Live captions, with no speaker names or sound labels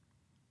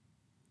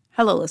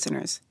Hello,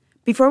 listeners.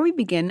 Before we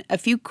begin, a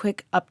few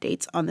quick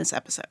updates on this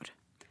episode.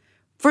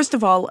 First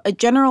of all, a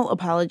general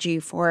apology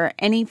for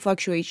any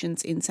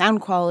fluctuations in sound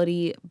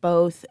quality,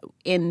 both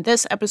in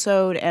this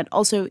episode and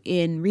also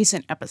in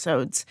recent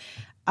episodes.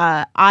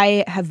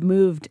 I have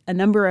moved a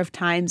number of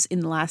times in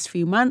the last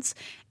few months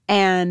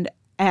and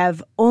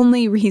have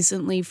only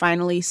recently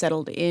finally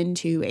settled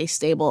into a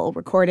stable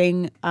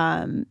recording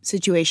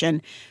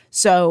situation.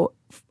 So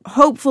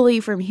hopefully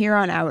from here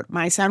on out,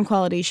 my sound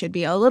quality should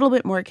be a little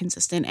bit more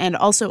consistent and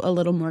also a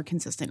little more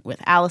consistent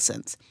with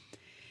Allison's.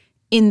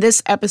 In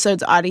this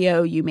episode's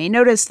audio, you may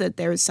notice that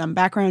there's some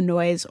background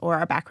noise or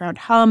a background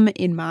hum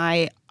in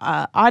my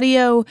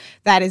audio.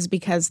 That is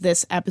because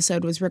this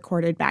episode was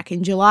recorded back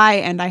in July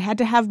and I had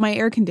to have my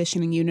air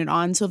conditioning unit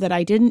on so that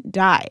I didn't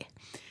die.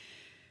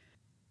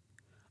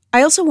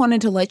 I also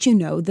wanted to let you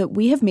know that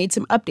we have made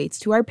some updates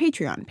to our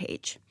Patreon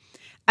page.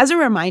 As a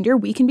reminder,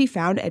 we can be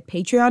found at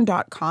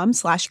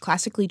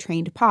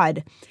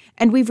patreon.com/classicallytrainedpod,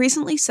 and we've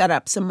recently set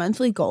up some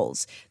monthly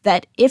goals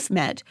that, if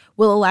met,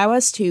 will allow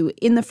us to,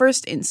 in the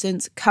first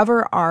instance,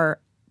 cover our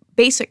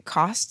basic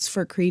costs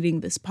for creating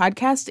this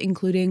podcast,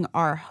 including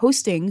our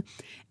hosting,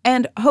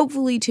 and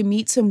hopefully to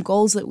meet some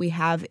goals that we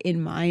have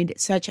in mind,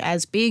 such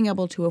as being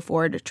able to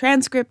afford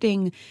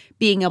transcripting,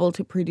 being able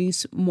to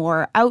produce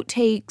more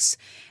outtakes,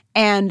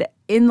 and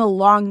in the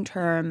long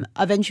term,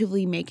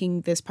 eventually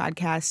making this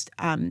podcast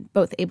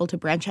both able to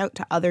branch out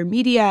to other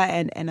media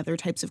and other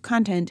types of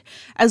content,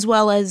 as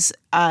well as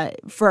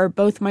for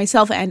both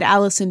myself and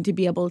Allison to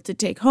be able to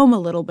take home a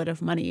little bit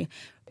of money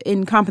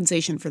in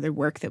compensation for the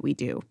work that we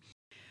do.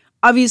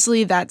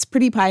 Obviously, that's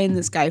pretty pie in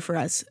the sky for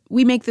us.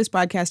 We make this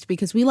podcast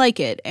because we like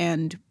it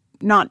and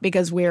not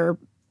because we're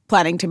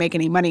planning to make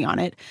any money on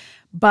it,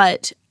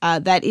 but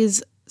that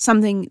is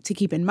something to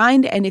keep in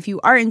mind, and if you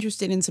are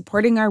interested in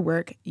supporting our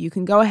work, you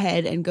can go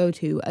ahead and go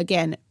to,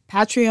 again,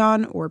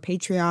 Patreon or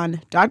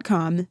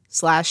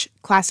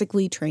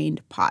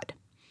patreon.com/classicallytrainedpod.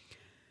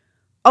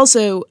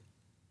 Also,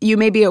 you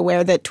may be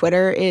aware that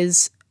Twitter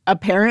is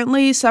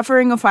apparently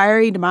suffering a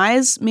fiery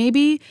demise,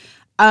 maybe.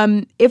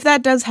 If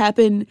that does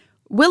happen,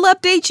 we'll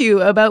update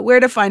you about where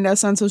to find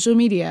us on social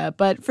media,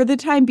 but for the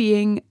time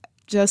being,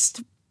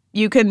 just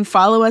you can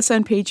follow us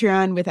on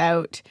Patreon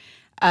without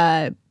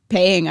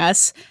paying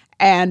us.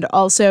 And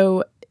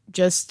also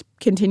just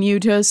continue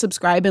to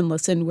subscribe and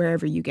listen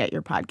wherever you get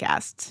your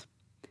podcasts.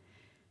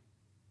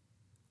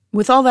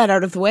 With all that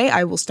out of the way,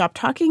 I will stop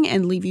talking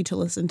and leave you to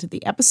listen to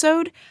the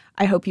episode.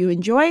 I hope you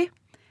enjoy.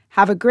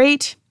 Have a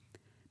great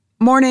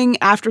morning,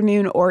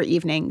 afternoon, or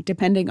evening,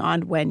 depending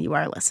on when you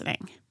are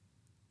listening.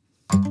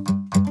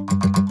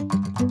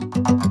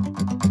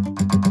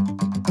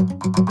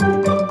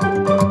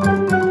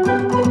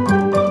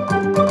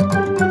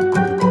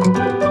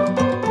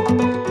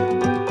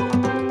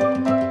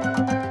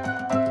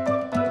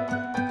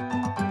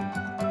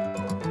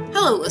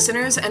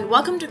 Listeners, and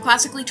welcome to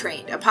Classically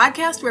Trained, a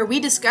podcast where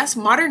we discuss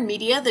modern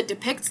media that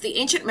depicts the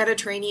ancient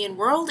Mediterranean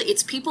world,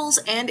 its peoples,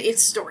 and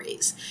its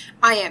stories.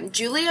 I am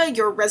Julia,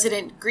 your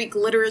resident Greek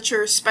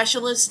literature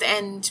specialist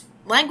and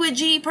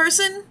language-y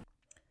person.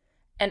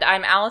 And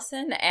I'm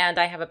Allison, and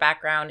I have a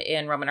background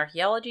in Roman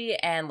archaeology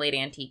and late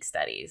antique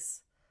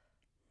studies.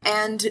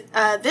 And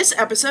this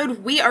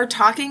episode, we are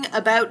talking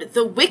about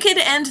The Wicked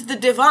and the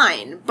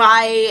Divine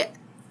by...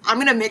 I'm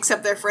going to mix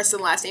up their first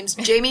and last names.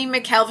 Jamie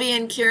McKelvey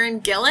and Kieran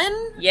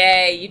Gillen?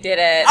 Yay, you did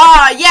it.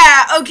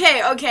 Yeah,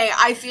 okay.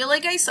 I feel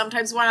like I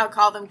sometimes want to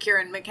call them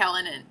Kieran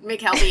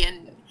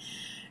McKelvey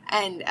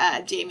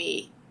and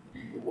Jamie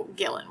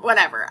Gillen,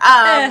 whatever.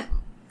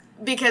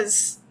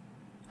 Because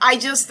I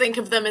just think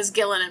of them as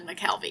Gillen and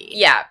McKelvey.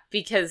 Yeah,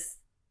 because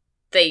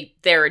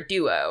they're a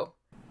duo.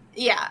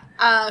 Yeah,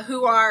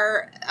 who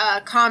are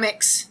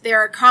comics.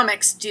 They're a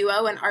comics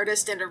duo, an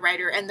artist and a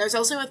writer. And there's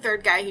also a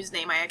third guy whose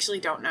name I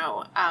actually don't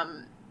know,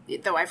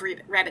 though I've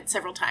read it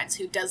several times,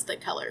 who does the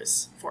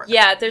colors for them.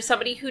 Yeah, there's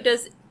somebody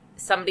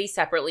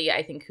separately,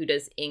 I think, who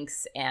does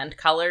inks and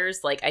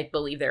colors. Like, I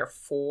believe there are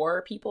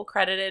 4 people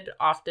credited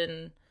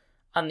often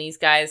on these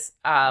guys.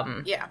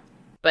 Yeah.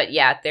 But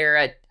yeah,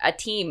 they're a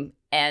team,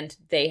 and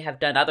they have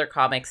done other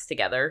comics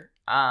together.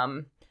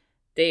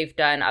 They've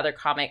done other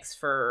comics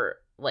for...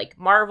 like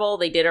Marvel.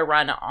 They did a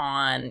run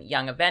on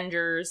Young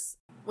Avengers,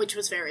 which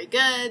was very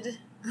good.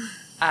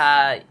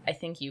 I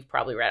think you've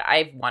probably read it. I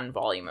have 1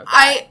 volume of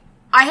that.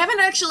 I haven't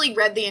actually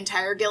read the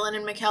entire Gillen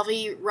and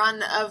McKelvey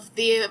run of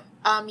the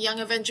Young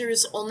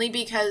Avengers, only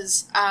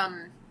because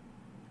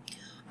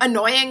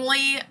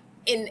annoyingly,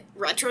 in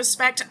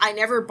retrospect, I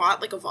never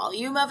bought like a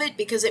volume of it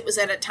because it was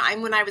at a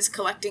time when I was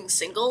collecting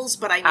singles,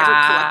 but I never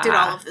collected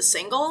all of the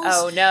singles.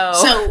 Oh no.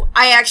 So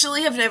I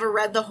actually have never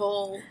read the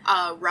whole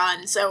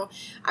run. So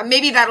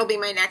maybe that'll be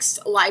my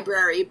next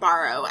library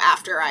borrow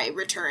after I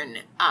return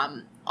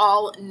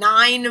all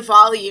 9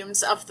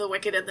 volumes of The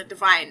Wicked and the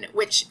Divine,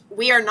 which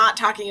we are not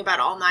talking about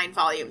all 9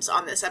 volumes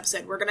on this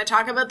episode. We're going to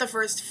talk about the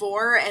first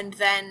 4, and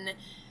then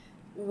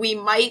we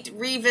might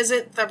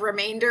revisit the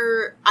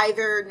remainder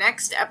either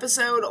next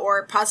episode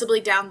or possibly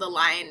down the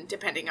line,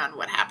 depending on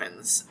what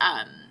happens.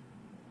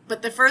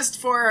 but the first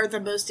 4 are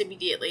the most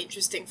immediately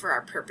interesting for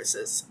our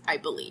purposes, I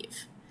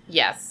believe.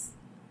 Yes.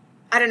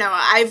 I don't know.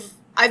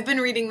 I've been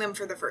reading them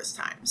for the first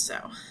time,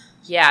 so.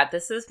 Yeah,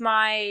 this is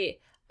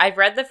I've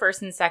read the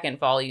first and second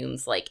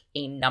volumes like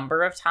a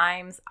number of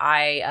times.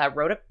 I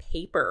wrote a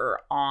paper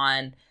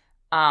on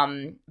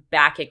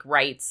Bacchic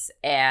rites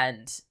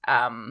and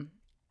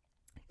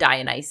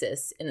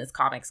Dionysus in this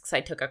comics because I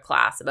took a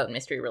class about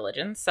mystery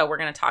religions. So we're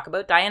going to talk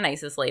about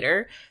Dionysus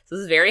later. So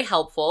this is very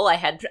helpful. I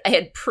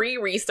had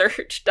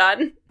pre-research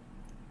done.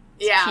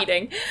 Yeah.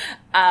 Cheating.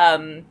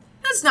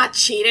 That's not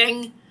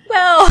cheating.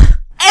 Well,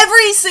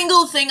 every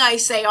single thing I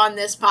say on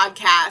this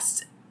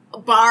podcast,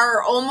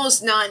 bar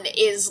almost none,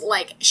 is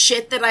like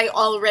shit that I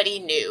already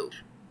knew.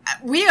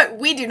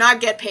 We do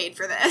not get paid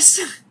for this.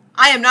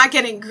 I am not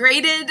getting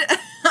graded.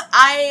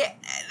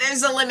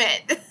 There's a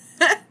limit.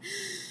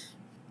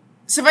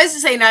 Suffice to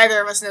say,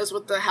 neither of us knows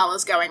what the hell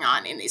is going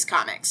on in these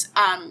comics.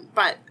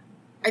 But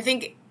I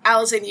think,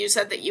 Allison, you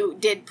said that you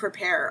did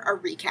prepare a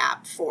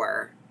recap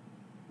for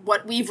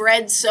what we've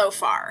read so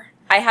far.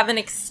 I have an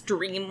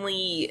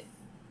extremely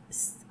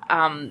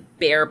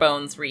bare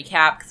bones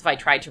recap, because if I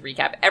tried to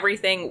recap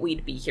everything,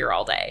 we'd be here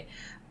all day.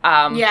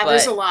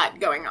 There's a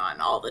lot going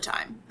on all the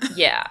time.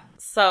 Yeah.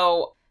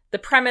 So the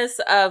premise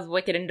of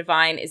Wicked and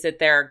Divine is that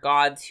there are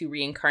gods who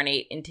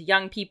reincarnate into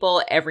young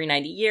people every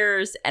 90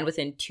 years, and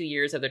within 2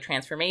 years of their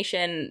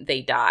transformation,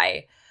 they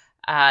die.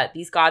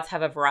 These gods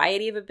have a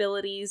variety of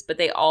abilities, but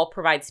they all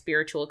provide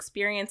spiritual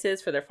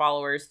experiences for their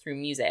followers through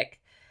music.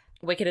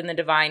 Wicked and the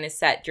Divine is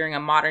set during a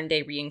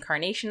modern-day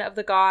reincarnation of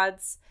the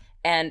gods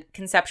and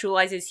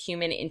conceptualizes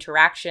human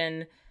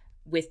interaction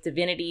with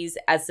divinities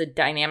as the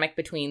dynamic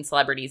between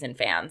celebrities and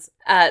fans.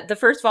 The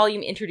first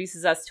volume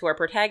introduces us to our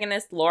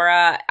protagonist,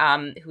 Laura,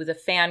 who is a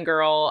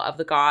fangirl of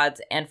the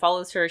gods, and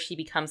follows her as she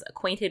becomes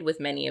acquainted with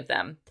many of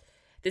them.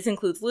 This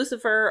includes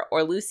Lucifer,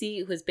 or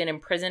Lucy, who has been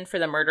imprisoned for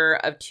the murder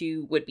of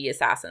 2 would-be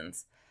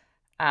assassins.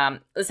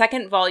 The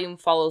second volume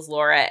follows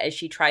Laura as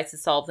she tries to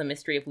solve the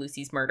mystery of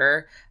Lucy's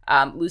murder.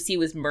 Lucy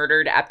was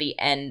murdered at the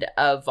end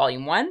of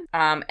volume 1,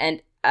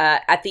 and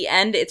at the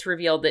end, it's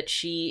revealed that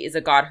she is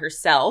a god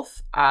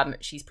herself.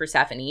 She's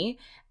Persephone.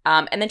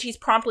 And then she's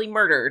promptly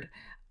murdered.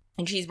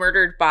 And she's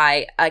murdered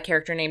by a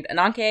character named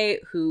Ananke,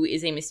 who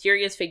is a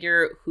mysterious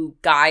figure who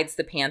guides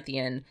the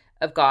pantheon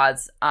of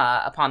gods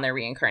upon their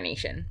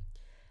reincarnation.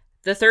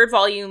 The third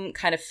volume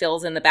kind of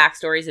fills in the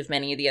backstories of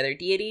many of the other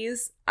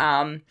deities.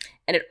 And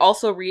it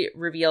also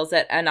reveals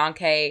that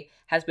Ananke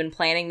has been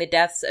planning the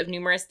deaths of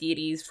numerous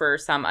deities for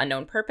some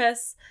unknown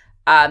purpose.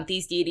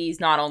 These deities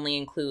not only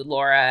include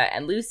Laura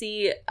and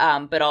Lucy,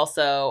 but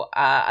also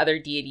other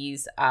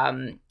deities,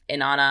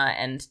 Inanna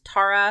and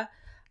Tara.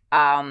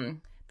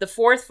 The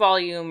fourth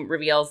volume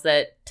reveals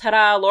that,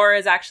 ta-da, Laura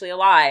is actually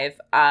alive,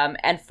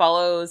 and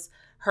follows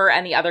her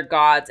and the other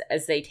gods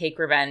as they take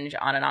revenge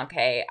on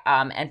Ananke,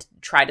 and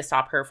try to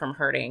stop her from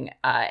hurting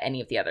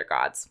any of the other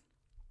gods.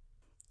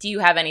 Do you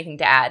have anything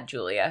to add,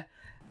 Julia?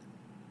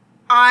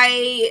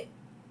 I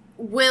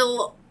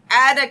will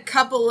add a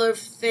couple of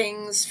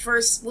things.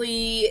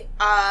 Firstly,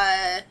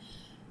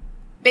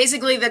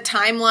 basically the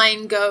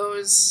timeline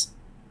goes,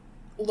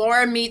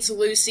 Laura meets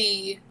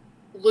Lucy,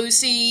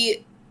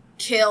 Lucy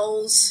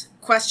kills,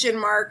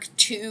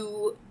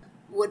 2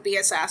 would-be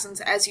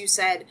assassins, as you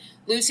said.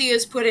 Lucy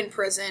is put in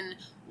prison.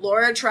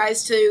 Laura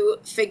tries to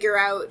figure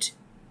out,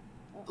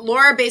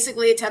 Laura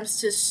basically attempts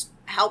to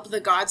help the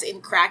gods in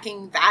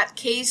cracking that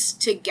case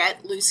to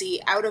get Lucy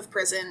out of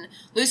prison.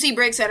 Lucy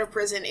breaks out of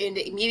prison and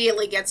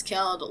immediately gets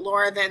killed.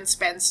 Laura then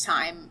spends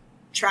time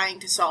trying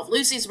to solve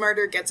Lucy's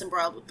murder, gets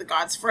embroiled with the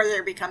gods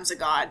further, becomes a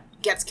god,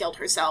 gets killed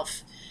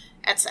herself,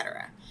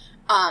 etc.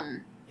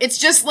 It's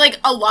just like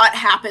a lot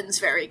happens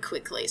very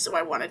quickly, so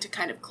I wanted to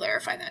kind of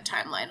clarify that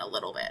timeline a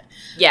little bit.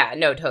 Yeah,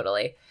 no,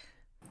 totally.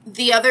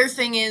 The other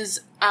thing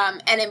is,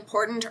 an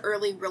important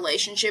early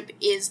relationship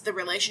is the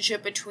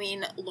relationship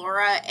between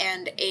Laura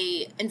and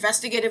a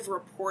investigative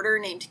reporter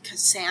named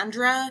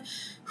Cassandra,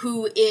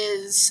 who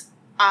is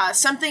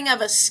something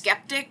of a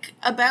skeptic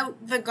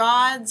about the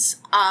gods,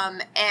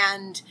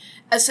 and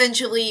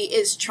essentially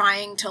is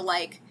trying to,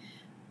 like,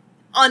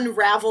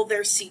 unravel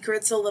their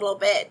secrets a little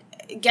bit,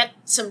 get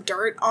some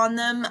dirt on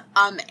them,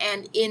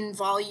 and in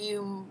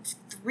volume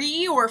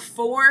 3 or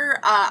 4,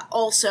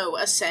 also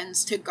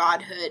ascends to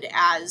godhood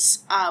as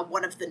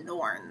one of the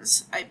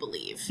Norns, I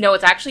believe. No,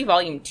 it's actually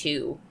volume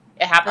 2.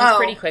 It happens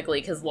pretty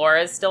quickly because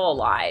Laura is still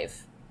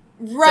alive.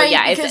 Right. So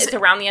yeah, it's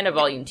around the end of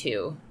volume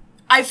 2.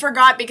 I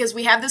forgot because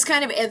we have this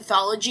kind of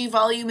anthology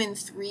volume in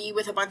 3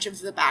 with a bunch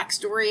of the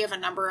backstory of a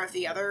number of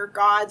the other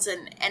gods,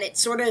 and it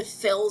sort of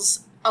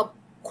fills up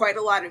quite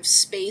a lot of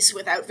space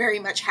without very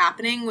much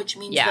happening, which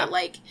means that,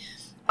 like,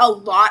 a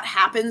lot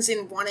happens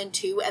in 1 and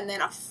 2, and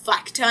then a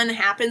fuck ton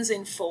happens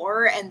in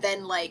 4, and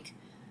then, like,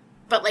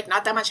 but, like,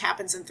 not that much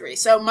happens in 3.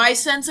 So my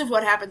sense of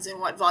what happens in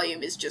what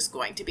volume is just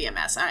going to be a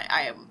mess.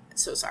 I am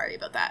so sorry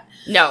about that.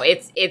 No,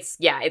 it's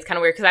kind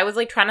of weird, because I was,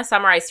 like, trying to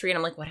summarize 3, and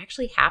I'm like, what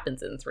actually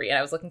happens in 3? And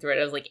I was looking through it,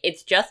 and I was like,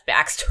 it's just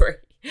backstory.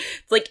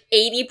 It's, like,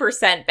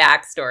 80%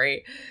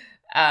 backstory.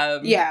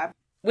 Yeah.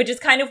 which is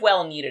kind of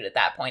well needed at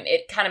that point.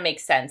 It kind of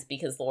makes sense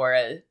because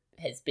Laura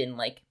has been,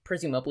 like,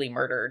 presumably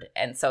murdered,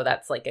 and so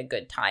that's, like, a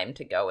good time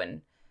to go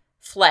and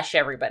flesh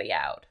everybody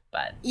out.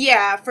 But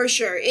yeah, for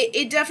sure.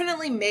 It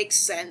definitely makes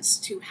sense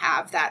to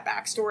have that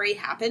backstory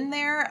happen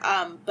there,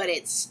 but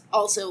it's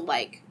also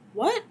like,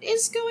 what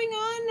is going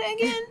on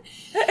again?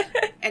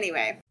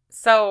 Anyway.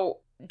 So,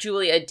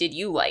 Julia, did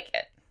you like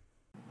it?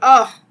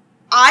 Oh,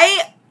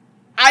 I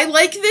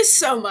like this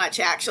so much,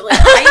 actually.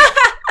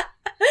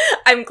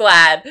 I'm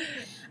glad.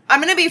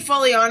 I'm going to be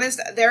fully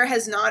honest, there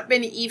has not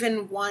been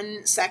even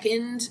 1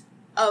 second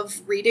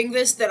of reading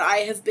this that I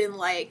have been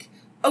like,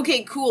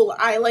 okay, cool,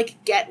 I, like,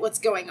 get what's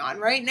going on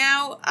right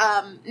now.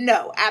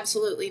 No,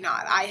 absolutely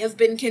not. I have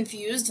been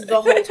confused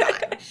the whole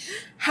time.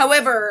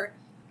 However,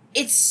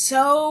 it's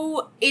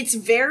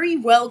very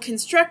well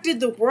constructed.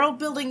 The world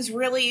building's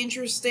really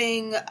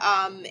interesting.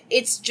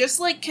 It's just,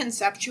 like,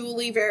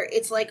 conceptually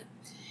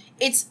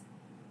it's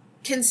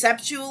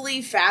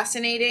conceptually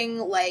fascinating.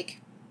 Like,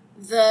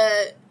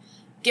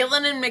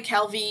 Gillen and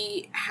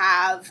McKelvey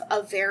have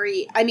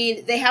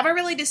they have a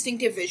really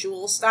distinctive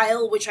visual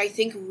style, which I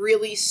think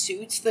really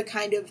suits the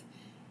kind of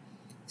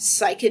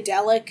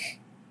psychedelic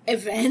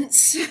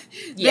events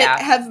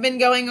that have been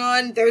going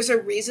on. There's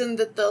a reason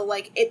that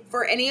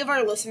for any of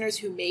our listeners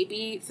who may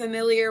be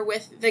familiar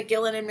with the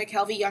Gillen and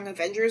McKelvey Young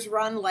Avengers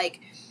run,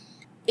 like,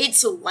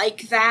 it's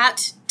like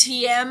that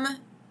TM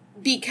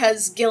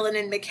because Gillen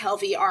and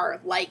McKelvey are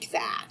like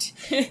that.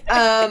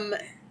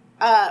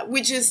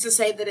 Which is to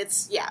say that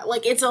it's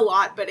a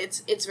lot, but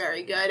it's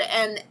very good.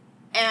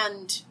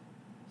 And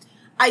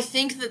I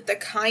think that the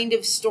kind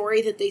of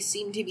story that they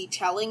seem to be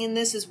telling in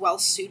this is well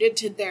suited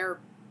to their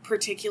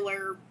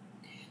particular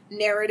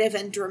narrative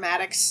and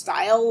dramatic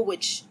style,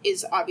 which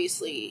is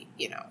obviously,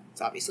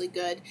 it's obviously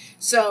good.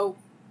 So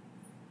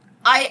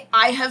I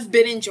have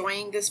been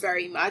enjoying this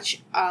very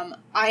much.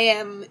 I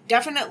am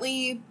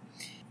definitely...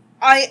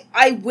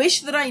 I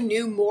wish that I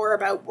knew more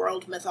about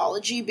world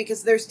mythology,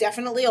 because there's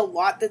definitely a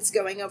lot that's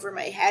going over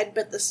my head,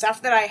 but the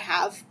stuff that I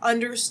have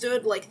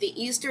understood, like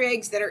the Easter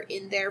eggs that are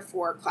in there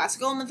for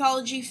classical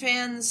mythology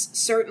fans,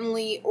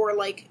 certainly, or,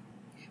 like,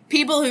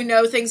 people who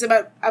know things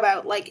about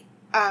like,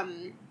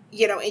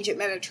 ancient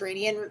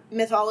Mediterranean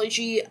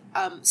mythology,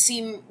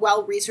 seem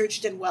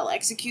well-researched and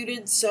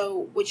well-executed,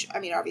 so, which, I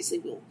mean, obviously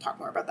we'll talk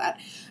more about that,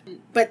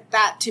 but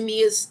that, to me,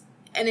 is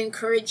an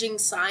encouraging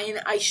sign.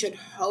 I should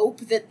hope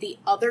that the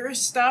other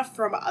stuff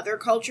from other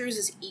cultures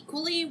is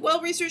equally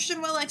well-researched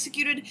and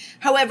well-executed.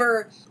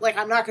 However, like,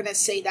 I'm not going to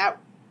say that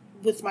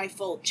with my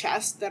full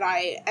chest, that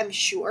I am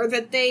sure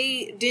that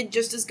they did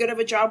just as good of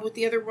a job with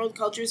the other world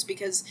cultures,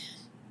 because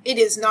it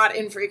is not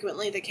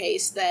infrequently the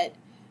case that,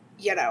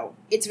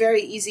 it's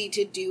very easy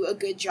to do a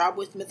good job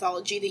with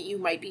mythology that you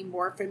might be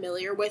more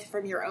familiar with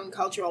from your own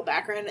cultural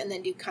background, and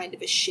then do kind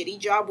of a shitty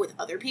job with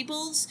other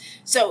people's.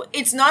 So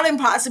it's not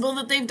impossible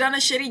that they've done a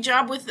shitty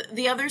job with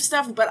the other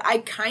stuff, but I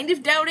kind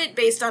of doubt it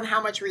based on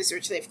how much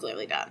research they've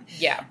clearly done.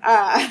 Yeah.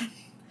 I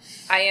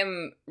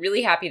am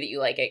really happy that you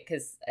like it,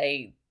 because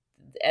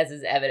as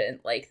is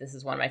evident, like, this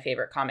is one of my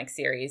favorite comic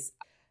series.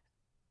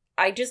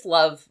 I just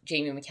love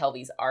Jamie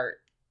McKelvey's art.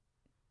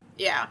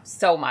 Yeah.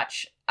 So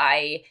much.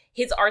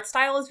 His art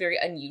style is very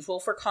unusual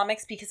for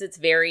comics because it's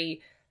very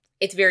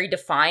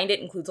defined. It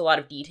includes a lot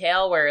of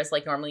detail, whereas,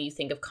 like, normally you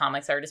think of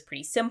comics art as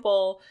pretty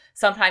simple,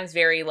 sometimes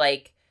very,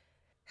 like,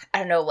 I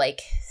don't know, like,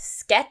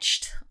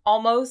 sketched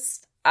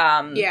almost.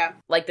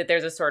 Like, that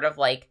there's a sort of,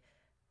 like,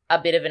 a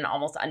bit of an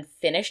almost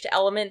unfinished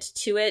element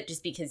to it,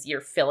 just because you're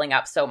filling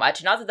up so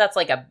much. Not that that's,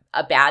 like,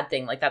 a bad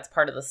thing, like, that's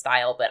part of the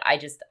style, but I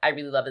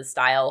really love his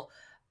style.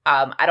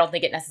 I don't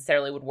think it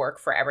necessarily would work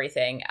for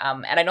everything.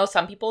 And I know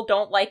some people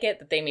don't like it,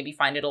 that they maybe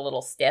find it a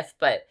little stiff,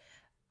 but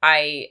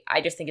I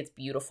just think it's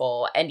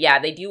beautiful. And yeah,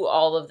 they do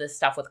all of this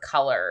stuff with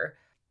color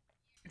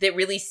that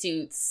really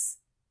suits,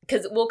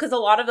 because a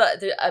lot of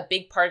a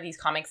big part of these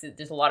comics is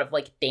there's a lot of,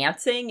 like,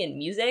 dancing and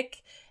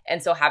music.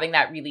 And so having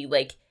that really,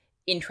 like,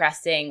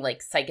 interesting,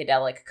 like,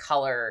 psychedelic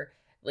color,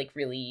 like,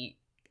 really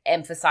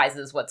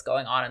emphasizes what's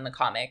going on in the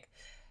comic.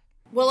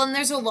 Well, and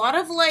there's a lot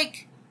of,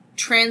 like,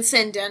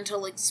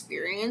 transcendental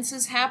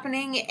experiences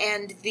happening,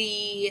 and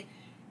the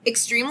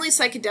extremely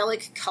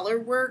psychedelic color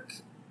work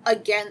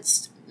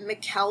against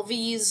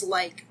McKelvey's,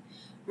 like,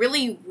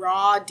 really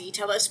raw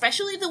detail,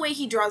 especially the way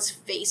he draws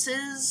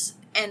faces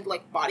and,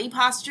 like, body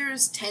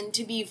postures tend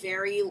to be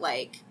very,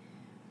 like,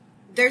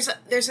 there's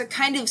a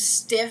kind of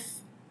stiff,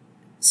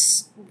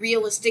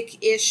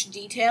 realistic-ish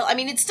detail. I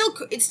mean, it's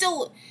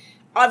still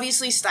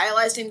obviously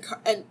stylized and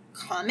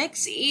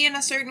comics-y in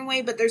a certain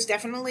way, but there's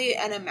definitely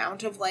an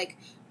amount of, like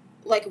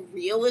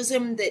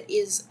realism that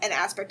is an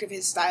aspect of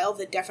his style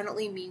that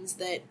definitely means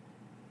that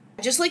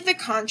just, like, the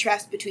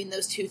contrast between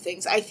those two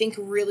things, I think,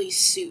 really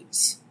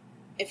suits,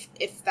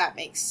 if that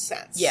makes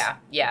sense. Yeah.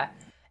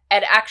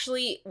 And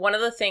actually, one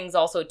of the things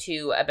also,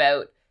 too,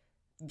 about,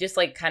 just,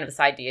 like, kind of a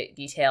side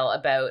detail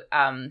about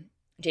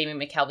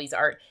Jamie McKelvey's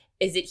art,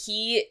 is that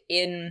he,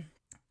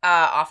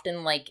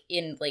 often, like,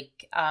 in,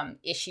 like,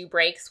 issue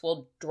breaks,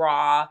 will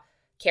draw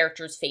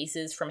characters'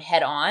 faces from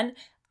head on.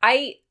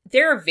 I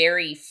there are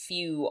very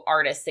few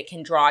artists that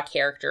can draw a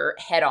character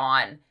head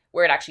on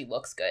where it actually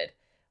looks good.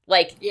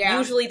 Like,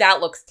 usually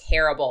that looks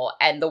terrible,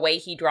 and the way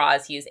he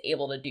draws, he is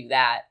able to do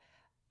that,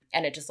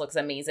 and it just looks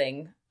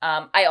amazing.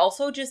 I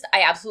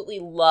absolutely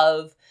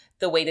love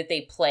the way that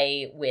they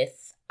play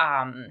with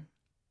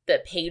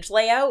the page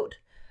layout.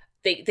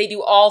 They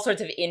do all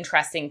sorts of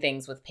interesting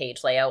things with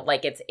page layout.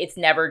 Like, it's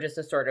never just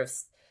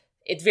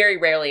it's very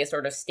rarely a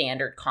sort of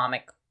standard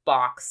comic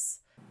box.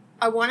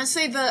 I want to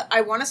say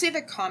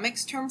the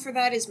comics term for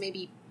that is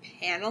maybe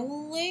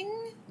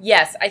paneling.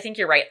 Yes, I think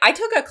you're right. I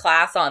took a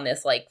class on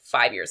this like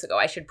 5 years ago.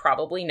 I should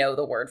probably know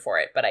the word for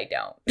it, but I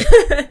don't.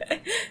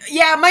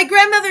 Yeah, my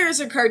grandmother is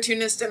a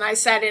cartoonist, and I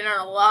sat in on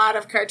a lot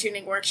of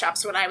cartooning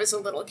workshops when I was a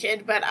little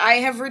kid, but I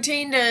have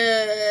retained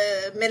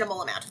a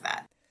minimal amount of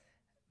that.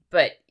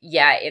 But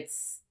yeah,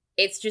 it's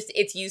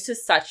used to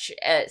such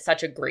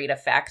a great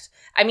effect.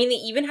 I mean, they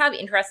even have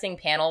interesting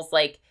panels,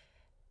 like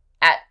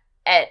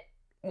at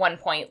one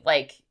point,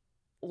 like,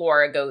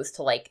 Laura goes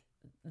to like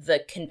the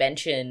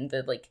convention,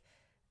 the like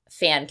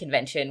fan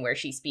convention where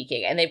she's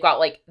speaking, and they've got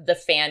like the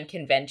fan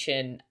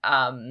convention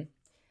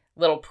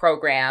little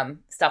program,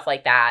 stuff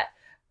like that.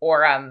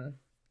 Or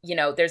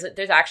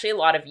there's actually a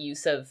lot of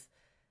use of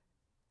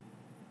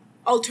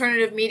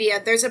alternative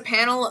media. There's a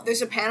panel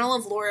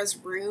of Laura's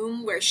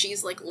room where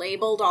she's like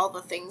labeled all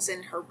the things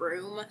in her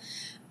room.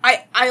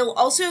 I'll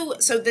also,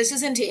 so this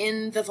isn't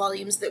in the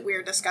volumes that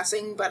we're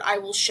discussing, but I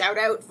will shout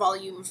out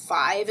volume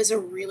 5 as a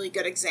really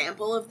good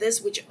example of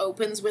this, which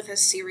opens with a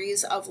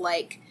series of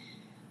like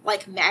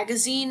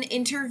magazine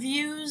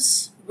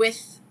interviews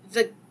with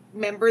the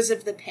members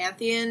of the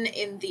Pantheon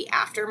in the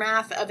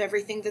aftermath of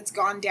everything that's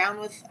gone down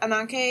with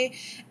Ananke.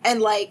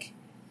 And like,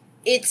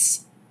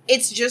 it's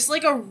just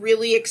like a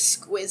really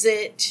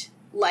exquisite,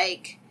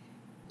 like,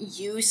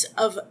 use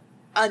of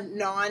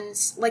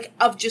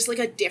just like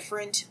a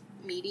different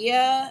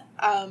media.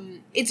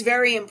 It's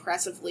very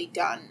impressively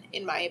done,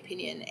 in my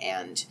opinion,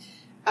 and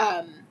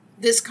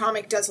this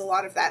comic does a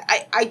lot of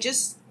that. I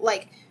just,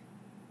 like,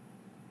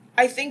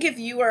 I think if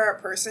you are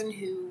a person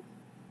who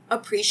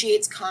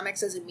appreciates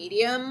comics as a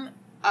medium,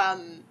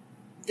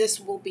 this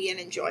will be an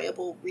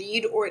enjoyable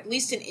read, or at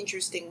least an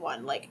interesting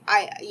one. Like,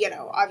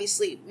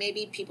 obviously,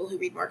 maybe people who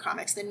read more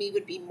comics than me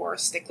would be more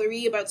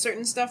sticklery about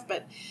certain stuff,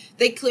 but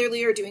they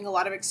clearly are doing a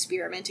lot of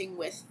experimenting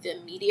with the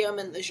medium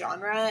and the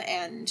genre,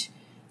 and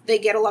they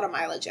get a lot of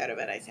mileage out of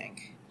it, I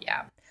think.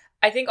 Yeah.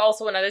 I think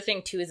also another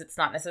thing, too, is it's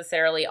not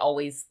necessarily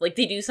always, like,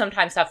 they do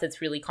sometimes stuff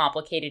that's really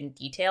complicated and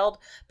detailed,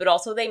 but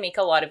also they make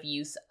a lot of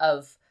use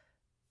of,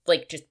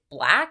 like, just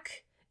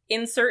black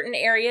in certain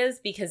areas,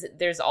 because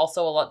there's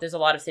a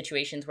lot of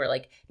situations where,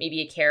 like,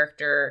 maybe a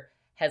character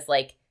has,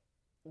 like,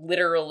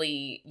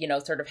 literally,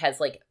 sort of has,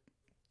 like,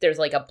 there's,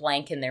 like, a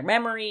blank in their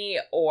memory,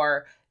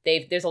 or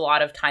there's a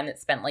lot of time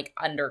that's spent, like,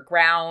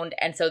 underground,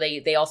 and so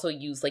they also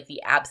use, like,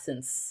 the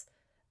absence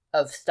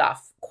of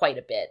stuff quite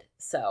a bit.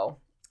 So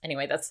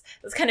anyway, that's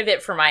kind of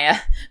it for my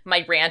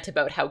my rant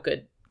about how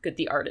good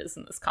the art is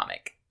in this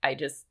comic.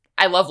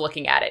 I love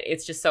looking at it.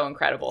 It's just so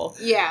incredible.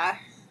 Yeah.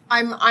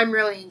 I'm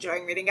really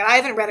enjoying reading it. I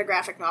haven't read a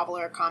graphic novel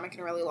or a comic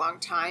in a really long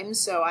time,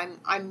 so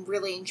I'm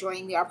really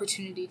enjoying the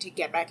opportunity to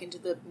get back into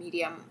the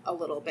medium a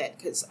little bit,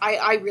 because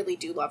I really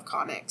do love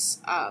comics.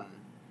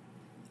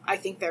 I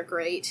think they're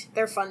great.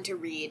 They're fun to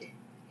read,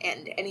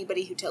 and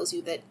anybody who tells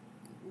you that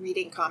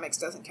reading comics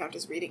doesn't count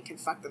as reading can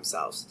fuck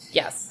themselves.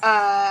 Yes.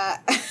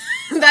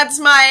 That's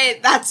my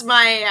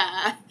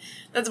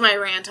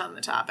rant on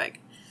the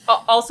topic.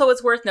 Also,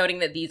 it's worth noting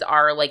that these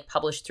are, like,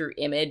 published through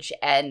Image,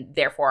 and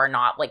therefore are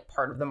not, like,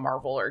 part of the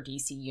Marvel or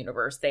DC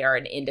universe. They are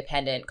an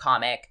independent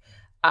comic,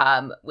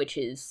 which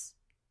is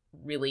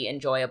really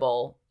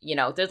enjoyable.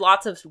 There's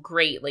lots of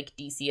great, like,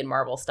 DC and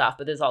Marvel stuff,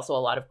 but there's also a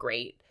lot of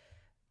great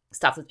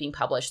stuff that's being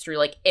published through,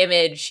 like,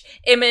 Image,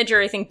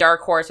 or I think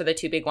Dark Horse are the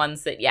two big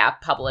ones that,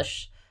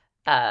 publish,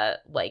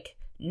 like,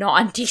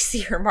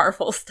 non-DC or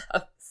Marvel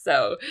stuff.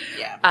 So,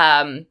 yeah.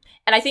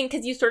 And I think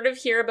because you sort of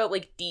hear about,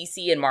 like,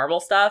 DC and Marvel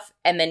stuff,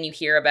 and then you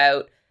hear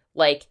about,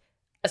 like,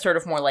 a sort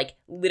of more, like,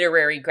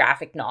 literary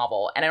graphic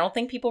novel. And I don't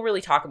think people really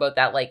talk about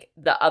that, like,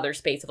 the other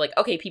space of, like,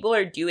 okay, people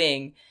are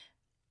doing,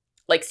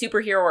 like,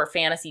 superhero or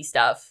fantasy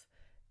stuff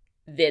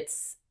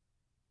that's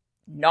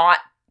not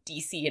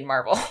DC and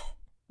Marvel.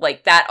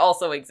 Like, that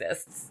also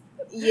exists.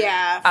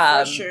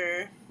 Yeah, for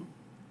sure.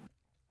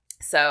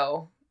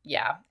 So,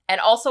 yeah. And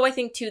also, I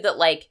think, too, that,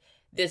 like,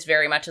 this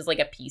very much is, like,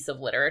 a piece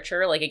of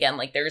literature. Like, again,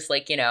 like, there's,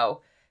 like,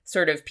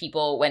 sort of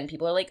when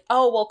people are like,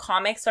 oh, well,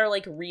 comics are,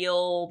 like,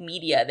 real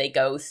media. They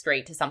go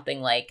straight to something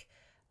like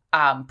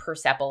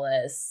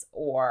Persepolis,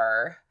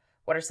 or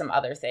what are some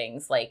other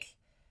things? Like,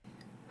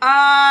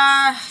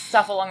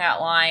 stuff along that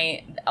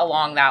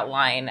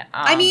line.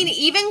 I mean,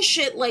 even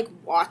shit like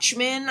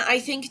Watchmen, I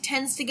think,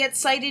 tends to get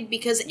cited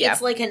because it's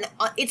like an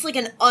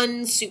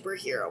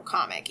un-superhero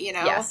comic,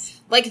 Yes.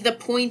 Like, the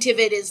point of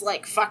it is,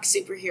 like, fuck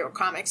superhero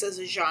comics as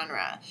a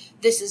genre.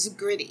 This is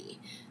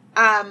gritty.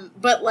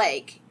 But,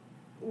 like,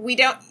 we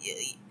don't...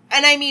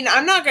 And I mean,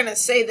 I'm not gonna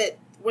say that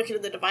Wicked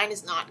and the Divine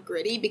is not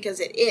gritty, because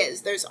it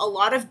is. There's a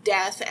lot of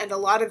death and a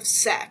lot of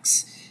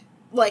sex,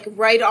 like,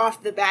 right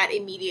off the bat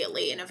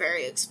immediately in a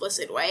very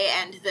explicit way,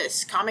 and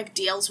this comic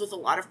deals with a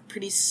lot of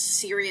pretty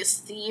serious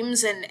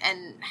themes and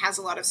has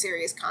a lot of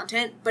serious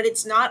content, but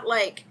it's not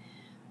like,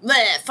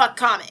 bleh, fuck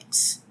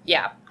comics.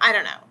 Yeah. I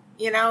don't know.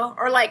 You know?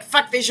 Or, like,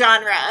 fuck the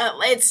genre.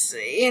 It's,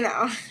 you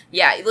know.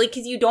 Yeah, like,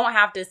 because you don't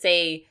have to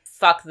say,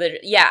 fuck the...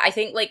 Yeah, I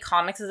think, like,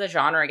 comics as a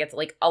genre gets,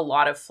 like, a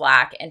lot of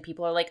flack, and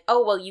people are like,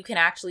 oh, well, you can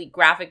actually...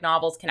 Graphic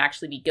novels can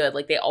actually be good.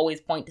 Like, they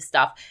always point to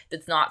stuff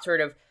that's not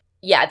sort of...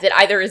 Yeah, that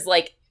either is,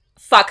 like,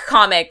 fuck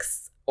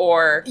comics,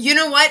 or... You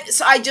know what?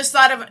 So I just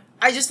thought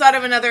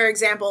of another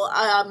example.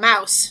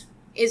 Mouse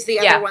is the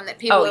other one that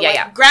people are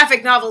like,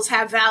 graphic novels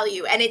have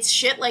value, and it's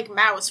shit like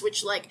Mouse,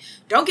 which, like,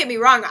 don't get me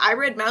wrong, I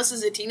read Mouse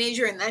as a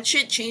teenager, and that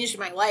shit changed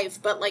my life,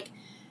 but, like,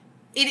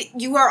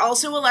 you are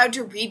also allowed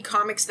to read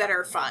comics that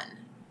are fun.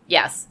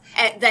 Yes.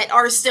 That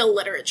are still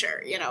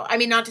literature, you know? I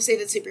mean, not to say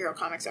that superhero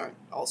comics aren't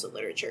also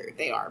literature,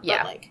 they are,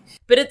 but, like...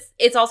 But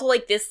it's also,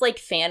 like, this, like,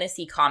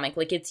 fantasy comic,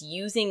 like, it's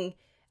using...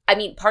 I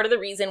mean, part of the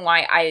reason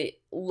why I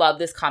love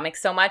this comic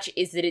so much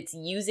is that it's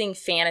using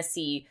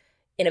fantasy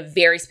in a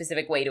very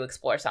specific way to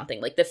explore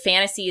something. Like, the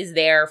fantasy is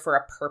there for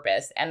a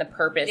purpose, and the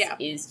purpose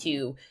is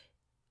to,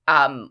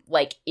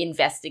 like,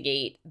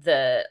 investigate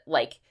the,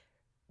 like,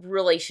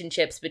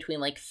 relationships between,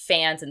 like,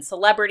 fans and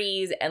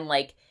celebrities, and,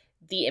 like,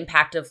 the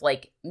impact of,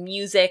 like,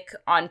 music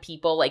on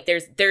people. Like,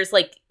 there's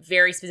like,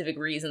 very specific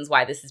reasons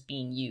why this is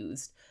being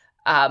used,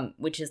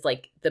 which is,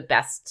 like,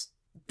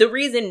 the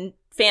reason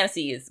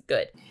fantasy is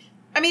good.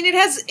 I mean, it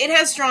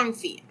has strong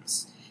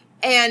themes,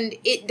 and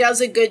it does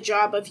a good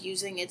job of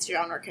using its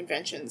genre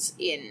conventions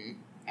in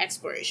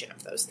exploration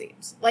of those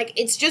themes. Like,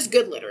 it's just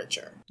good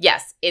literature.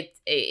 Yes,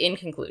 it's in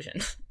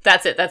conclusion.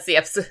 That's it. That's the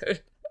episode.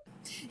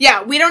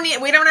 Yeah, we don't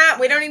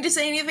need to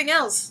say anything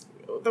else.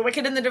 The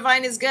Wicked and the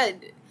Divine is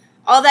good.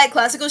 All that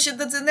classical shit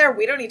that's in there,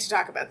 we don't need to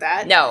talk about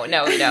that. No,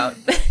 we don't.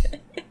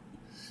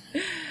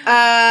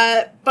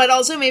 But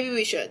also maybe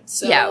we should.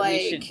 So, yeah, like,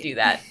 we should do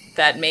that.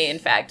 That may, in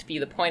fact, be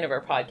the point of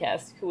our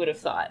podcast. Who would have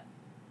thought?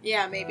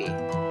 Yeah, maybe.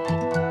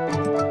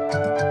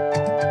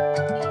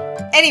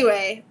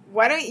 Anyway,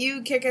 why don't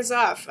you kick us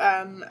off?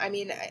 I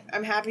mean,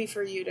 I'm happy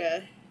for you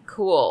to...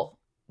 Cool.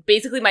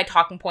 Basically, my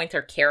talking points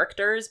are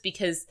characters,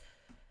 because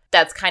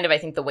that's kind of, I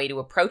think, the way to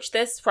approach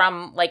this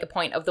from, like, a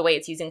point of the way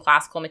it's using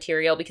classical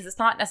material, because it's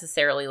not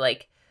necessarily,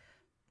 like...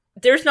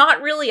 There's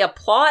not really a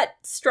plot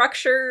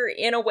structure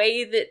in a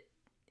way that...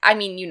 I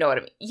mean, you know what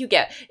I mean. You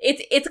get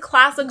it's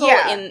classical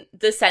in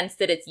the sense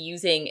that it's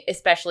using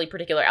especially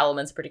particular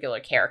elements, particular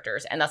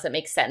characters, and thus it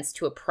makes sense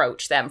to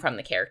approach them from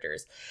the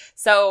characters.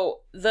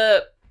 So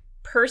the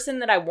person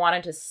that I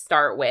wanted to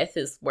start with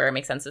is where it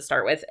makes sense to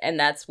start with, and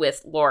that's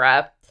with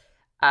Laura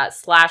 /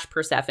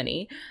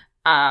 Persephone.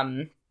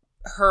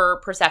 Her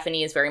Persephone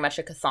is very much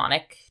a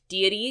chthonic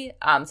deity.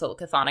 So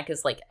chthonic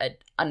is like an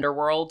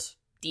underworld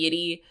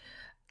deity.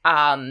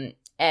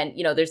 And,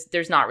 you know,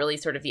 there's not really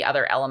sort of the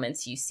other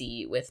elements you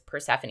see with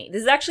Persephone.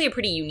 This is actually a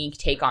pretty unique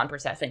take on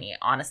Persephone,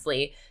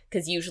 honestly,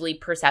 because usually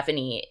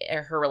Persephone,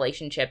 her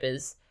relationship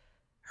is,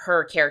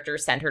 her character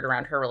is centered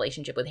around her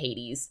relationship with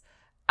Hades,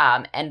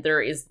 and there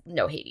is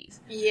no Hades.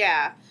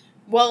 Yeah.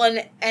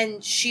 Well,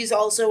 and she's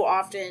also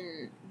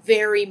often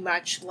very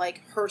much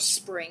like her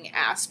spring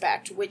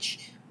aspect,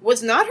 which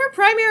was not her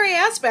primary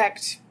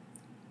aspect.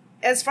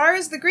 As far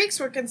as the Greeks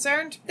were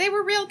concerned, they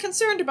were real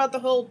concerned about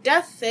the whole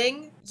death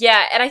thing.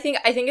 Yeah, and I think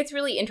it's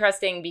really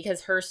interesting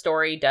because her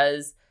story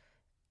does...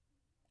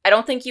 I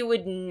don't think you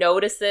would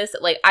notice this.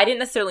 Like, I didn't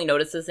necessarily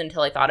notice this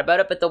until I thought about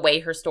it, but the way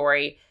her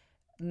story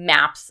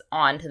maps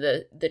onto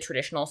the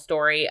traditional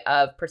story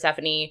of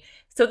Persephone.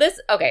 So there's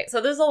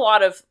a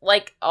lot of,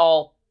 like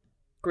all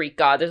Greek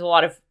god, there's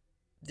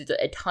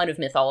a ton of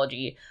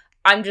mythology.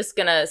 I'm just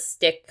gonna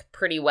stick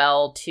pretty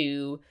well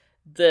to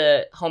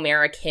the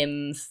Homeric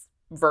hymns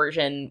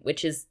version,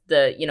 which is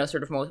the, you know,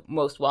 sort of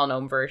most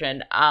well-known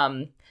version.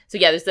 So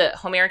yeah, there's the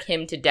Homeric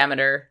hymn to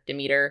Demeter.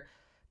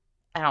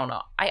 I don't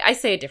know. I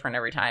say it different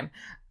every time.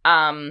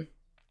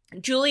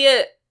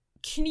 Julia,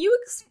 can you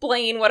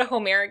explain what a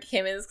Homeric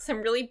hymn is? Because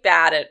I'm really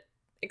bad at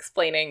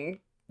explaining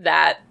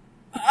that.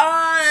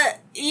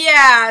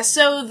 Yeah,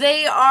 so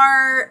they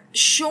are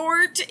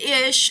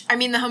short-ish. I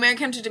mean, the Homeric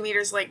hymn to Demeter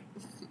is like,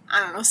 I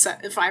don't know,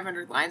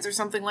 500 lines or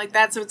something like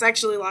that, so it's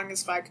actually long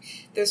as fuck.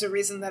 There's a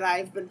reason that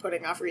I've been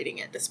putting off reading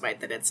it, despite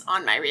that it's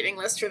on my reading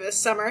list for this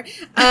summer.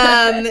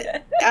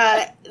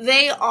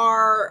 They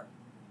are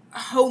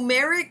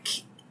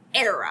Homeric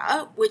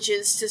era, which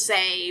is to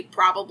say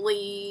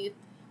probably,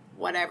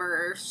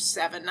 whatever,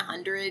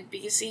 700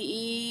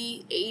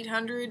 BCE,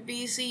 800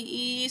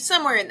 BCE,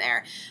 somewhere in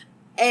there.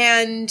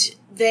 And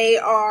they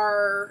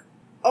are...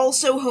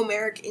 also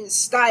Homeric in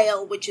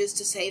style, which is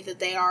to say that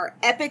they are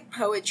epic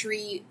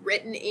poetry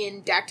written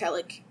in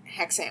dactylic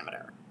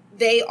hexameter.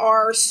 They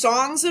are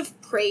songs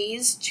of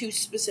praise to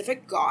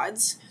specific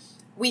gods.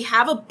 We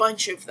have a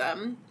bunch of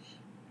them,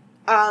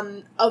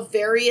 of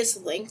various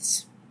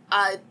lengths.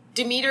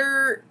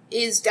 Demeter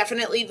is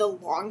definitely the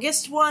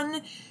longest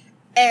one,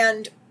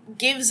 and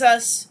gives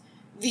us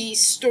the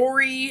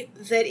story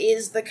that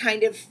is the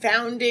kind of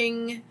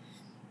founding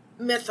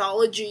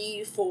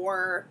mythology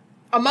for,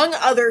 among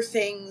other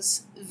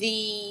things,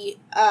 the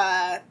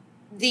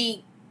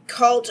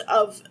cult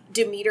of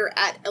Demeter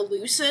at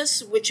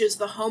Eleusis, which is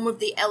the home of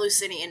the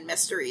Eleusinian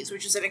Mysteries,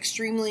 which is an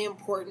extremely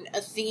important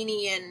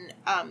Athenian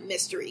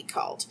mystery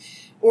cult.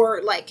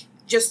 Or, like,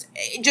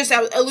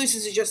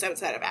 Eleusis is just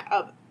outside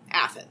of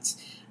Athens.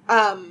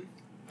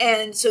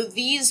 And so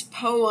these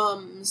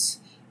poems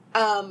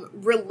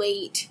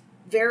relate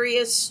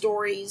various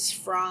stories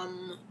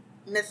from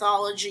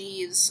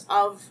mythologies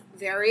of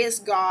various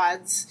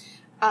gods,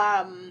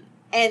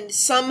 and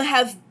some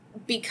have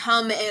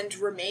become and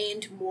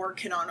remained more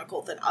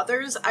canonical than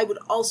others. I would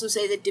also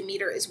say that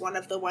Demeter is one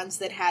of the ones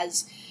that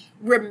has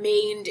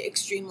remained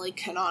extremely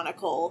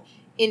canonical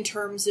in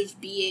terms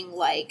of being,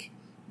 like,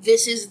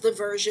 this is the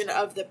version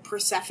of the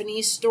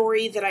Persephone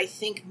story that I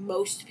think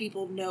most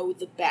people know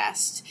the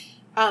best.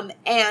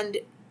 And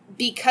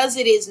because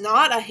it is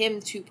not a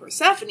hymn to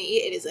Persephone,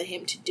 it is a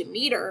hymn to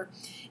Demeter,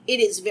 it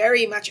is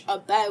very much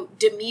about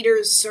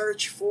Demeter's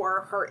search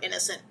for her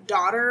innocent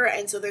daughter,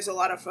 and so there's a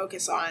lot of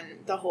focus on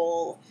the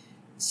whole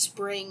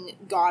spring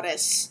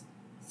goddess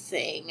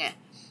thing,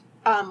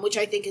 which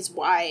I think is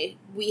why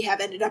we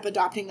have ended up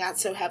adopting that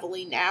so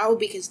heavily now,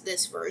 because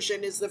this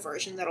version is the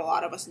version that a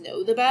lot of us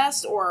know the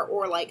best,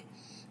 or like,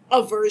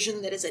 a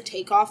version that is a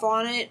takeoff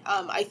on it.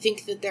 I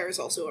think that there's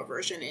also a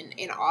version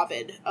in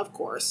Ovid, of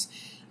course,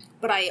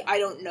 but I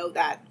don't know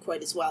that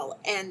quite as well,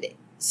 and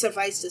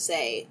suffice to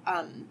say,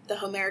 the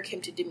Homeric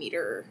hymn to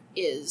Demeter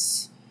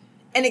is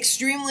an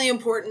extremely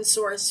important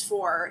source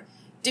for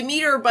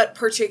Demeter, but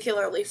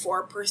particularly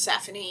for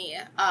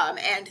Persephone,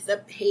 and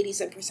the Hades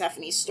and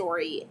Persephone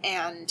story,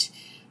 and,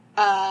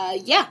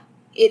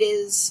 it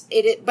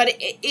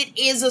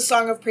is a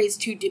song of praise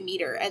to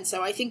Demeter, and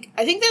so I think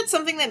that's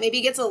something that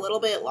maybe gets a little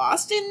bit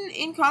lost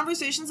in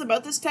conversations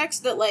about this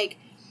text, that, like,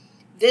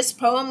 this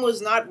poem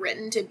was not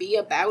written to be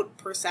about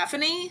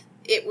Persephone,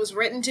 it was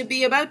written to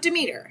be about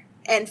Demeter.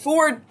 And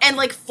for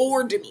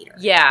Demeter.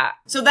 Yeah.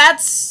 So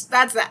that's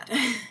that.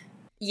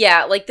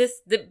 Yeah, like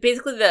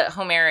basically the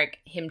Homeric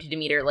hymn to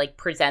Demeter, like,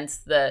 presents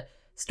the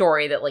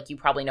story that, like, you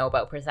probably know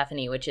about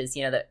Persephone, which is,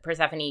 you know, that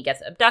Persephone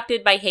gets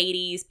abducted by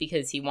Hades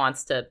because he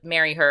wants to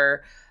marry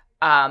her,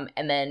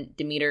 and then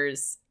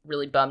Demeter's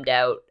really bummed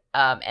out,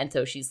 and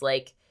so she's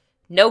like,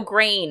 no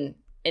grain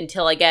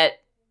until I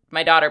get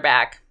my daughter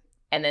back,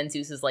 and then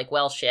Zeus is like,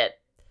 well, shit,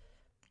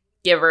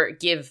 you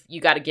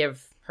gotta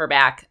give her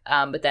back,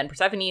 but then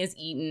Persephone has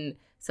eaten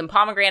some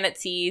pomegranate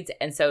seeds,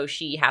 and so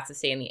she has to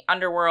stay in the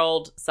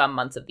underworld some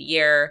months of the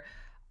year.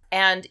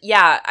 And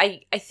yeah,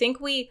 I think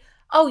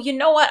you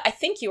know what? I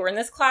think you were in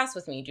this class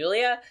with me,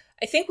 Julia.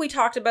 I think we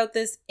talked about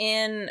this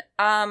in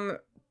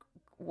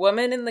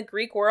Woman in the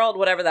Greek World,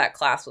 whatever that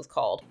class was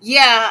called.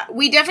 Yeah,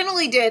 we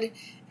definitely did.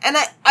 And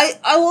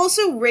I'll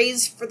also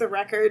raise for the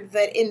record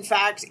that, in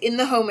fact, in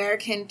the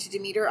Homeric hymn to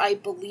Demeter, I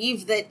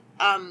believe that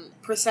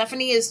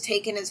Persephone is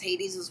taken as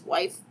Hades'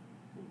 wife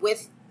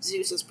with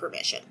Zeus's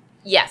permission.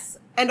 Yes.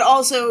 And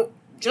also,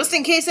 just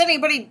in case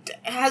anybody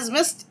has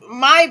missed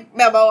my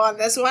memo on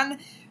this one,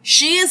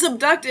 she is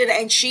abducted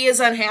and she is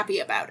unhappy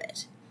about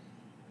it.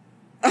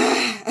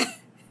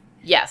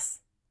 Yes.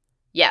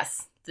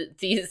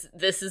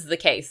 This is the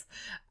case.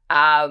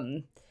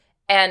 And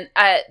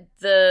I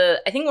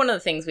think one of the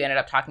things we ended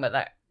up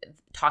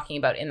talking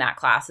about in that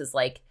class is,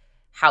 like,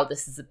 how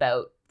this is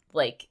about,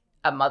 like,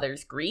 a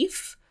mother's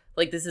grief.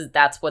 Like,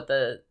 that's what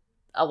a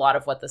lot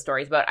of what the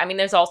story's about. I mean,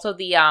 there's also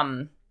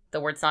the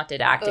word's not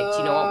didactic. Do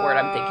you know what word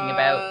I'm thinking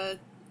about?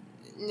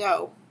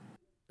 No.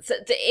 So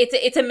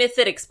it's a myth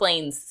that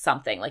explains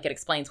something. Like, it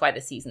explains why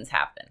the seasons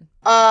happen.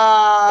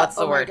 What's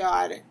the word? Oh my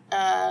god.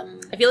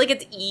 I feel like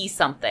it's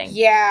something.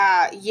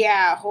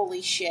 Yeah,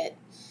 holy shit.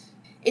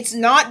 It's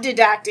not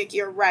didactic,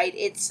 you're right.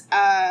 It's,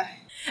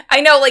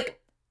 I know,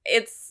 like,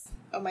 it's...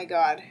 Oh my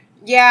god.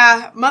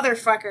 Yeah,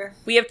 motherfucker.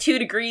 We have 2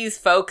 degrees,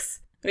 folks.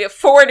 We have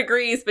 4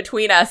 degrees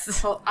between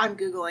us. Well, I'm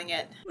Googling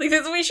it. Like,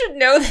 we should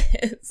know this.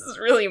 This is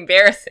really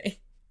embarrassing.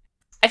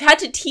 I've had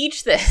to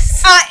teach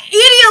this.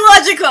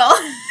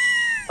 Ideological!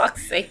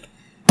 Fuck's sake.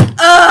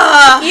 Ideological!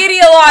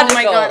 Oh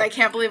my god, I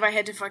can't believe I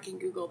had to fucking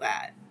Google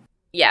that.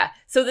 Yeah,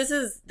 so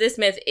this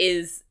myth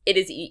is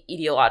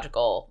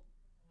ideological,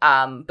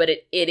 but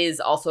it is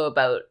also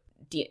about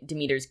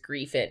Demeter's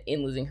grief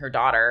in losing her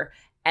daughter,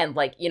 and,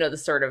 like, you know, the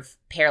sort of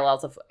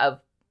parallels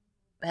of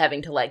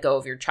having to let go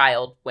of your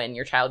child when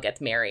your child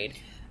gets married.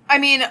 I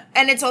mean,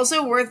 and it's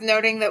also worth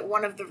noting that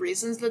one of the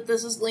reasons that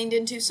this is leaned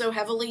into so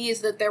heavily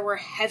is that there were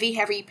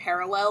heavy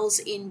parallels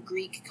in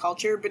Greek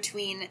culture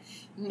between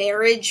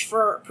marriage,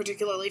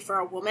 particularly for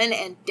a woman,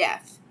 and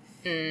death.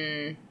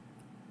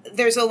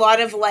 There's a lot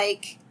of,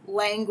 like,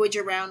 language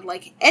around,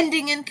 like,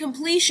 ending and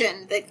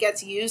completion that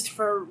gets used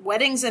for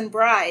weddings and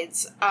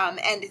brides,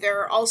 and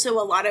there are also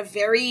a lot of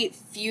very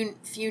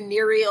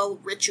funereal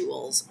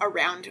rituals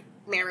around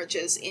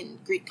marriages in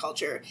Greek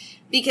culture,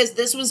 because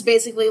this was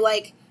basically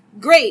like,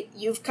 great,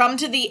 you've come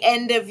to the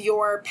end of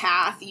your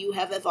path, you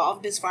have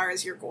evolved as far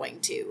as you're going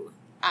to,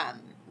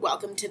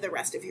 welcome to the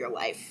rest of your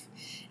life.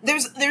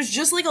 There's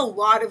just like a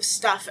lot of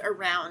stuff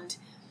around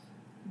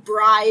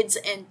brides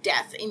and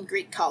death in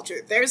Greek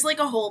culture. There's like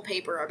a whole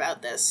paper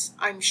about this,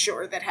 I'm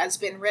sure, that has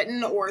been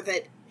written or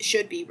that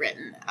should be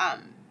written.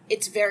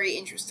 It's very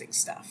interesting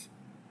stuff.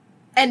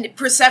 And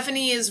Persephone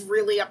is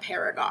really a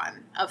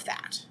paragon of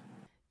that.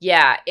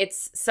 Yeah,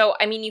 it's so,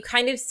 I mean, you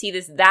kind of see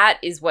this, that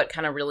is what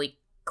kind of really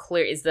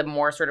clear, is the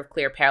more sort of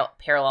clear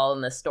parallel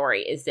in the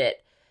story, is that,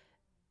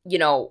 you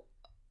know,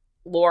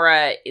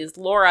 Laura is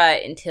Laura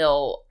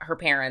until her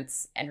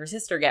parents and her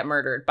sister get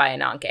murdered by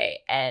Ananke.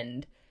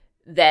 And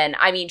then,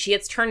 I mean, she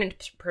gets turned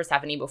into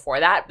Persephone before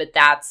that, but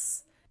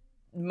that's,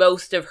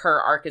 most of her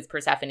arc as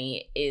Persephone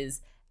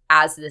is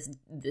as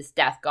this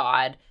death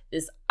god,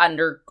 this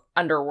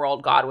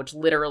underworld god, which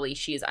literally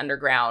she is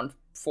underground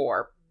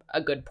for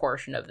a good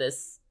portion of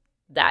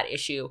that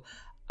issue.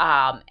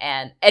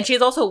 And she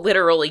has also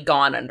literally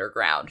gone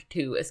underground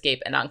to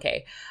escape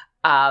Ananke.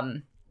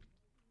 And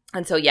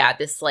so, yeah,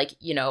 this, like,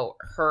 you know,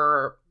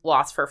 her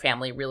loss for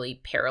family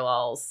really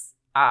parallels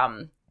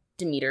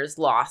Demeter's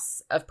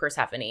loss of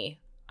Persephone.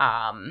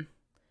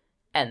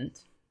 And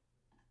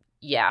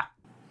yeah.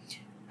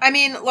 I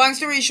mean, long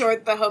story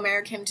short, the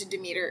Homeric hymn to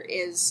Demeter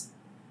is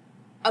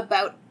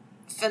about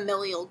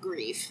familial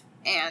grief,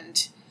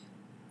 and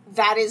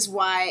that is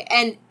why,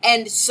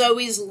 and so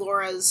is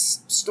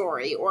Laura's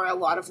story, or a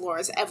lot of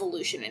Laura's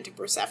evolution into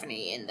Persephone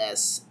in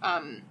this.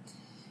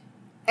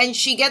 And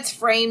she gets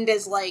framed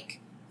as, like,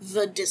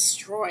 the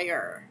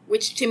destroyer,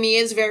 which to me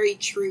is very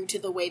true to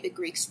the way the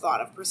Greeks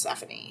thought of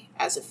Persephone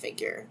as a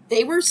figure.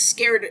 They were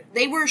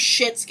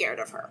shit scared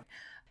of her.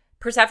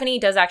 Persephone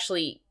does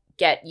actually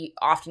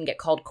often get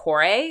called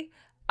Kore,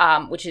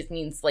 which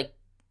means, like,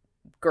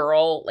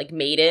 girl, like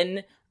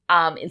maiden,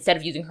 instead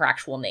of using her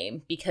actual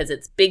name, because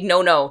it's big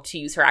no-no to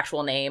use her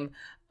actual name.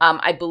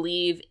 I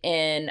believe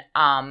in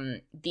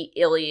the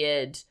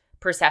Iliad,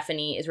 Persephone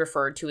is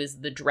referred to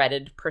as the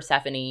dreaded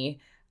Persephone.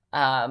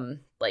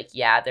 Like,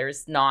 yeah,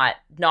 there's not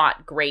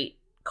great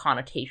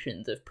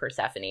connotations of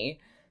Persephone.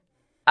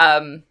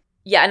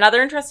 Yeah,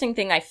 another interesting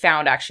thing I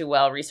found actually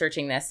while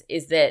researching this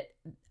is that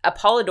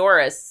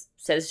Apollodorus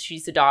says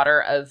she's the daughter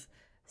of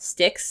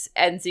Styx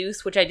and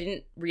Zeus, which I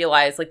didn't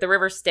realize. Like, the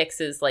river Styx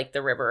is like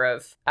the river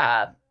of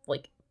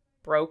like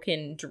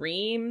broken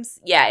dreams.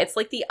 Yeah, it's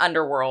like the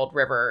underworld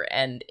river,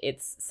 and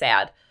it's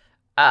sad.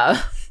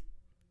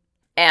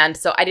 And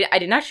so I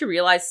didn't actually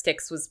realize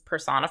Styx was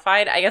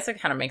personified. I guess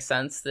it kind of makes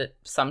sense that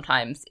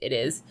sometimes it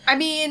is. I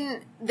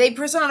mean, they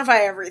personify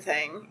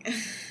everything.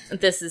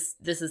 This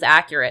is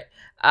accurate.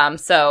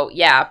 So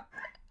yeah,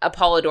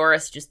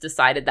 Apollodorus just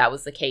decided that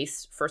was the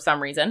case for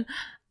some reason.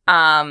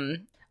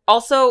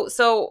 Also,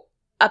 so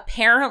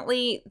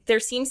apparently there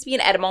seems to be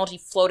an etymology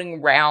floating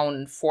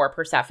around for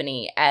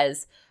Persephone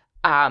as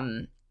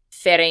pherein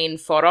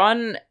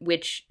phoron,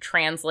 which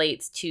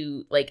translates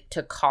to, like,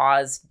 to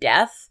cause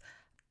death.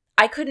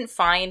 I couldn't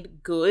find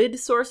good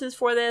sources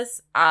for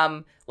this.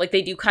 Like,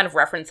 they do kind of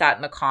reference that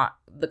in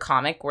the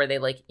comic where they,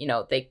 like, you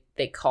know,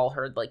 they call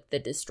her, like, the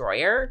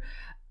destroyer.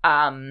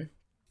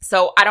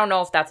 So I don't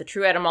know if that's a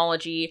true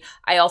etymology.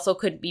 I also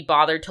couldn't be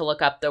bothered to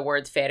look up the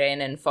words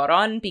pherein and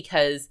phoron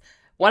because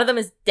one of them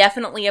is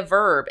definitely a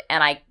verb,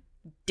 and I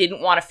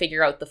didn't want to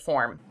figure out the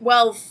form.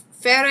 Well,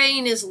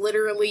 pherein is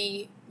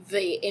literally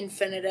the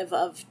infinitive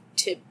of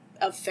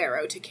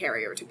pharaoh, to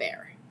carry or to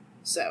bear.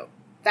 So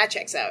that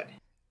checks out.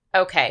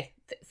 Okay,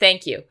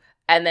 thank you.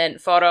 And then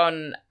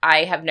phoron,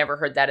 I have never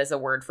heard that as a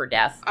word for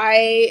death.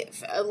 I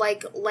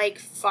like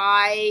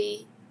phi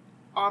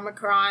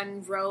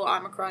omicron rho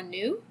omicron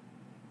nu.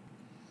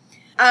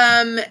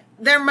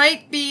 There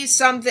might be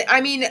something,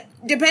 I mean,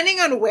 depending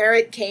on where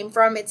it came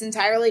from, it's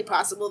entirely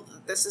possible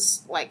that this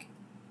is, like,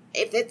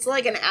 if it's,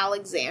 like, an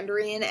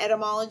Alexandrian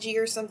etymology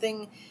or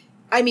something,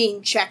 I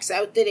mean, checks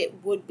out that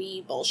it would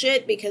be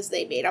bullshit, because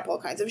they made up all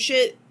kinds of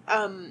shit,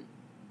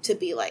 to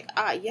be like,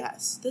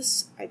 yes,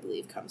 this, I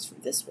believe, comes from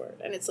this word.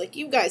 And it's like,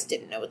 you guys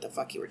didn't know what the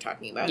fuck you were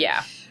talking about.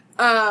 Yeah.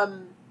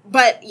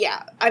 But,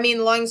 yeah, I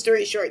mean, long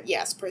story short,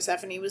 yes,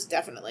 Persephone was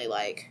definitely,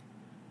 like,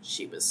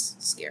 she was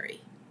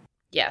scary.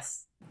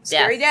 Yes.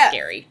 Scary death.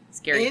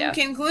 Scary death.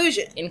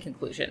 In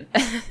conclusion.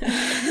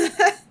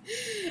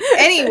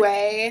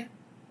 Anyway,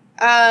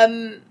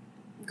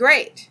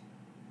 great.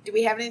 Do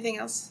we have anything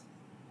else?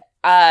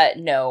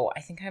 No, I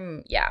think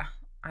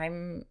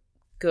I'm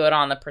good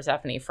on the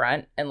Persephone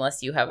front,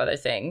 unless you have other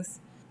things.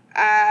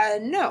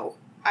 No.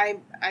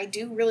 I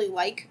do really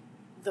like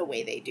the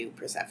way they do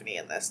Persephone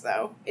in this,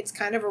 though. It's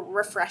kind of a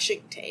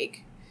refreshing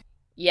take.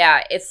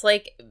 Yeah, it's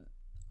like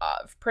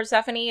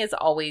Persephone is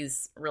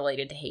always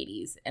related to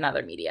Hades in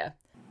other media.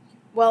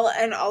 Well,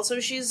 and also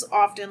she's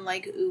often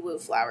like ooh-woo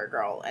flower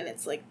girl, and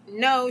it's like,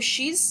 no,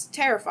 she's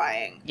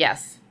terrifying.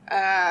 Yes.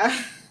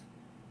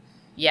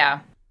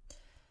 Yeah.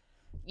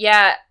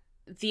 Yeah,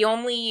 the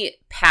only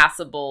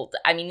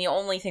the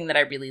only thing that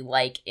I really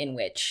like in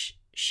which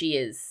she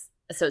is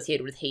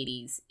associated with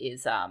Hades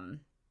is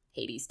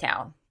Hades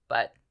Town,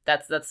 but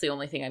that's the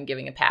only thing I'm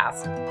giving a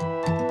pass.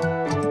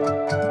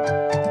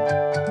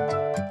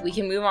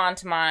 we can move on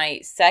to my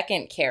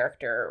second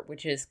character,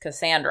 which is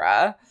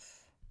Cassandra.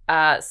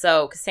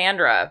 So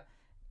Cassandra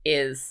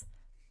is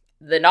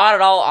the not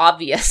at all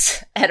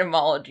obvious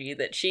etymology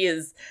that she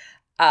is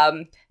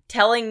trying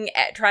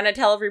to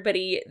tell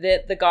everybody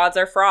that the gods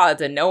are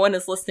frauds and no one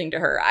is listening to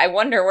her. I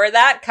wonder where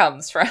that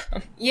comes from.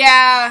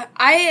 Yeah,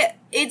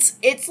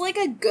 it's like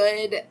a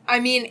good, I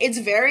mean, it's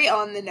very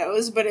on the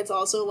nose, but it's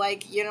also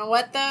like, you know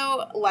what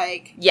though?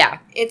 Like, yeah,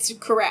 it's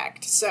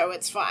correct, so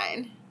it's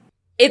fine.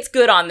 It's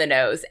good on the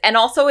nose. And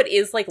also it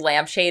is like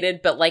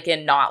lampshaded, but like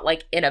not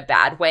like in a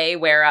bad way,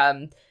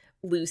 where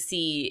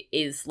Lucy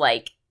is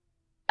like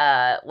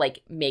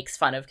makes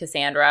fun of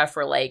Cassandra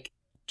for like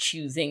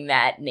choosing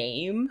that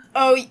name.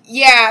 Oh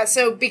yeah,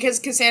 so because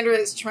Cassandra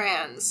is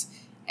trans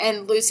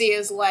and Lucy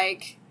is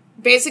like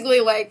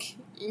basically like,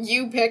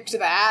 you picked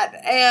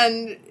that,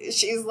 and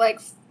she's like,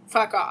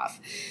 fuck off.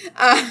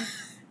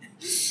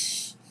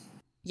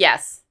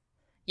 Yes.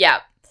 Yeah.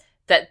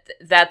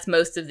 That's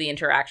most of the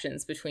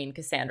interactions between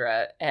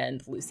Cassandra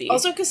and Lucy.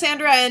 Also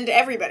Cassandra and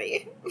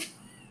everybody.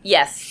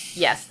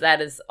 Yes, that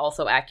is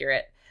also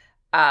accurate.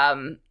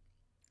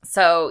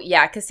 So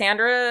yeah,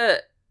 Cassandra,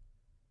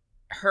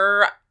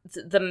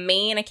 the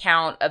main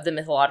account of the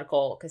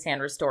mythological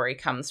Cassandra story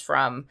comes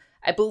from,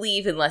 I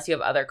believe, unless you have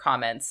other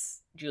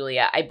comments,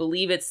 Julia, I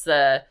believe it's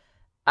the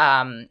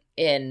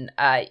in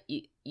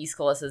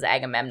Aeschylus's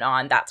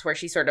Agamemnon. That's where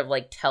she sort of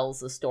like tells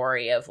the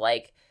story of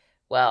like,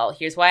 well,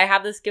 here's why I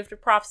have this gift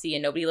of prophecy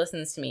and nobody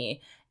listens to me.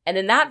 And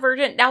in that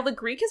version, now the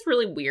Greek is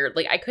really weird.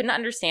 Like, I couldn't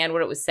understand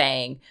what it was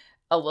saying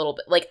a little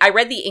bit. Like, I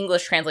read the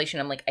English translation.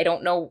 I'm like, I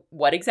don't know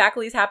what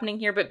exactly is happening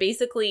here. But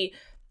basically,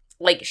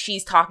 like,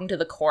 she's talking to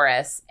the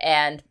chorus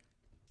and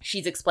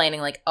she's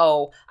explaining like,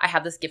 oh, I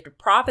have this gift of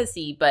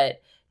prophecy,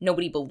 but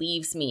nobody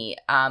believes me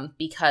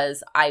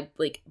because I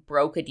like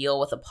broke a deal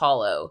with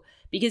Apollo.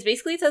 Because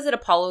basically it says that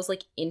Apollo's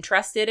like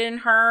interested in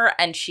her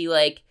and she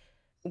like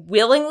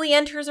willingly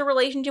enters a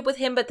relationship with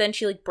him, but then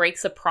she like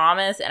breaks a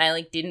promise, and I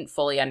like didn't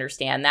fully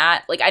understand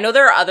that. Like, I know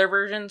there are other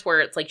versions where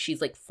it's like she's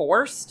like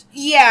forced.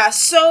 Yeah,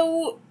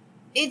 so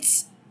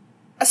it's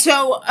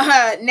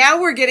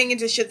now we're getting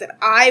into shit that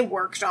I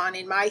worked on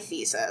in my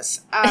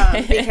thesis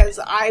because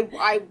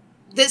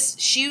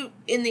she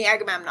in the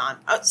Agamemnon.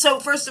 So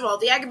first of all,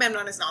 the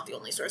Agamemnon is not the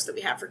only source that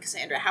we have for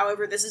Cassandra.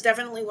 However, this is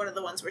definitely one of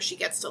the ones where she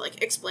gets to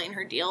like explain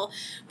her deal.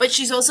 But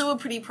she's also a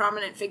pretty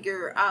prominent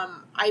figure.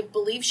 I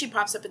believe she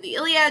pops up in the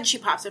Iliad. She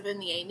pops up in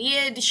the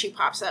Aeneid. She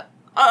pops up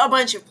a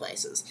bunch of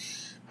places.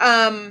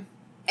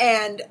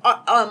 And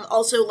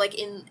also like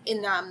in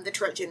the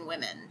Trojan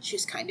Women,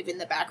 she's kind of in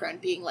the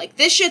background being like,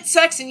 this shit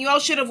sucks and you all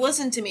should have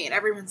listened to me, and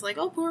everyone's like,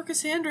 oh, poor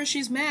Cassandra,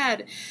 she's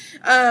mad.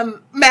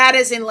 Mad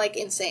as in like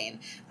insane.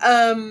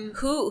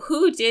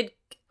 Who did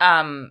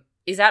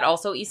is that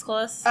also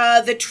Aeschylus?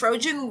 The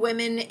Trojan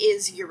Women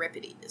is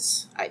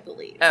Euripides, I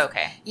believe.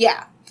 Okay.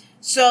 Yeah.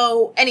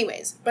 So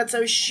anyways,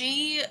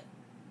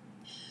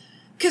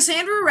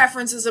 Cassandra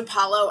references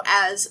Apollo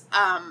as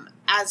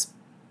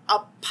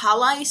a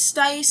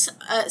polystais,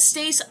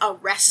 a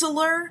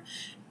wrestler,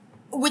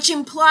 which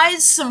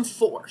implies some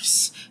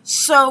force.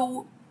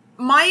 So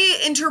my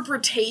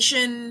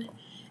interpretation,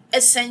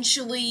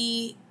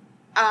 essentially,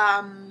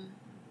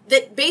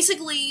 that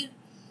basically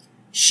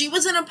she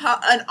was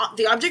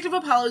the object of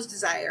Apollo's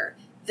desire,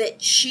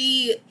 that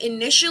she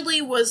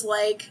initially was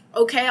like,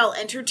 okay, I'll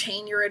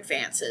entertain your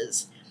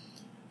advances.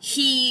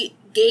 He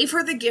gave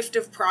her the gift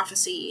of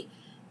prophecy,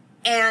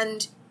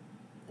 and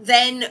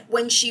then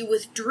when she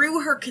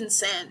withdrew her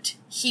consent,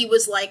 he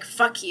was like,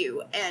 fuck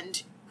you,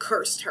 and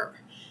cursed her.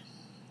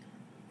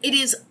 It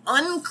is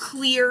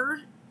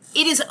unclear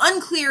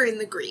in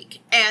the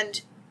Greek,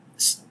 and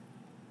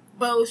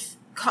both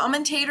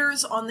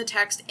commentators on the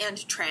text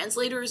and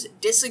translators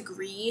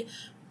disagree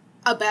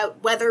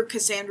about whether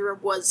Cassandra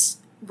was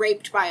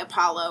raped by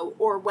Apollo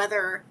or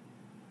whether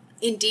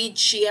indeed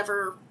she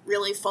ever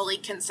really fully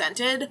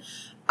consented.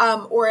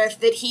 Or if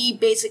that he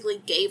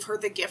basically gave her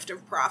the gift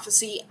of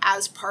prophecy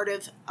as part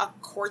of a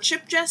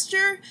courtship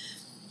gesture.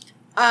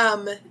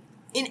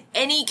 In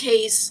any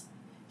case,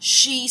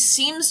 she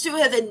seems to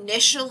have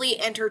initially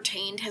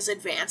entertained his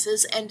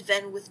advances and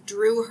then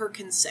withdrew her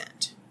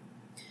consent.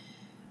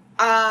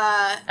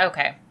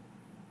 Okay.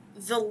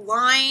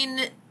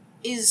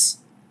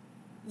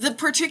 The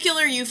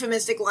particular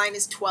euphemistic line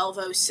is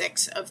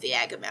 1206 of the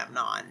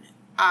Agamemnon.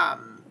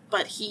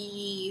 But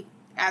he,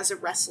 as a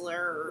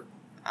wrestler,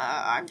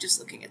 I'm just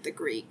looking at the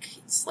Greek.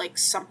 It's like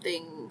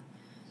something,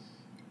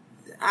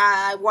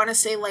 I want to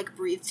say like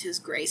breathed his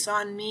grace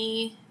on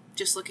me.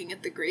 Just looking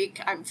at the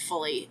Greek, I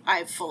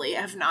fully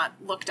have not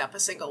looked up a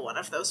single one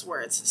of those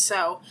words.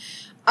 So,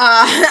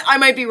 I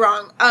might be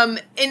wrong.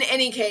 In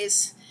any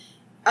case,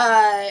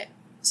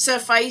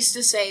 suffice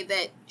to say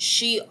that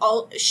she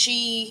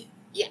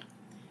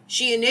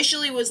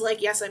initially was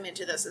like, yes, I'm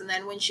into this. And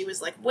then when she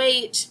was like,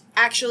 wait,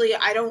 actually,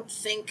 I don't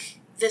think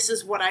this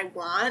is what I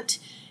want,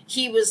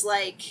 he was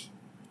like,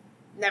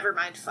 never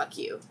mind, fuck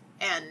you.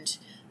 And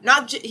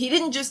he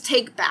didn't just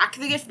take back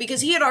the gift,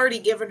 because he had already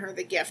given her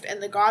the gift,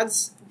 and the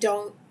gods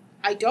don't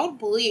I don't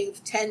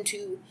believe, tend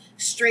to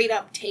straight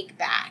up take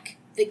back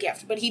the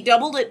gift. But he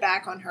doubled it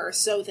back on her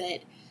so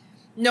that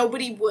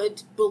nobody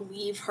would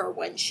believe her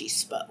when she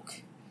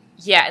spoke.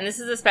 Yeah, and this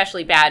is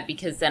especially bad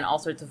because then all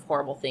sorts of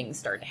horrible things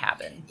start to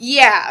happen.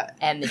 Yeah.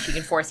 And then she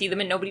can foresee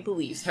them and nobody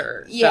believes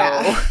her.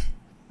 Yeah.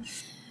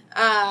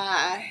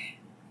 So.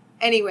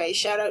 Anyway,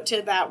 shout out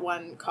to that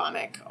one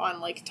comic on,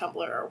 like, Tumblr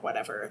or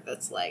whatever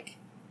that's like,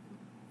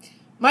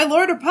 my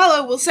Lord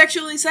Apollo will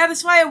sexually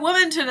satisfy a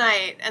woman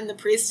tonight. And the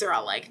priests are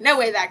all like, no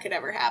way that could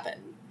ever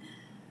happen.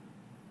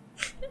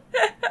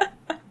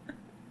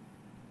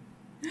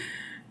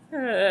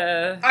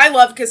 I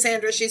love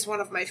Cassandra. She's one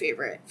of my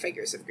favorite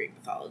figures of Greek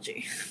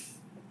mythology.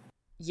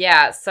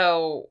 Yeah,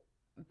 so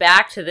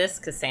back to this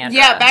Cassandra.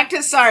 Yeah, back to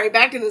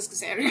this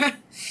Cassandra.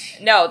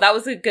 No, that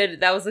was a good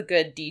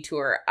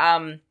detour.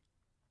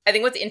 I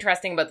think what's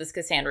interesting about this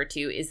Cassandra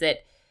too is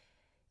that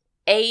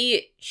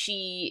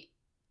she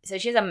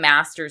says she has a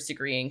master's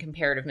degree in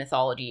comparative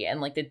mythology,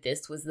 and like that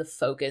this was the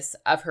focus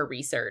of her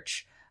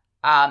research.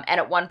 And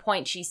at one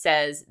point she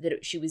says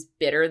that she was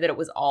bitter that it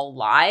was all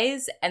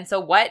lies. And so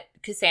what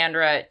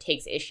Cassandra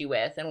takes issue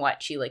with, and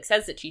what she like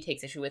says that she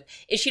takes issue with,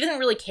 is she doesn't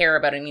really care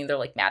about any of their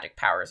like magic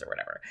powers or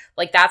whatever.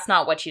 Like that's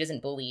not what she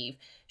doesn't believe.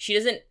 She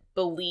doesn't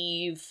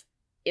believe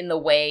in the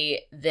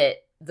way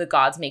that the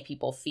gods make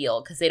people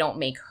feel, because they don't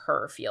make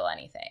her feel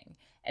anything.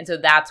 And so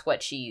that's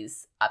what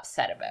she's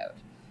upset about.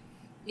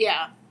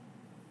 Yeah.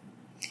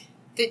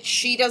 That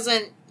she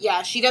doesn't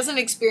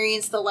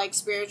experience the, like,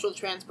 spiritual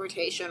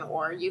transportation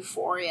or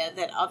euphoria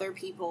that other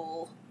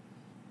people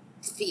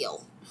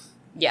feel.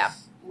 Yeah.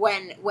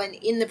 When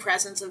in the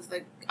presence of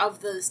the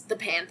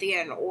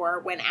pantheon, or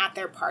when at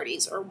their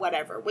parties or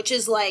whatever, which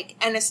is, like,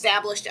 an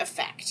established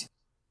effect.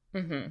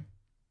 Mm-hmm.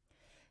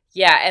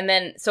 Yeah, and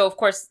then, so of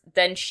course,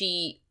 then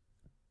she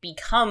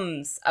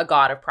becomes a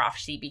god of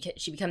prophecy, because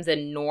she becomes a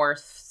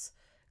Norse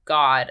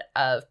god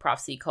of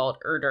prophecy called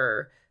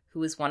Urdur,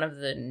 who is one of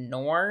the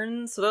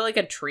Norns. So they're like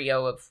a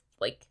trio of,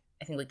 like,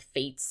 I think, like,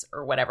 fates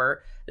or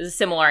whatever. There's a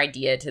similar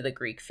idea to the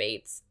Greek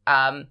fates.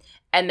 And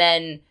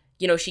then,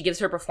 you know, she gives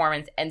her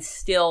performance and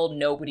still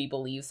nobody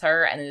believes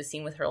her. And there's a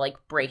scene with her, like,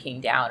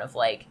 breaking down of,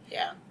 like,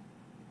 yeah,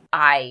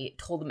 I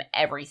told them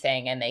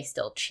everything and they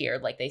still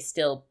cheered. Like, they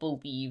still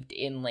believed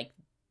in, like,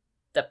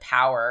 the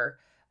power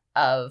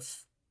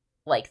of,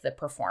 like, the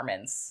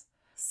performance.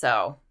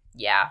 So,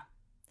 yeah.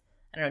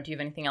 I don't know, do you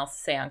have anything else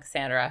to say on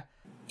Cassandra?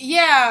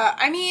 Yeah,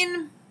 I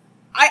mean,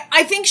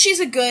 I think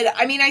she's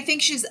I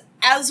think she's,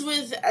 as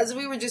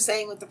we were just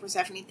saying with the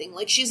Persephone thing,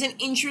 like, she's an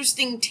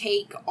interesting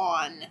take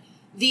on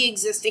the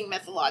existing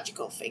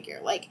mythological figure.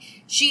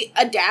 Like, she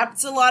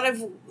adapts a lot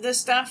of the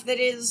stuff that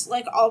is,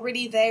 like,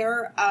 already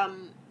there.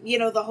 You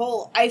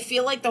know, I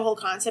feel like the whole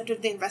concept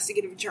of the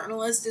investigative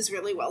journalist is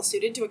really well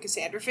suited to a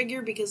Cassandra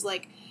figure, because,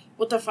 like,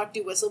 what the fuck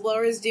do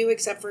whistleblowers do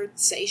except for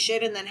say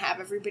shit and then have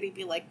everybody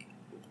be like,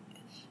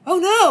 oh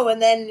no,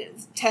 and then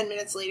 10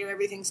 minutes later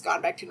everything's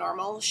gone back to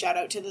normal. Shout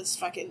out to this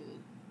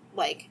fucking,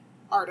 like,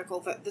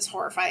 this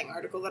horrifying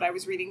article that I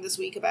was reading this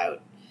week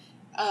about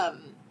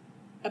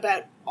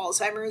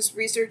Alzheimer's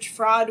research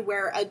fraud,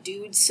 where a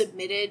dude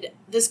submitted,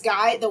 this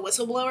guy, the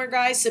whistleblower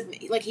guy,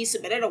 he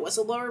submitted a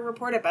whistleblower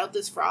report about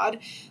this fraud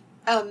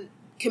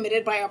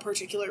committed by a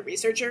particular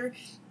researcher,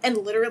 and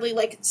literally,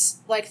 like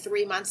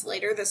 3 months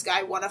later, this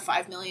guy won a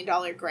 $5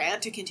 million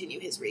grant to continue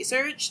his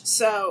research.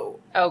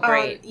 So, oh,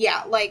 great.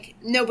 Yeah, like,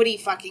 nobody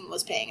fucking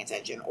was paying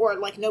attention, or,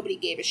 like, nobody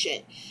gave a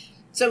shit.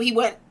 So he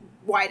went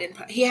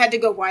he had to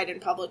go wide in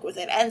public with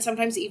it, and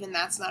sometimes even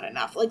that's not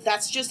enough. Like,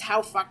 that's just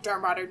how fucked our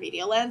modern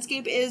media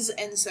landscape is,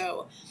 and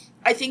so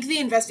I think the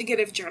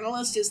investigative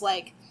journalist is,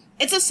 like,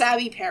 it's a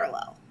savvy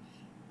parallel.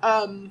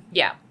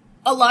 Yeah.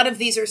 A lot of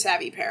these are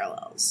savvy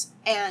parallels,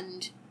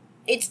 and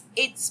it's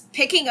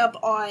picking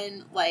up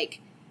on,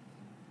 like,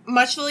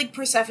 much like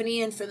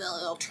Persephone and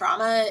familial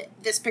trauma,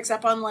 this picks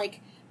up on,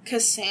 like,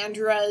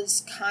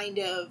 Cassandra's kind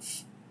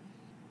of,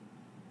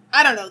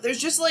 I don't know, there's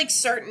just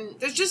certain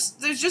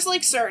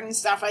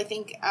stuff, I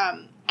think,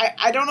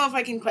 I don't know if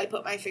I can quite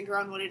put my finger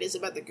on what it is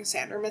about the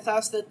Cassandra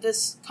mythos that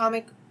this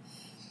comic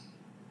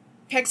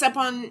picks up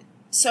on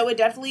so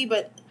adeptly,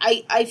 but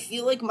I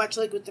feel like, much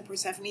like with the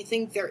Persephone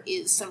thing, there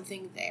is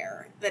something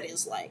there that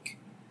is like,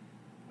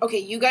 okay,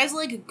 you guys,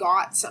 like,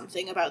 got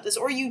something about this,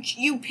 or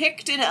you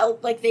picked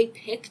they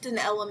picked an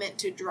element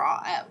to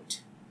draw out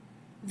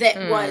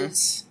that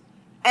was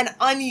an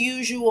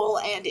unusual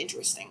and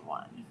interesting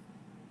one.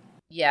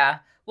 Yeah.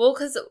 Well,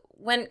 because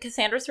when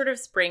Cassandra sort of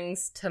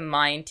springs to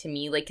mind to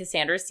me, like,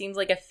 Cassandra seems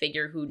like a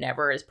figure who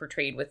never is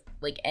portrayed with,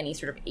 like, any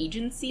sort of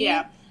agency.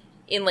 Yeah.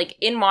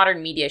 In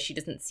modern media, she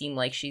doesn't seem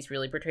like she's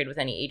really portrayed with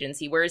any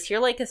agency, whereas here,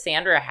 like,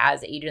 Cassandra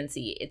has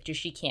agency. It's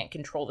just she can't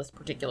control this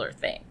particular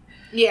thing.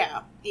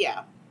 Yeah,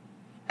 yeah.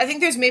 I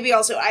think there's maybe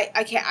also,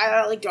 I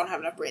don't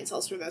have enough brain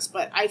cells for this,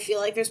 but I feel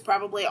like there's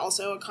probably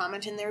also a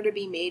comment in there to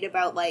be made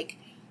about, like,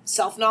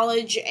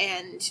 self-knowledge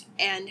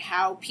and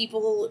how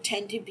people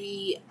tend to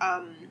be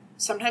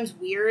sometimes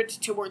weird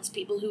towards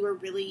people who are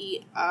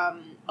really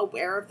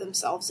aware of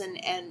themselves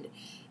and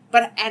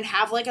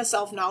have, like, a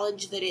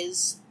self-knowledge that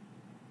is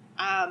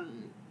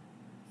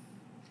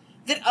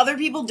that other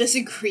people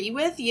disagree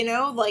with, you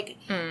know, like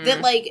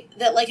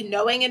that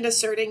knowing and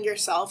asserting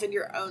yourself and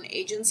your own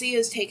agency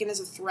is taken as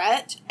a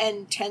threat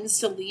and tends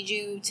to lead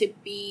you to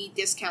be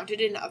discounted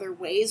in other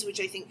ways,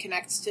 which I think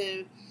connects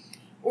to,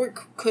 or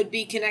could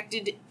be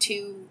connected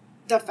to,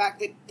 the fact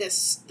that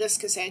this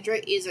Cassandra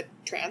is a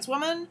trans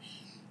woman.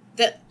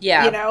 That,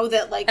 you know,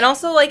 that, like, and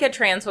also like a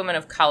trans woman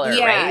of color,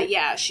 right?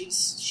 Yeah,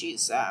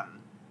 she's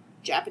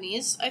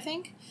Japanese, I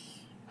think.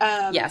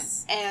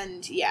 Yes,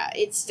 and yeah,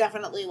 it's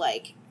definitely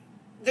like,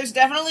 there's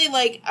definitely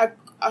like a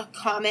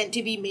comment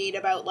to be made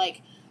about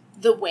like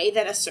the way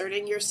that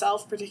asserting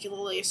yourself,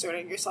 particularly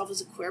asserting yourself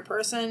as a queer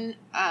person,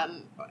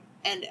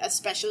 and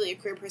especially a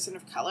queer person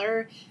of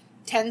color,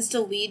 tends to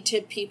lead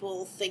to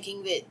people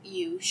thinking that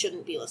you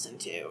shouldn't be listened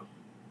to.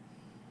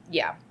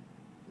 Yeah,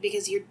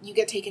 because you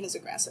get taken as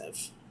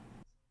aggressive.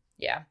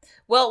 Yeah.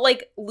 Well,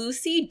 like,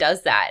 Lucy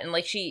does that, and,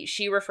 like,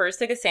 she refers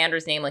to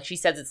Cassandra's name, like, she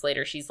says it's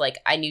later, she's like,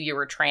 I knew you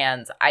were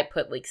trans, I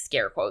put, like,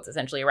 scare quotes,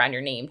 essentially, around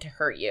your name to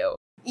hurt you.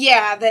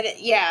 Yeah,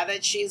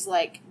 that she's,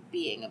 like,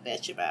 being a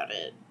bitch about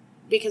it,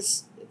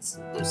 because it's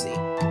Lucy.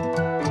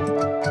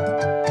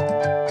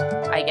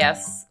 I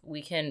guess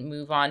we can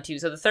move on to,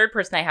 so the third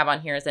person I have on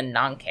here is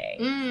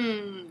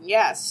Ananke.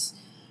 Yes.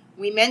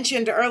 We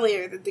mentioned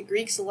earlier that the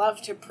Greeks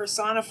love to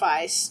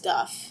personify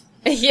stuff.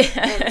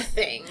 And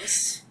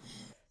things.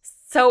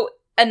 So,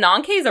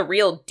 Ananke is a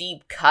real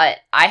deep cut.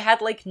 I had,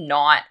 like,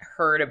 not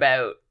heard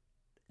about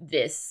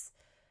this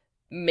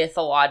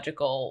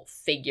mythological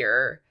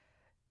figure,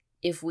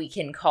 if we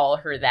can call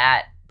her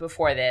that,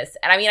 before this.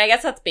 And I mean, I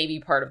guess that's maybe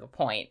part of the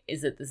point,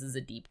 is that this is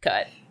a deep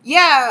cut.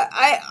 Yeah,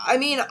 I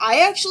mean,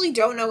 I actually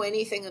don't know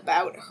anything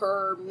about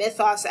her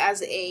mythos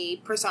as a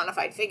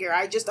personified figure.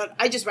 I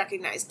just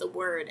recognize the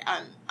word.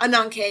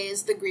 Ananke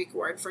is the Greek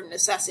word for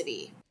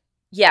necessity.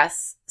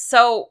 Yes.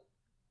 So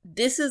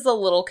this is a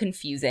little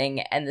confusing,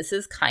 and this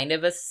is kind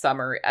of a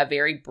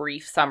very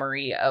brief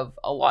summary of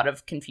a lot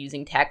of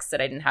confusing texts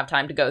that I didn't have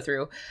time to go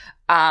through.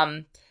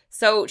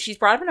 So she's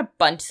brought up in a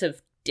bunch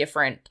of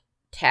different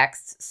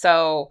texts.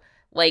 So,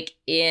 like,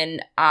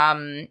 in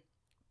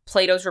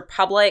Plato's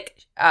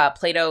Republic,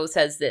 Plato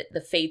says that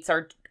the Fates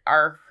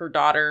are her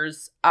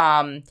daughters.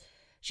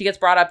 She gets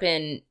brought up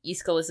in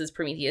Aeschylus's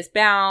Prometheus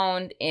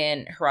Bound,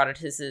 in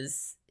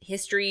Herodotus's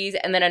Histories,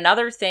 and then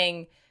another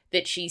thing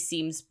that she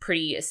seems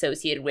pretty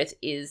associated with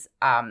is,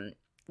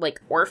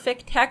 like,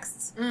 Orphic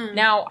texts.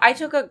 Now, I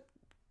took a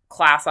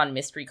class on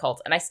mystery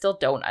cults, and I still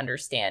don't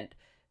understand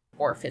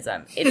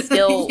Orphism. It's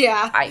still,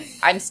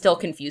 I'm still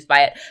confused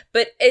by it.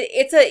 But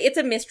it's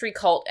a mystery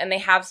cult, and they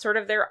have sort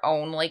of their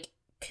own, like,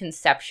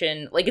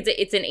 conception. Like,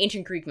 it's an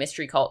ancient Greek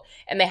mystery cult,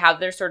 and they have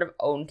their sort of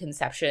own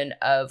conception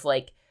of,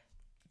 like,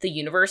 the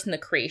universe and the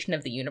creation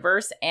of the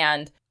universe.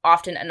 And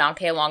often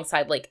Ananke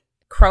alongside, like,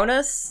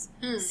 Cronus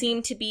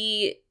seem to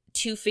be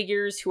two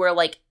figures who are,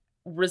 like,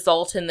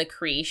 result in the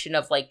creation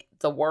of, like,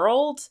 the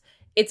world.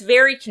 It's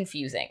very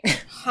confusing.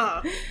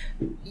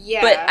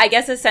 Yeah. But I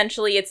guess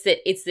essentially it's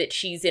that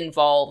she's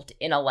involved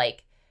in a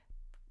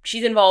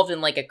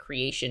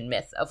creation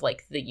myth of,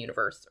 like, the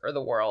universe or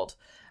the world.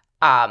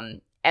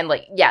 And,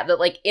 like, yeah, that,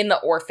 like, in the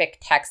Orphic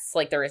texts,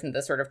 like, there isn't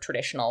the sort of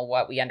traditional,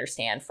 what we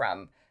understand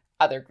from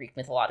other Greek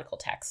mythological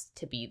texts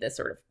to be the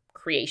sort of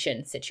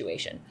creation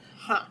situation.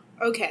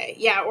 Okay.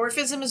 Yeah,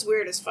 Orphism is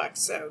weird as fuck,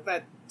 so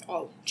that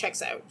all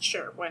checks out.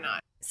 Sure, why not?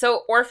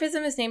 So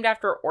Orphism is named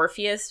after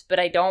Orpheus, but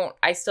I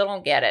still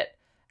don't get it.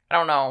 I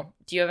don't know.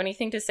 Do you have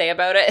anything to say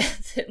about it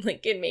that,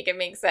 like, can make it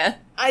make sense?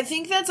 I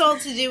think that's all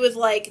to do with,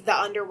 like, the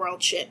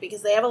underworld shit,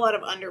 because they have a lot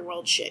of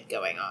underworld shit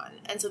going on.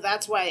 And so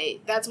that's why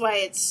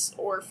it's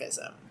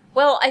Orphism.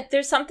 Well,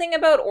 there's something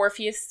about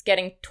Orpheus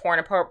getting torn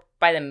apart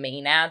by the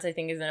Maenads, I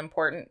think, is an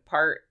important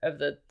part of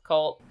the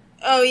cult.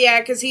 Oh,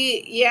 yeah, because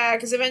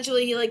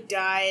eventually he, like,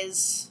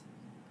 dies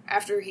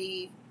after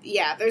he...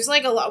 Yeah, there's,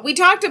 like, a lot. We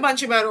talked a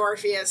bunch about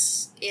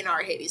Orpheus in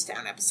our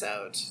Hadestown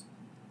episode.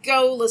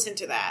 Go listen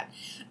to that.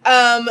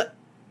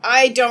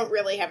 I don't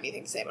really have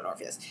anything to say about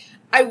Orpheus.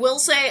 I will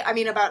say,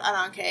 about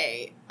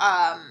Ananke,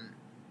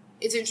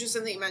 it's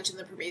interesting that you mentioned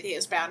the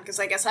Prometheus Bound, because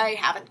I guess I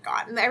haven't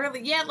gotten there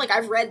really yet. Like,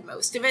 I've read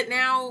most of it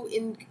now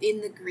in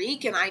the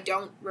Greek, and I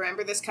don't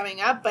remember this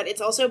coming up, but it's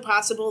also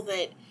possible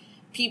that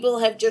people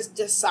have just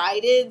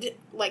decided,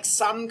 like,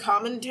 some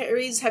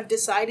commentaries have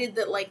decided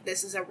that, like,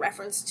 this is a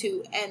reference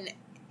to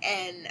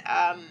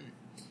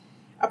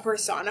a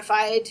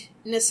personified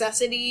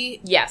necessity.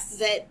 Yes.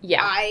 That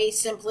I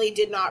simply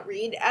did not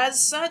read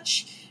as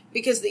such,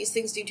 because these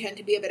things do tend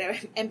to be a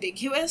bit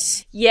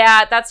ambiguous.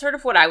 Yeah, that's sort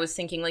of what I was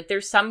thinking. Like,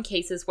 there's some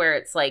cases where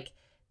it's like,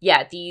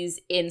 yeah, these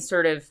in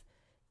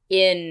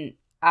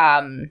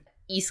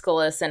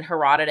Aeschylus and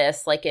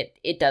Herodotus, like,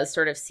 it does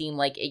sort of seem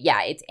like,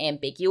 it's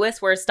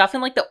ambiguous, whereas stuff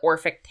in, like, the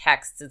Orphic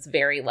texts, it's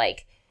very,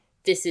 like,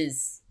 this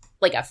is,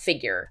 like, a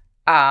figure.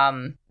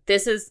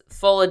 This is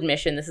full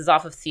admission. This is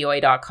off of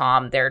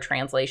Theoi.com, their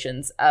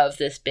translations of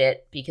this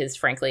bit, because,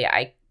 frankly,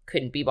 I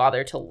couldn't be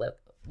bothered to look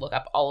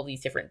up all of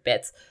these different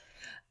bits.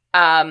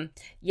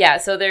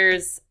 So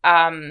there's,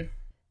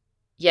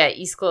 yeah,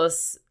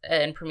 Aeschylus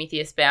and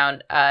Prometheus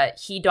bound.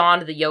 He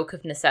donned the yoke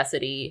of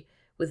necessity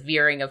with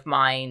veering of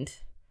mind.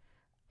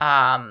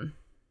 And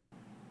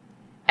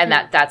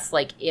that's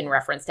like in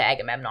reference to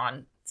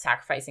Agamemnon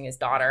sacrificing his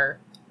daughter.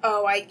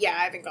 Oh, I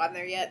haven't gotten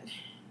there yet.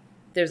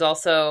 There's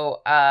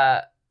also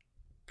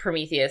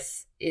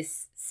Prometheus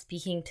is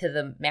speaking to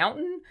the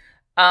mountain.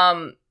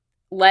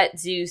 Let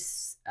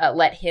Zeus,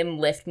 let him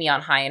lift me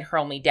on high and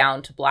hurl me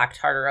down to black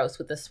Tartaros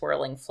with the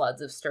swirling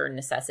floods of stern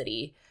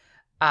necessity.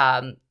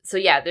 So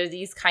yeah, there's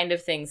these kind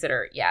of things that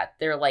are,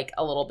 they're like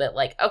a little bit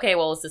like, okay,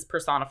 well, is this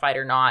personified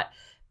or not?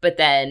 But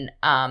then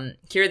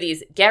here are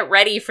these, get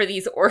ready for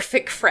these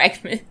Orphic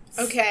fragments.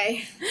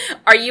 Okay.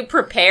 Are you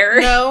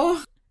prepared?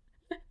 No.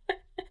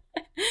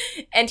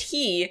 And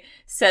he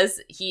says,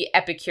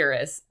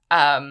 Epicurus,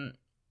 from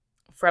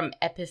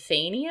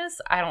Epiphanius?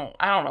 I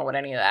don't know what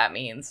any of that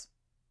means.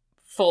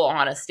 Full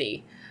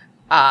honesty.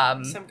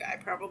 Some guy,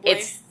 probably.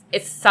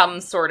 It's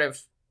some sort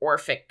of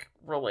Orphic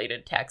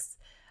related text.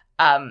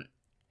 And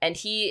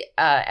he,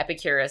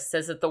 Epicurus,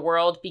 says that the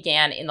world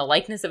began in the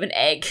likeness of an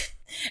egg,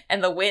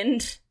 and the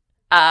wind,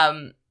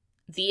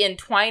 the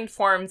entwined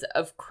forms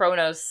of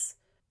Chronos,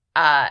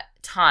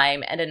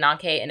 time, and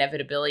Ananke,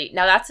 inevitability.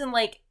 Now that's in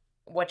like,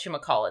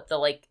 whatchamacallit,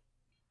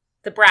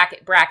 the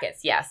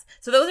brackets, yes.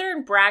 So those are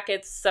in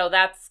brackets, so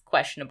that's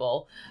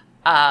questionable.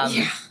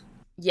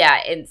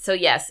 Yeah, and so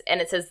yes, and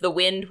it says the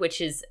wind,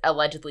 which is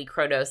allegedly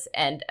Kronos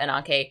and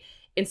Ananke,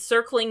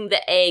 encircling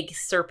the egg,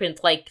 serpent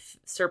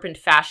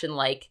fashion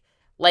like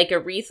a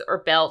wreath or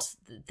belt,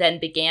 then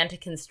began to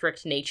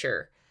constrict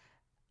nature.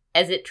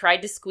 As it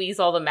tried to squeeze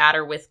all the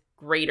matter with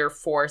greater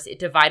force, it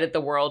divided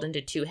the world into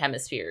two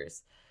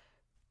hemispheres.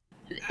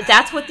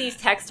 That's what these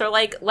texts are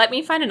like. Let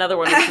me find another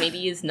one which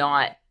maybe is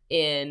not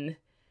in...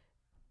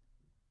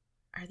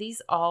 Are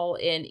these all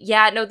in...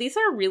 Yeah, no, these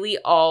are really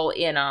all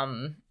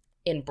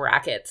in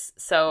brackets.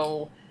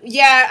 So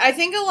yeah, I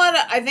think a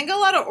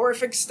lot of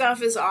Orphic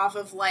stuff is off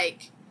of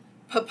like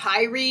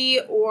papyri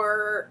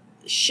or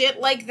shit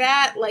like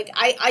that. Like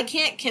I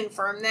can't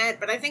confirm that,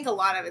 but I think a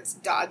lot of it's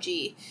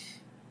dodgy.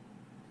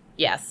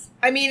 Yes.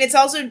 I mean, it's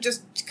also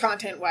just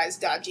content-wise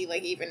dodgy,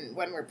 like even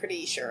when we're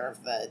pretty sure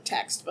of the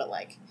text, but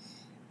like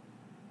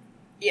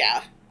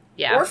yeah.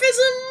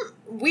 Orphism,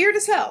 weird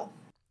as hell.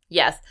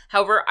 Yes.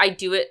 However, I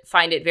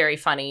find it very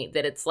funny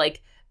that it's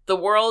like the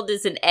world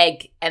is an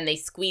egg and they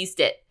squeezed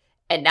it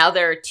and now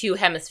there are two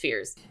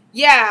hemispheres.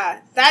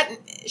 Yeah,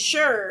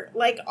 sure.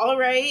 Like, all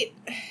right.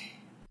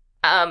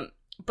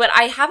 But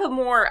I have a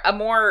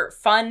more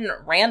fun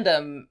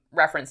random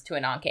reference to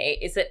Ananke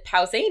is that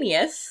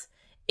Pausanias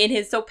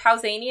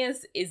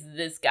Pausanias is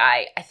this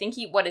guy. I think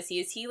is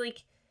he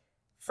like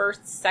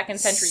 1st, 2nd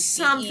century CE?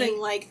 Something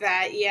like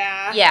that,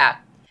 yeah. Yeah.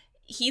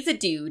 He's a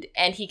dude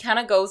and he kind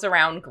of goes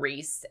around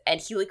Greece and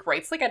he like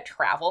writes like a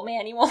travel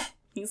manual.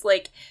 He's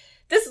like,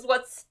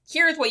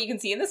 here's what you can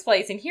see in this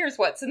place, and here's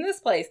what's in this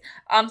place.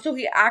 So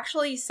he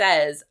actually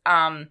says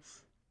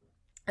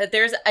that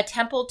there's a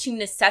temple to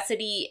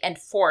necessity and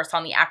force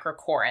on the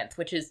Acrocorinth,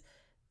 which is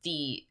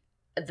the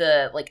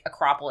like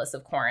Acropolis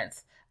of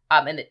Corinth,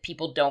 and that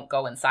people don't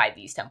go inside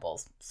these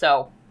temples.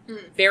 So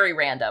very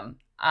random.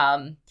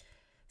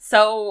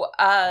 So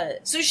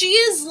she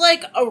is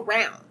like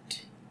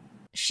around.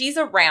 She's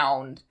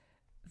around.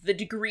 The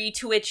degree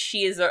to which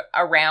she is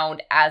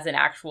around as an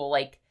actual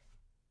like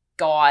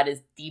god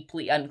is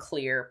deeply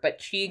unclear,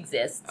 but she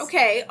exists.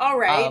 Okay, all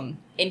right.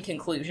 In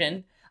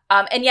conclusion.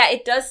 And yeah,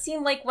 it does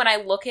seem like when I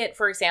look at,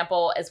 for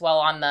example, as well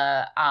on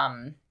the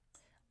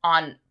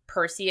on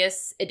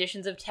Perseus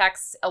editions of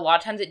texts, a lot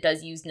of times it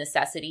does use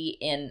necessity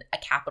in a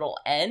capital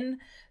N.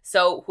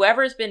 So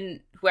whoever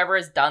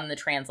has done the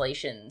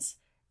translations,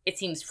 it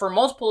seems for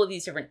multiple of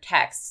these different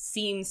texts,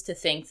 seems to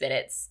think that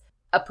it's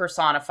a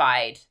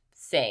personified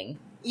thing.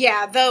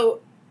 Yeah, though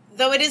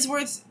it is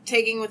worth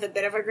taking with a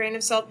bit of a grain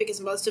of salt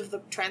because most of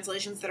the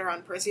translations that are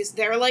on Perseus,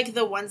 they're like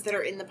the ones that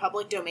are in the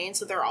public domain,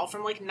 so they're all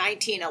from like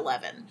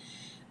 1911.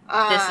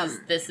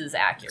 This is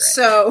accurate.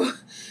 So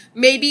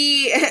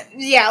maybe,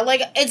 yeah,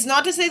 like it's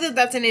not to say that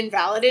that's an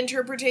invalid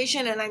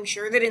interpretation, and I'm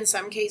sure that in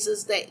some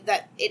cases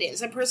that it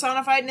is a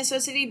personified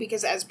necessity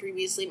because, as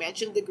previously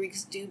mentioned, the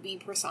Greeks do be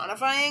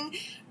personifying,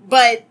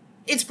 but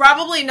it's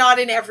probably not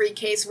in every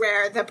case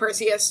where the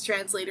Perseus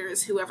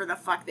translators, whoever the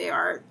fuck they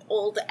are,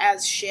 old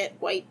as shit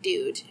white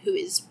dude who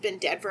has been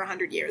dead for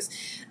 100 years,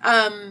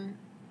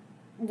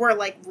 were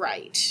like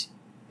right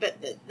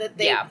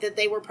that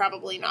they were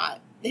probably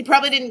not. They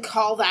probably didn't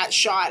call that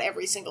shot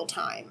every single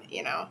time,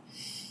 you know.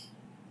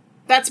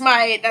 That's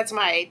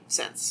my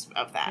sense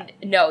of that.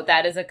 No,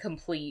 that is a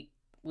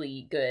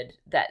completely good.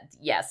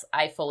 Yes,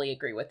 I fully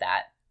agree with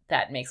that.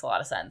 That makes a lot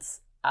of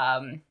sense.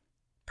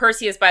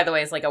 Perseus, by the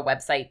way, is like a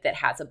website that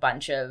has a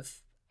bunch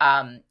of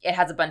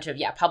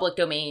public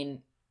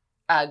domain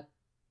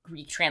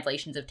Greek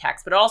translations of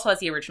text, but it also has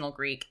the original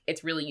Greek.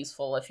 It's really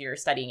useful if you're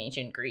studying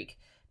ancient Greek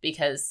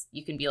because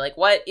you can be like,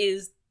 what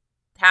is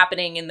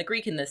happening in the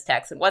Greek in this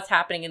text and what's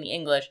happening in the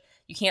English.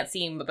 You can't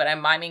see me, but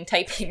I'm miming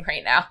typing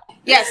right now.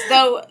 Yes,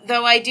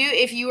 though I do,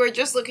 if you are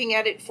just looking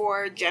at it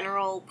for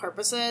general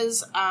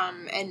purposes,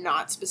 and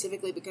not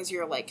specifically because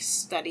you're, like,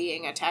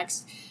 studying a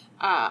text,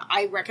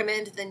 I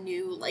recommend the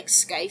new, like,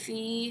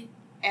 Skyfy,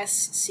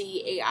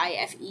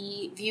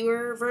 SCAIFE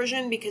viewer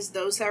version, because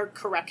those are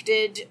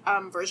corrected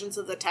versions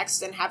of the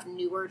text and have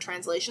newer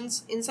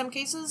translations in some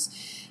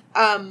cases.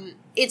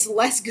 It's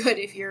less good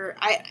if you're,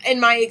 in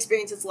my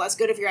experience, it's less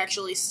good if you're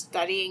actually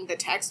studying the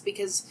text,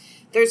 because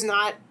there's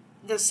not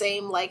the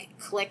same, like,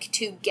 click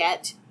to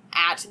get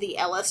at the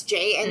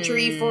LSJ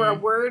entry for a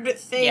word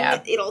thing.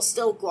 Yeah. It'll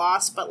still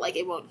gloss, but, like,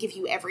 it won't give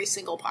you every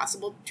single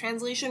possible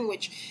translation,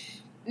 which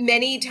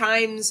many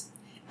times,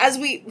 as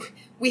we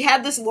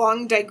had this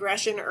long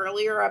digression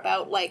earlier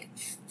about, like,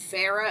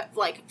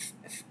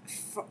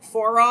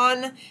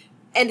 Phoron,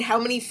 and how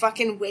many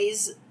fucking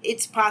ways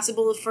it's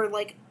possible for,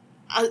 like,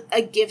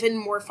 a given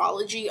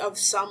morphology of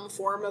some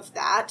form of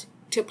that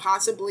to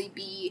possibly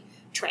be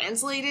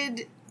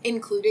translated,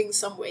 including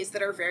some ways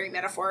that are very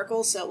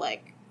metaphorical. So,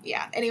 like,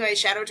 yeah. Anyway,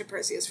 shout out to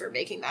Perseus for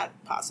making that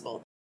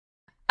possible.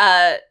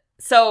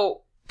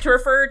 So to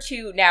refer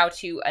to now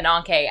to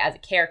Ananke as a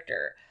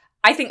character,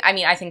 I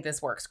think this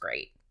works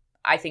great.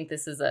 I think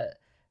this is an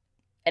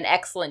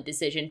excellent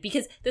decision,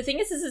 because the thing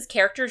is his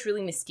character is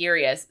really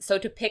mysterious. So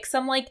to pick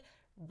some, like,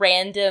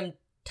 random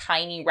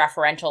tiny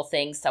referential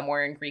thing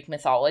somewhere in Greek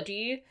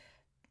mythology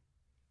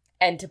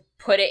and to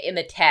put it in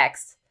the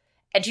text,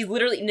 and she's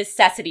literally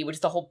necessity, which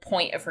is the whole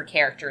point of her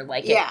character.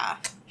 Like, yeah,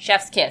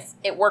 chef's kiss.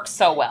 It works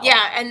so well.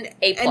 Yeah, and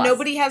A+. And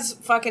nobody has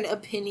fucking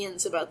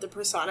opinions about the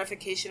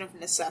personification of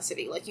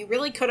necessity. Like, you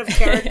really could have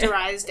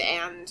characterized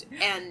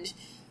and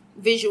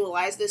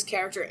visualized this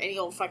character any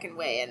old fucking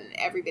way, and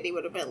everybody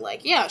would have been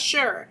like, yeah,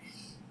 sure.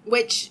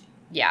 Which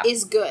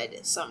is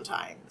good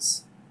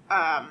sometimes.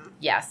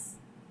 Yes.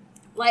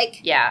 Like,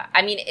 yeah,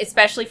 I mean,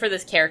 especially for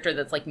this character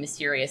that's, like,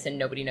 mysterious and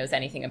nobody knows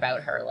anything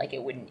about her. Like,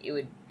 it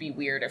would be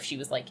weird if she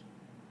was, like,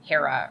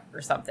 Hera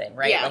or something,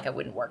 right? Yeah. Like, it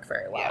wouldn't work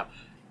very well. Yeah.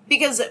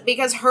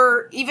 Because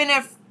her, even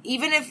if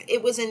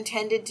it was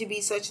intended to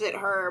be such that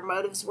her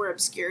motives were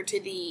obscure to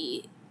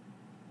the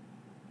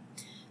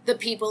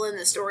people in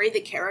the story, the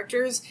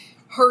characters,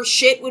 her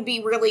shit would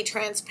be really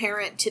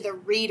transparent to the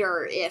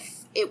reader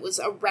if it was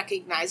a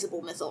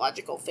recognizable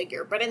mythological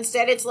figure. But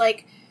instead it's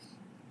like,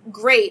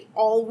 great,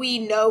 all we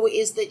know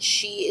is that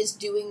she is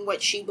doing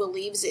what she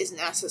believes is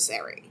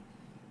necessary.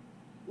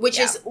 Which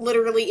is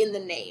literally in the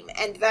name,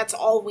 and that's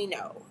all we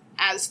know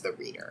as the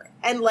reader.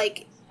 And,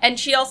 like... And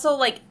she also,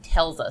 like,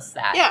 tells us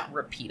that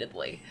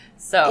repeatedly.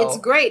 So it's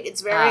great.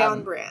 It's very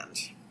on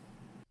brand.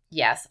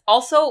 Yes.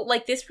 Also,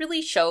 like, this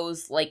really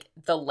shows, like,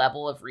 the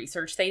level of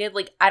research they did.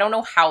 Like, I don't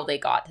know how they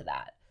got to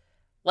that.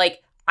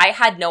 Like, I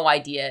had no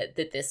idea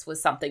that this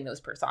was something that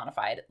was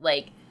personified.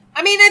 Like...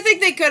 I mean, I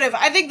think they could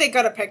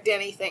have picked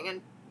anything,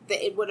 and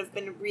it would have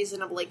been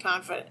reasonably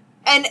confident.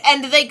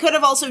 And they could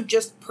have also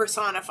just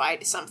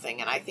personified something,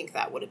 and I think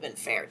that would have been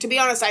fair. To be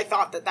honest, I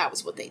thought that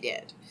was what they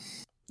did.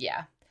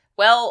 Yeah.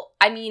 Well,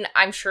 I mean,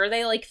 I'm sure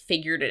they, like,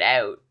 figured it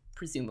out,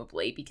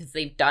 presumably, because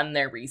they've done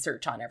their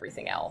research on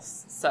everything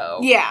else. So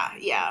yeah,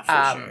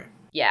 for sure.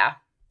 Yeah.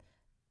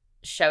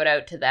 Shout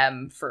out to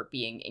them for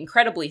being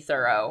incredibly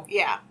thorough.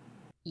 Yeah.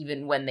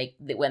 Even when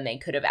they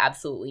could have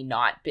absolutely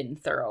not been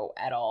thorough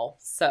at all.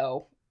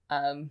 So,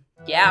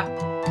 yeah.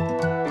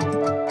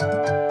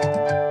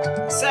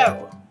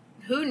 So,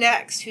 who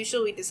next? Who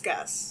shall we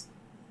discuss?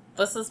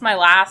 This is my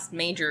last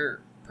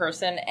major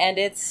person, and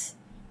it's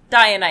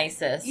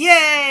Dionysus.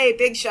 Yay!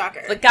 Big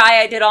shocker. The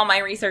guy I did all my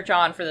research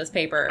on for this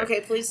paper.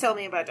 Okay, please tell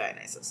me about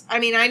Dionysus. I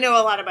mean, I know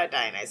a lot about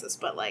Dionysus,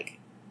 but, like,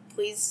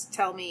 please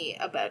tell me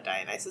about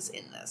Dionysus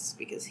in this,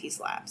 because he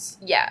slaps.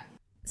 Yeah.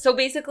 So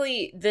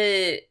basically,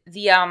 the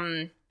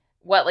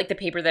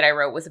paper that I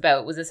wrote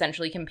was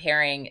essentially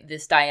comparing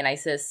this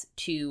Dionysus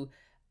to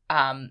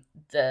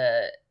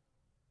the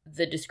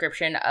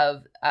description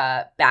of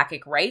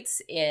Bacchic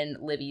rites in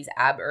Livy's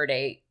Ab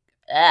Urbe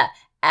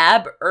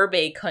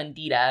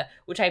Condita,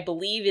 which I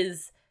believe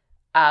is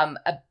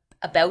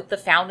about the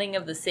founding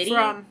of the city.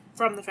 From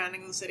the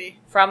founding of the city.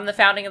 From the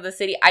founding of the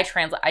city. I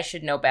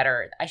should know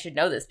better. I should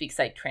know this because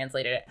I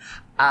translated it.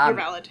 You're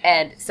valid.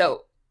 And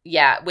so...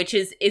 yeah,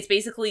 it's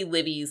basically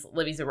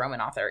Livy's a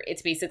Roman author.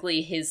 It's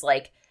basically his,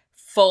 like,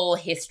 full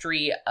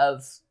history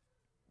of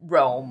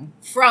Rome.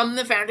 From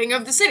the founding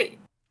of the city.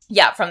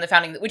 Yeah, from the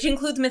founding, which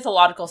includes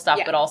mythological stuff,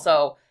 but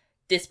also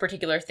this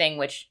particular thing,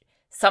 which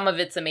some of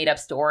it's a made-up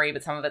story,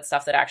 but some of it's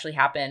stuff that actually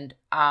happened.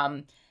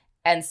 And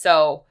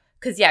so,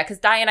 because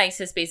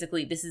Dionysus,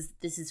 basically, this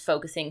is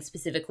focusing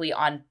specifically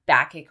on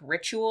Bacchic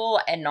ritual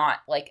and not,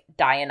 like,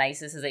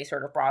 Dionysus as a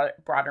sort of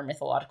broader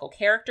mythological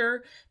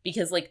character,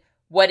 because, like,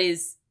 what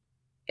is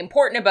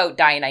important about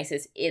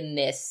Dionysus in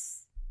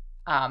this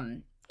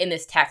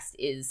text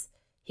is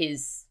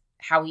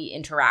how he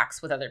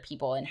interacts with other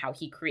people and how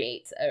he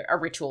creates a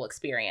ritual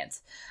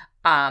experience.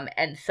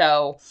 And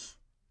so,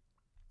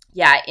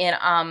 yeah,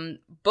 in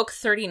book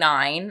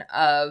 39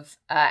 of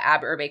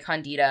Ab Urbe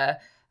Condita,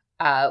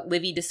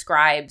 Livy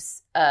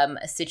describes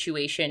a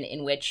situation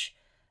in which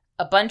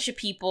a bunch of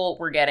people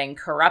were getting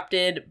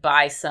corrupted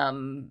by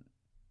some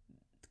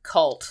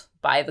cult,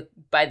 by the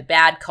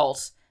bad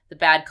cult,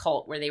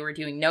 where they were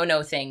doing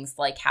no things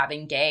like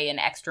having gay and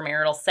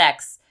extramarital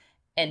sex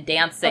and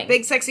dancing. A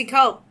big sexy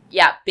cult.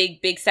 Yeah,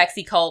 big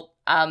sexy cult.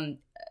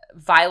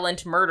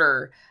 Violent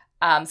murder.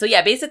 So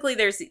yeah, basically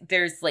there's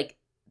like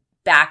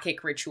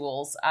Bacchic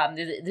rituals.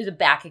 There's a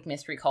Bacchic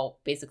mystery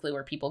cult basically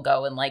where people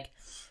go and like,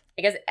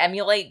 I guess,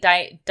 emulate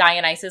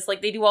Dionysus.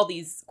 Like they do all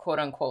these quote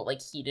unquote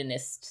like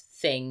hedonist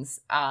things.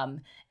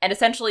 And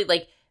essentially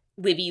like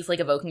Livy's like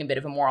evoking a bit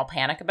of a moral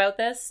panic about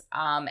this.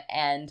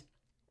 And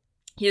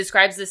he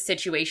describes this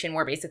situation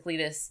where basically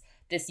this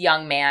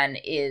young man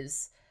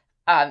is,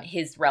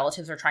 his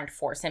relatives are trying to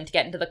force him to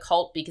get into the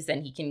cult because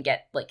then he can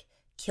get like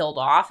killed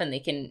off and they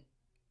can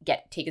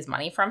take his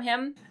money from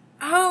him.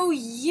 Oh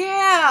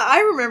yeah,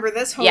 I remember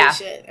this. Holy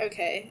shit.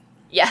 Okay.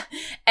 Yeah.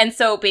 And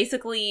so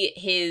basically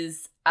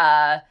his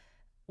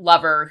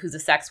lover, who's a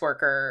sex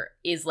worker,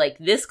 is like,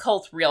 this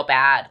cult's real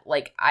bad.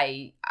 Like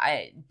I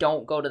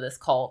don't go to this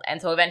cult.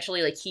 And so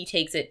eventually like he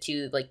takes it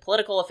to like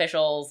political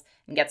officials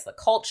and gets the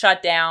cult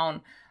shut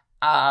down.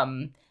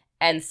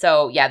 And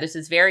so yeah, there's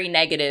this very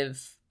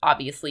negative,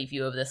 obviously,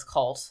 view of this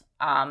cult.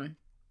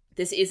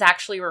 This is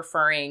actually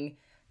referring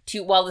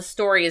to, while the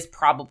story is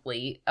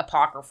probably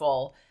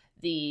apocryphal,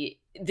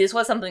 this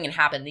was something that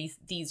happened.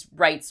 These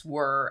rites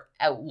were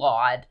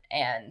outlawed,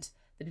 and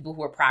the people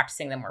who were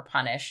practicing them were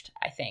punished.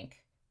 I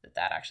think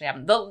that actually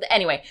happened.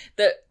 Anyway,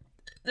 the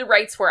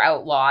rites were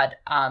outlawed.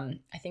 I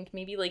think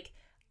maybe like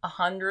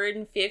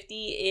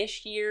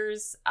 150-ish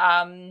years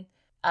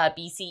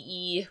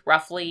BCE,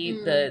 roughly.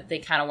 They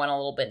kind of went a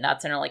little bit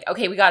nuts and are like,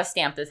 okay, we got to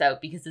stamp this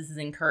out because this is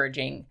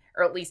encouraging,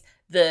 or at least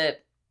the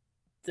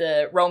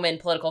Roman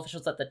political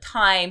officials at the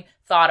time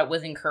thought it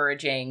was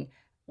encouraging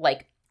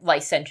like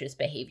licentious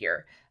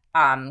behavior.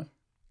 And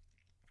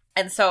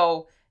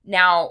so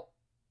now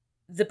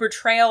the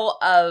portrayal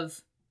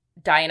of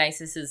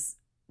Dionysus's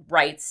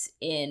rites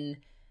in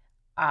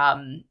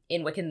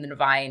Wicked and the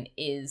Divine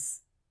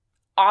is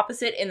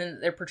opposite, and then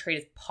they're portrayed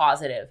as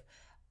positive.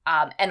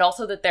 And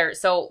also that they're,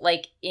 so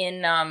like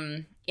in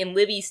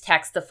Livy's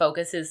text, the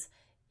focus is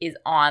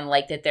on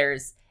like that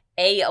there's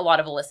a lot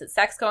of illicit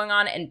sex going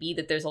on, and B,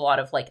 that there's a lot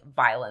of like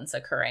violence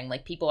occurring.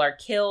 Like people are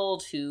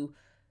killed who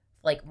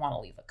like want to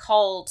leave a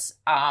cult.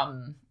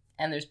 And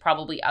there's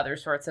probably other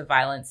sorts of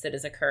violence that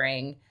is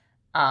occurring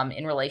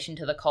in relation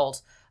to the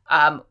cult.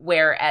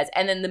 Whereas,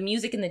 and then the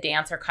music and the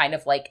dance are kind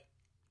of like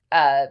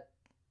a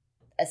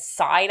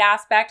side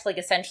aspect. Like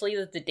essentially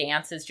that the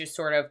dance is just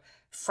sort of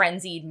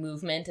frenzied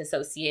movement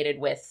associated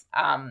with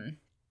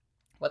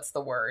what's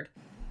the word?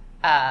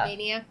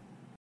 Mania.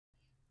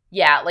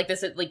 Yeah, like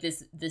this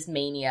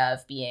mania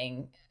of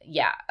being,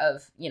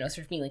 sort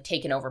of being like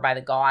taken over by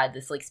the god,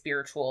 this like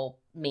spiritual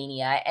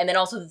mania. And then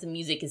also that the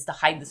music is to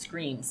hide the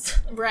screams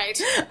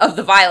right of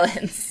the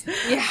violence.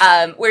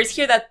 Yeah. Whereas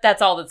here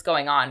that's all that's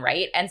going on,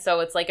 right? And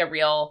so it's like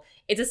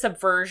it's a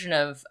subversion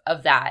of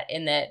that,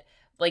 in that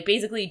like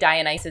basically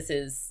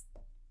Dionysus's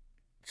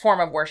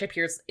form of worship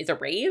here is a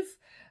rave.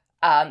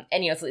 And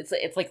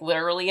it's like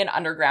literally an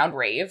underground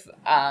rave.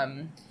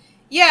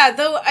 Yeah,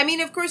 though, I mean,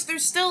 of course,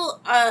 there's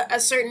still a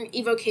certain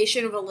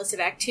evocation of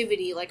illicit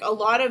activity. Like, a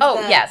lot of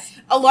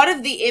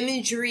the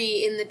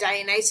imagery in the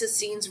Dionysus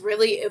scenes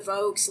really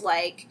evokes,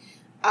 like,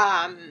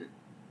 I'm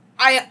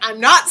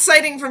not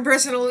citing from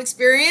personal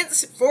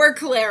experience for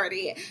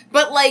clarity,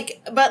 but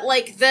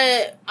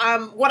the,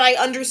 what I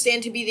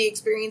understand to be the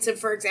experience of,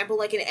 for example,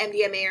 like an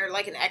MDMA or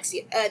like an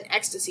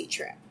ecstasy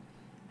trip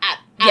at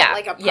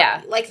like a party.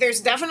 Yeah. Like,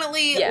 there's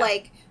definitely,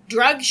 like,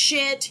 drug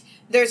shit.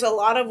 There's a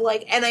lot of,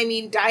 like, and I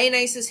mean,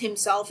 Dionysus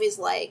himself is,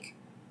 like,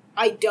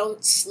 I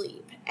don't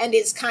sleep, and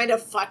is kind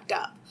of fucked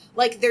up.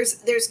 Like,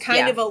 there's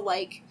kind of a,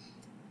 like,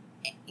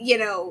 you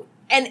know,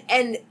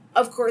 and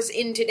of course,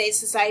 in today's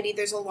society,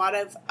 there's a lot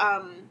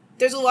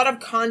of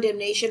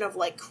condemnation of,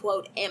 like,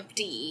 quote,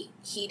 empty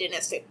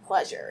hedonistic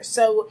pleasure.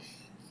 So,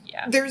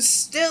 there's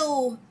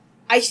still,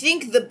 I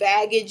think the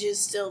baggage is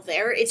still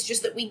there. It's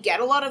just that we get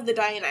a lot of the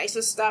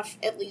Dionysus stuff,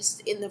 at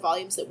least in the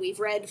volumes that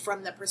we've read,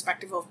 from the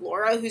perspective of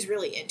Laura, who's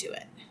really into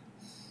it.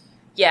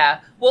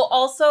 Yeah. Well,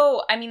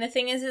 also, I mean, the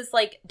thing is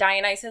like,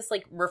 Dionysus,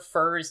 like,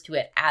 refers to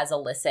it as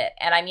illicit.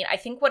 And I mean, I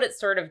think what it's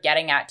sort of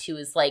getting at, too,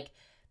 is, like,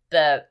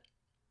 the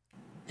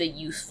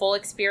useful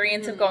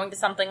experience of going to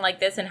something like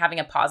this and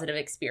having a positive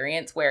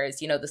experience, whereas,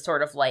 you know, the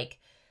sort of, like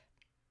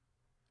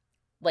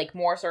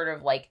more sort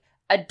of, like,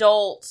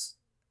 adult,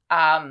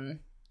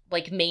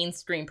 like,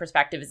 mainstream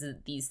perspective is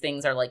that these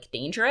things are, like,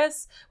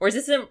 dangerous, whereas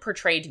this isn't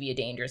portrayed to be a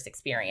dangerous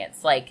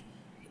experience. Like,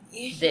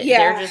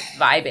 they're just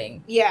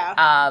vibing. Yeah.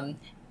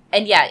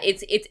 And yeah,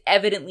 it's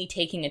evidently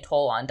taking a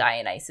toll on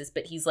Dionysus,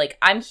 but he's like,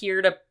 I'm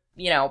here to,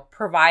 you know,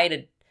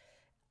 provide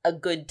a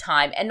good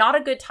time, and not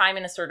a good time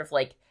in a sort of,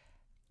 like,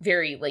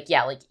 very, like,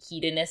 like,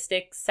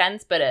 hedonistic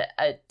sense, but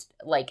a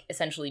like,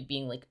 essentially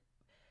being, like,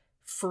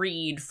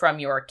 freed from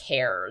your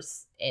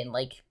cares in,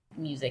 like,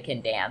 music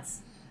and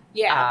dance.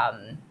 Yeah.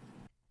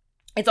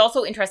 it's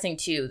also interesting,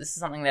 too, this is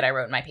something that I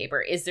wrote in my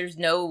paper, is there's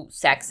no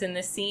sex in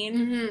this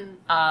scene,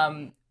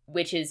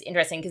 which is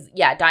interesting because,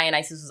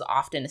 Dionysus was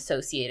often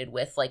associated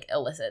with, like,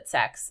 illicit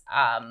sex,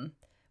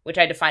 which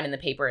I define in the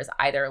paper as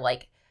either,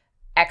 like,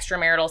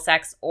 extramarital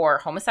sex or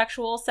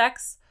homosexual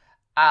sex.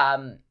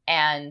 But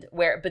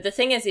the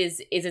thing is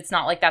it's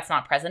not like that's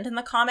not present in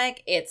the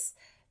comic. It's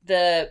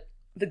the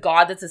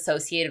god that's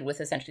associated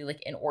with essentially,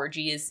 like, an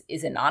orgy is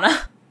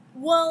Inanna.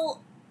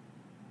 Well,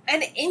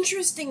 and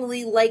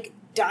interestingly, like,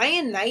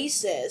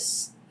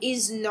 Dionysus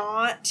is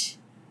not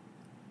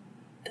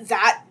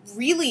that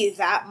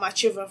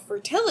much of a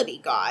fertility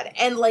god.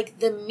 And, like,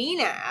 the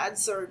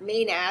Maenads or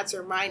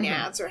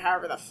Maenads or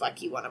however the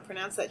fuck you want to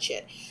pronounce that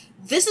shit.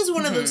 This is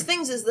one of those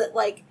things is that,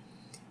 like,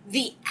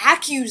 the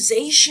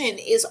accusation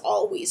is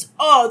always,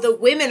 oh, the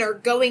women are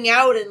going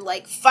out and,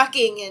 like,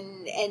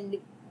 fucking and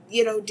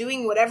you know,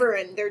 doing whatever,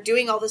 and they're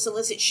doing all this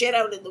illicit shit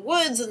out in the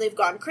woods, and they've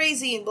gone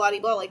crazy, and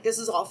blah-de-blah. Like, this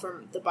is all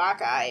from the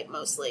Bacchae,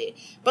 mostly.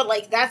 But,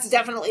 like, that's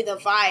definitely the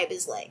vibe,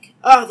 is like,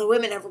 oh, the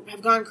women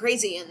have gone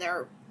crazy, and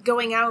they're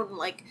going out and,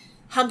 like,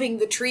 humping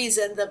the trees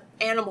and the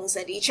animals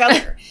and each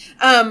other.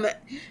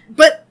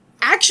 But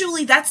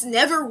actually, that's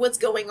never what's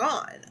going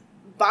on.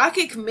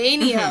 Bacchic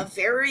mania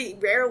very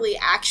rarely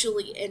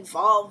actually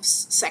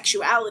involves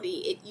sexuality.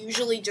 It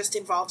usually just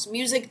involves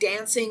music,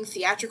 dancing,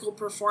 theatrical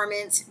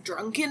performance,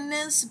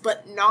 drunkenness,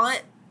 but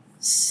not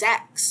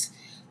sex.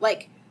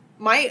 Like,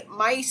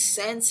 my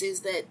sense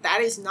is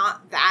that is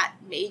not that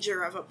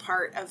major of a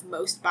part of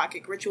most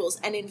Bacchic rituals.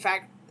 And in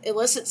fact,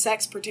 illicit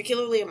sex,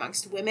 particularly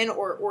amongst women,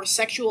 or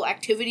sexual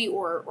activity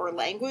or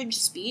language,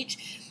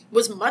 speech,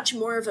 was much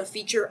more of a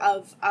feature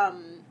of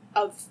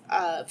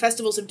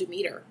festivals of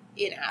Demeter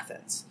in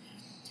Athens.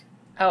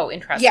 Oh,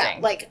 interesting. Yeah,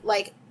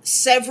 like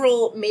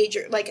several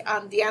major, like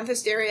the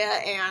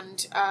Anthesteria,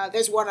 and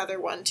there's one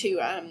other one too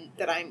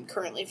that I'm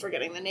currently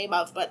forgetting the name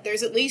of, but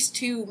there's at least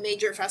 2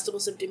 major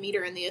festivals of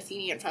Demeter in the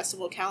Athenian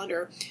festival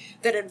calendar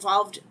that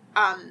involved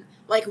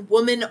like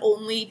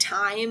woman-only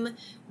time,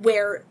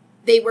 where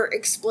they were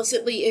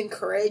explicitly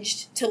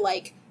encouraged to,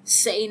 like,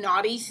 say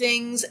naughty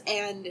things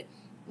and,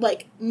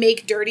 like,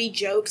 make dirty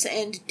jokes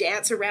and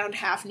dance around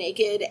half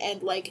naked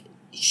and, like,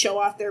 show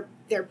off their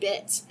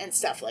bits and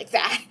stuff like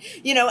that,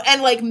 you know,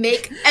 and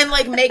make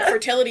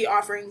fertility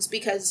offerings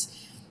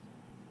because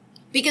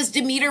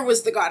Demeter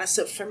was the goddess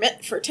of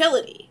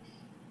fertility.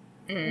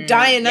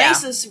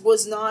 Dionysus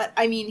was not.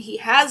 I mean, he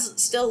has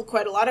still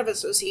quite a lot of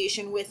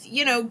association with,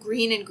 you know,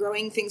 green and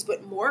growing things,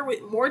 but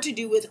more to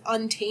do with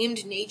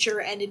untamed nature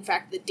and, in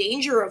fact, the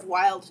danger of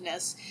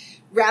wildness,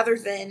 rather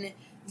than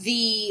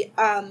the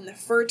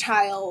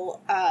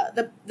fertile,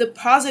 the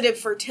positive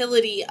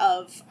fertility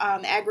of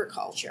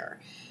agriculture,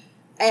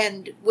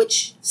 and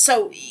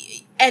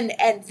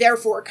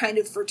therefore kind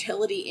of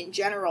fertility in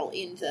general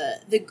in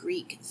the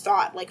Greek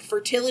thought. Like,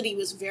 fertility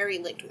was very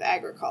linked with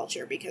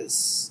agriculture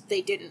because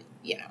they didn't,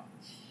 you know,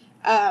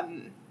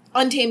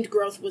 untamed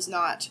growth was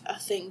not a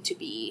thing to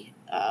be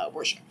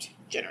worshipped,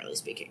 generally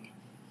speaking.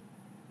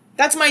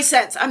 That's my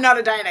sense. I'm not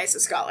a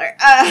Dionysus scholar.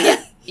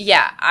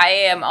 Yeah, I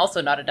am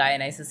also not a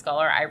Dionysus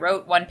scholar. I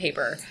wrote one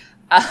paper.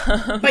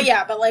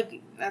 But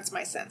like, that's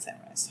my sense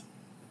anyways.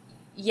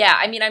 Yeah,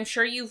 I mean, I'm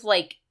sure you've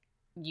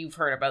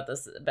heard about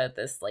this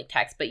like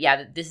text, but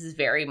yeah, this is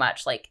very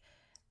much like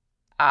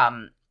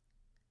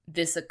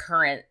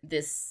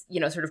this, you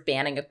know, sort of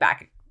banning of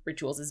Bacchic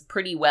rituals is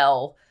pretty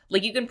well,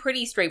 like, you can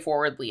pretty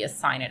straightforwardly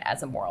assign it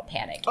as a moral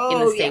panic in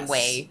the same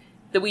way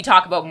that we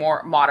talk about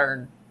more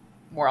modern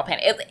moral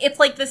panic. It's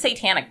like the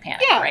satanic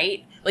panic,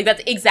 right? Like,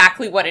 that's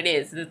exactly what it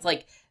is. It's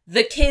like,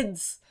 the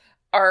kids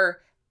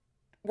are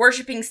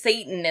worshiping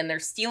Satan and they're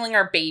stealing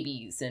our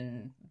babies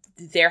and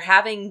they're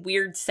having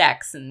weird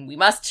sex and we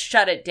must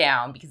shut it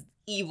down because it's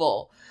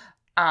evil.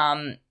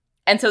 And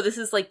so this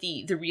is like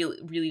the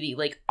really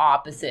like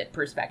opposite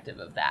perspective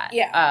of that.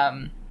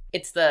 Yeah.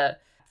 It's the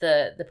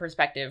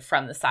perspective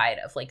from the side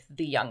of, like,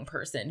 the young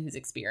person who's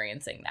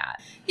experiencing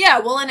that. Yeah,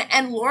 well,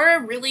 and Laura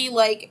really,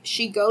 like,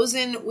 she goes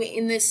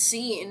in this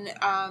scene,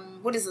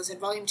 what is this, in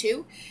volume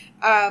 2?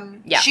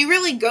 Yeah. She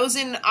really goes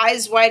in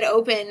eyes wide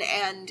open,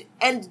 and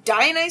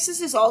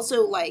Dionysus is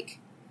also, like,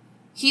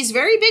 he's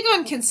very big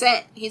on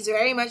consent. He's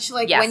very much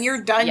like, when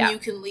you're done, you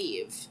can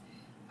leave.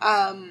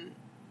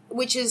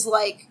 Which is,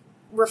 like,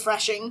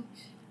 refreshing.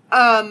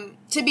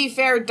 To be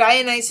fair,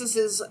 Dionysus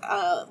is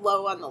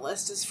low on the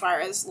list as far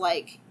as,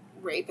 like,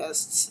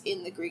 rapists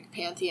in the Greek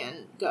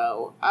pantheon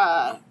go.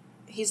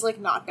 He's, like,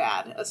 not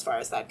bad as far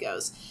as that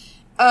goes.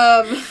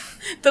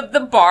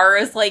 The bar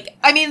is, like,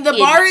 I mean, the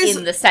bar is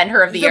in the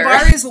center of the earth. The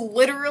bar is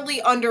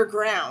literally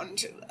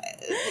underground.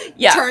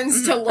 Yeah.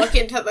 Turns to look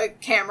into the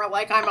camera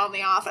like I'm on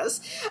The Office.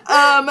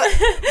 But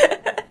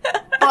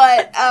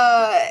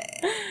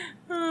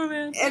oh,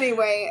 man.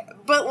 Anyway,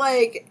 but,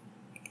 like,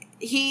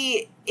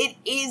 it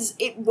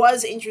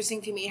was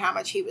interesting to me how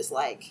much he was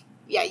like,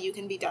 yeah, you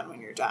can be done when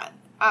you're done.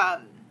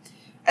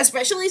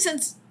 Especially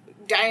since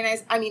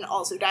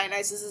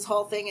Dionysus'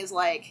 whole thing is,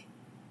 like,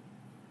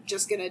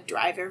 just gonna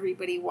drive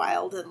everybody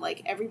wild, and,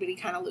 like, everybody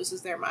kind of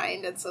loses their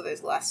mind, and so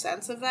there's less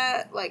sense of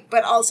that. Like,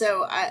 but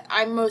also,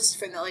 I'm most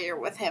familiar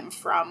with him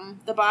from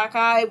the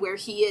Bacchae, where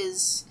he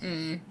is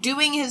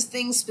doing his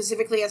thing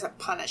specifically as a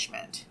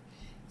punishment.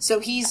 So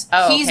he's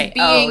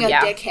being a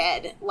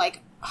dickhead,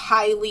 like,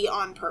 highly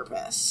on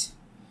purpose.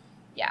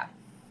 Yeah.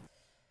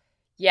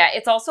 Yeah,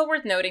 it's also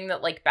worth noting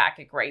that, like,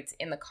 Bacchic writes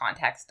in the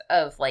context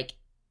of, like,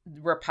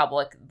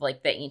 Republic,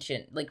 like, the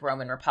ancient, like,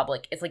 Roman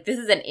Republic. It's like, this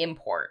is an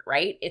import,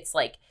 right? It's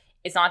like,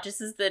 it's not just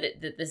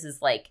that this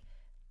is, like,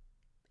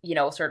 you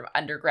know, sort of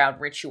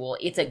underground ritual.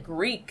 It's a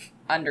Greek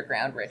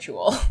underground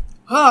ritual.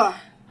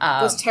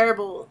 Those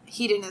terrible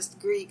hedonist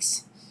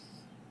Greeks.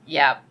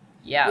 Yeah,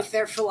 yeah. With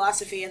their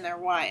philosophy and their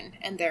wine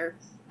and their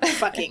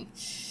fucking.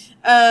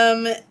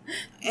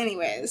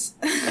 Anyways.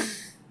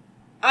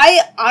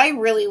 I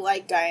really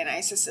like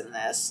Dionysus in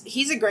this.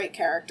 He's a great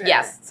character.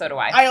 Yes, so do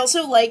I. I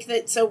also like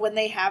that, so when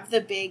they have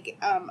the big,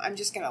 I'm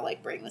just gonna,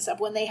 like, bring this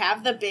up. When they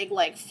have the big,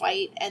 like,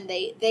 fight and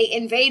they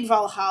invade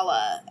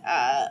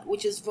Valhalla,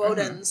 which is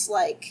Woden's,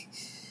 like,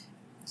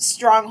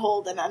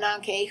 stronghold, and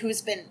Ananke,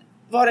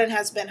 Woden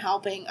has been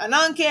helping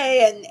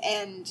Ananke,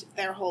 and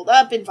they're holed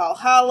up in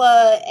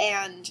Valhalla,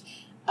 and,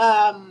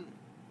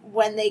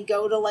 when they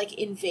go to, like,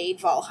 invade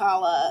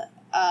Valhalla,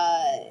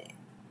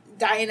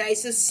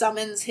 Dionysus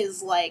summons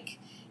his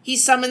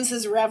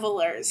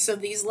revelers. So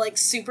these, like,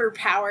 super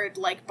powered,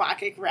 like,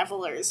 Bacchic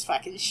revelers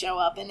fucking show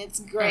up, and it's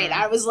great.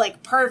 I was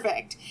like,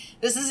 perfect.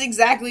 This is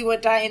exactly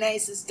what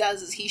Dionysus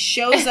does, is he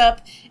shows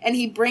up and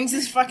he brings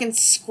his fucking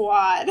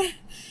squad.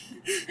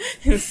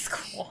 His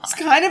squad. It's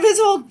kind of his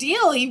whole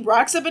deal. He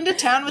rocks up into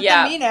town with the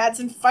Maenads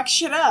and fucks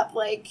shit up.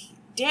 Like,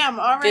 damn,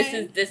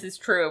 alright. This is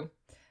true.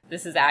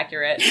 This is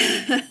accurate.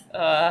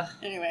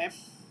 Anyway.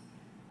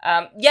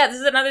 This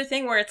is another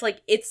thing where it's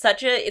like, it's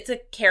a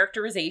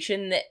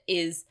characterization that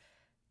is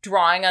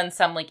drawing on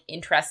some, like,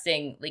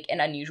 interesting, like, an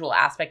unusual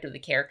aspect of the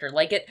character.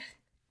 Like, it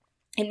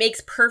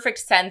makes perfect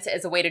sense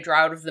as a way to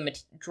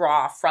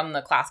draw from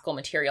the classical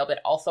material, but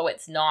also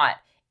it's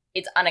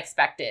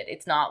unexpected.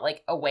 It's not,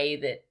 like, a way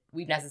that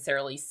we've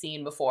necessarily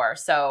seen before.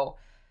 So,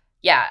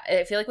 yeah,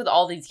 I feel like with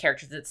all these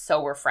characters, it's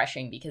so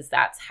refreshing because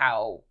that's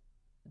how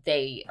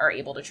they are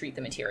able to treat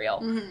the material.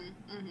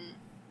 Mm-hmm, mm-hmm.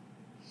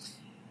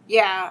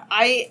 Yeah,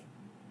 I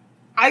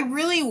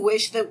really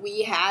wish that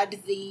we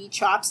had the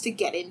chops to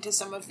get into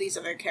some of these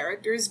other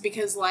characters,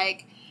 because,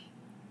 like,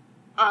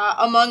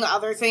 among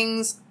other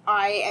things,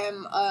 I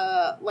am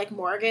a, like,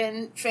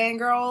 Morgan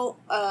fangirl.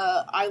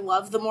 I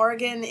love the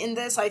Morgan in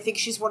this. I think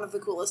she's one of the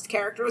coolest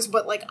characters,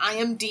 but, like, I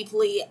am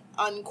deeply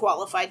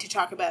unqualified to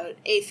talk about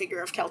a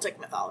figure of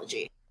Celtic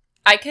mythology.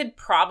 I could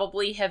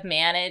probably have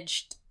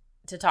managed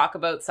to talk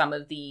about some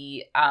of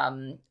the,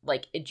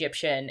 like,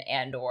 Egyptian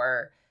and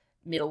or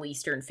Middle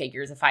Eastern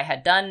figures if I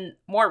had done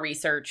more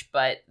research,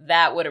 but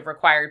that would have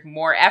required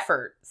more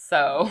effort,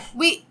 so...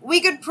 We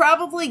could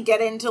probably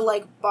get into,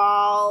 like,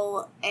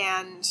 Baal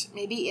and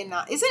maybe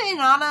Inanna. Isn't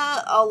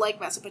Inanna all, like,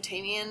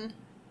 Mesopotamian?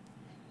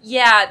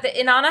 Yeah, the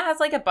Inanna has,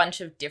 like, a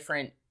bunch of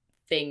different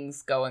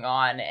things going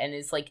on, and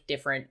is, like,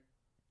 different...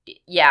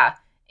 Yeah,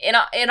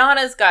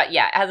 Inanna's got...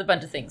 Yeah, it has a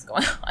bunch of things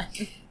going on.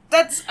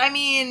 That's, I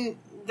mean,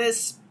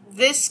 this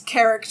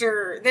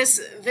character,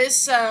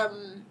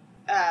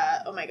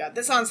 oh my god,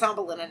 this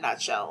ensemble in a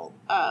nutshell,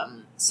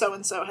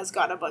 so-and-so has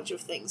got a bunch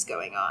of things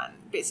going on,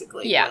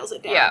 basically, boils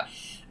it down.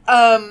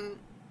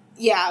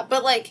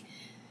 But, like,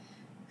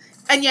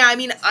 and yeah, I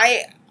mean,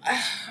 I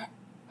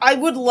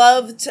would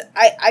love to,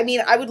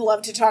 I would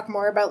love to talk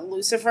more about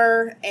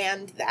Lucifer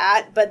and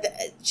that, but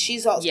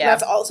she's also,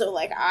 that's also,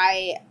 like,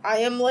 I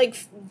am,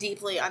 like,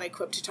 deeply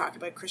unequipped to talk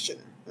about Christian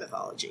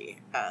mythology.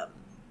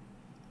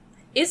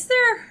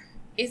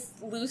 Is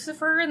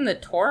Lucifer in the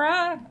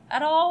Torah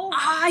at all?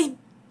 I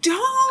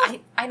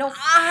don't. I know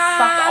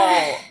fuck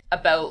all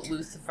about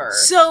Lucifer.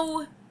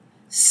 So,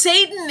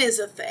 Satan is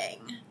a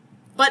thing,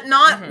 but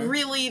not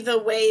really the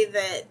way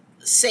that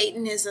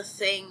Satan is a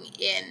thing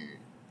in...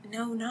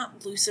 No,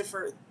 not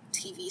Lucifer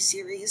TV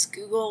series,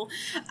 Google.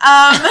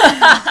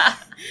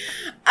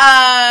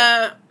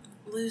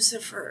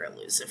 Lucifer.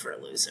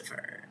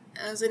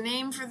 As a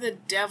name for the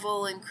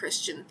devil in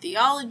Christian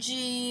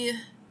theology...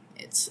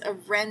 It's a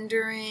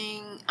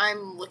rendering.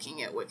 I'm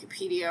looking at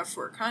Wikipedia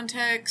for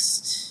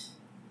context.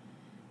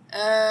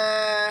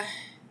 The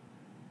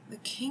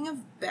King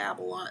of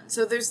Babylon.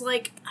 So there's,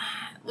 like,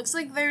 looks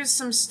like there's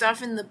some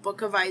stuff in the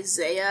Book of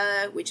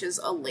Isaiah, which is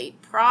a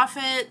late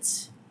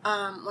prophet.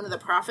 One of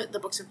the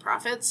books of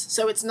prophets.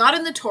 So it's not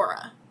in the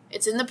Torah.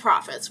 It's in the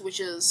prophets, which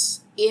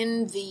is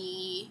in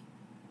the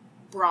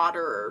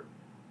broader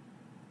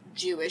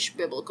Jewish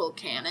biblical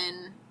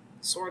canon,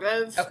 sort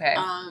of. Okay.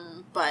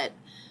 But...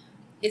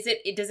 Does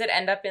it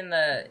end up in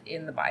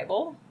the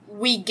Bible?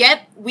 We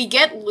get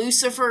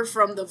Lucifer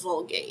from the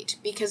Vulgate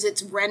because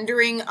it's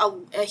rendering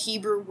a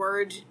Hebrew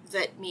word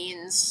that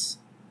means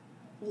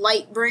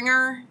light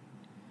bringer,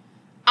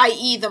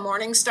 i.e. the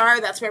morning star.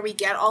 That's where we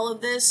get all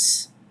of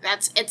this.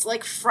 It's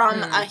like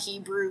from a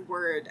Hebrew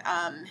word,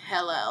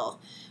 Hillel.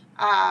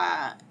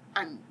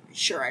 I'm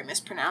sure I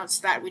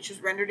mispronounced that, which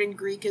was rendered in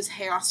Greek as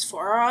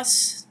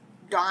Heosphoros,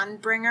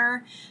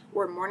 Dawnbringer,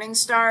 or Morning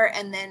Star,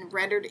 and then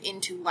rendered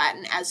into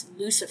Latin as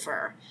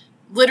Lucifer,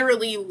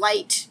 literally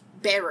light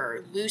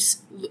bearer.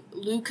 Lucas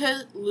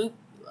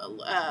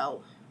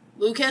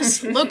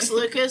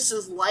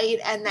is light,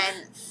 and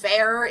then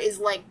fair is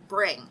like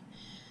bring.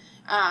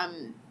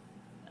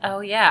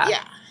 Oh yeah.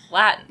 Yeah.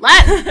 Latin.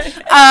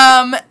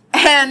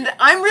 And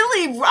I'm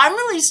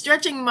really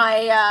stretching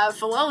my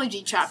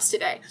philology chops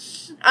today.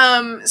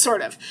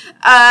 Sort of.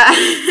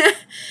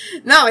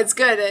 No, it's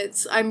good.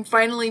 I'm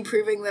finally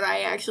proving that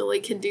I actually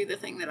can do the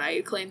thing that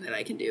I claim that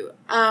I can do.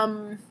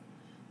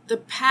 The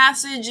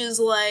passage is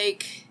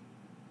like,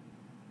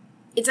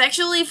 it's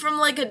actually from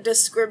like a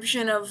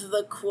description of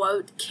the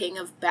quote King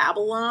of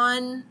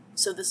Babylon.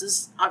 So this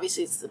is,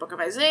 obviously it's the book of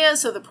Isaiah,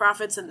 so the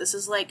prophets, and this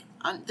is like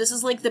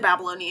the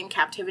Babylonian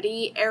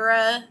captivity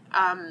era,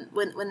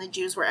 when the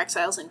Jews were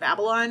exiles in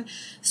Babylon.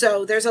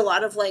 So there's a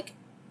lot of like,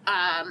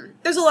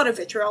 there's a lot of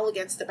vitriol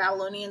against the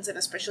Babylonians and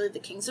especially the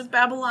kings of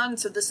Babylon.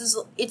 So this is,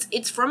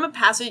 it's from a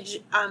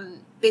passage,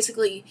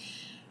 basically,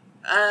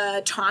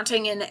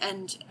 taunting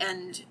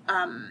and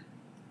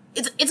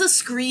it's a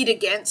screed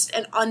against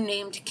an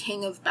unnamed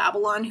king of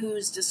Babylon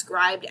who's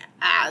described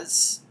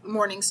as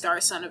Morning Star,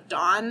 son of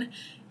dawn,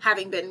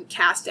 having been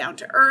cast down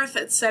to earth,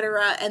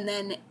 etc. And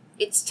then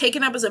it's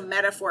taken up as a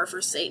metaphor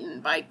for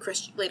Satan by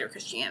later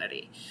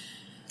Christianity.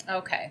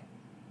 Okay.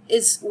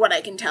 Is what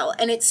I can tell.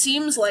 And it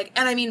seems like,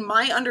 and I mean,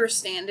 my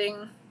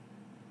understanding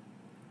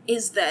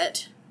is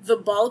that the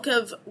bulk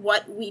of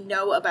what we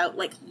know about,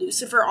 like,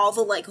 Lucifer, all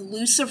the, like,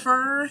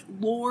 Lucifer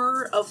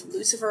lore of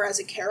Lucifer as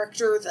a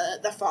character,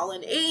 the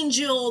fallen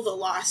angel, the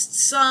lost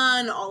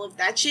son, all of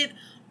that shit,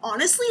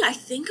 honestly, I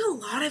think a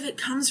lot of it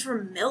comes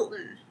from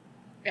Milton.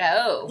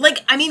 Oh. Like,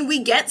 I mean, we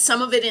get some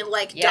of it in,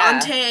 like,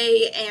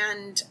 Dante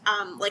and,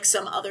 like,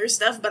 some other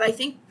stuff, but I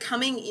think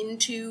coming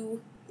into,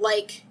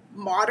 like,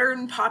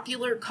 modern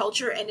popular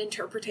culture and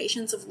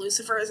interpretations of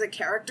Lucifer as a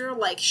character,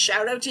 like,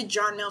 shout out to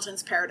John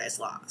Milton's Paradise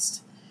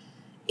Lost,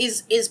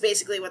 is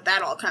basically what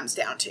that all comes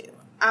down to.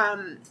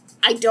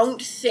 I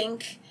don't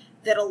think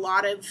that a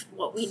lot of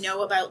what we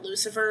know about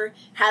Lucifer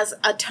has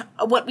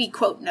what we,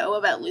 quote, know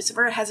about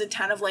Lucifer has a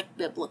ton of, like,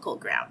 biblical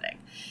grounding.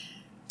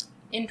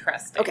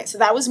 Interesting. Okay, so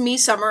that was me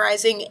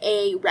summarizing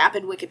a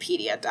rapid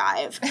Wikipedia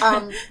dive,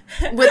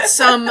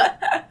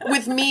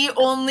 with me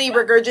only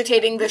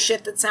regurgitating the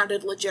shit that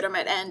sounded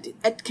legitimate and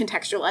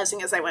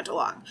contextualizing as I went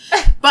along.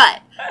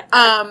 But,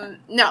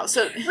 no,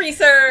 so...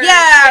 Research!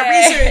 Yeah,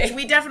 Yay. research.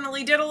 We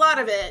definitely did a lot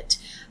of it.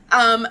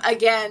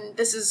 Again,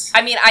 this is...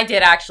 I mean, I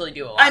did actually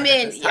do a lot of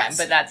it this time, yes.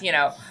 but that's,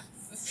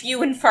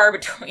 few and far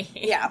between.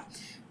 Yeah.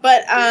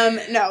 But,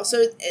 no,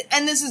 so,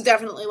 and this is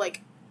definitely,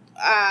 like,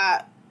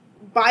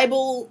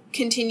 Bible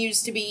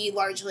continues to be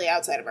largely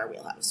outside of our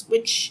wheelhouse,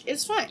 which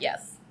is fine.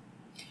 Yes.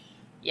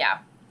 Yeah.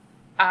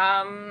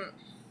 The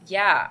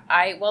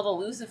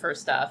Lucifer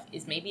stuff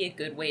is maybe a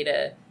good way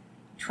to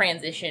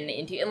transition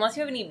into, unless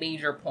you have any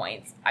major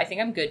points, I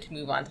think I'm good to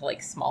move on to,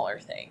 like, smaller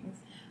things.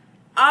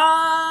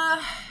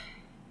 Are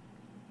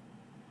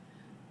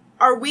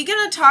we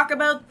gonna talk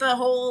about the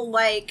whole,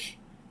 like,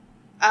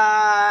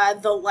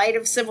 the light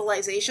of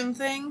civilization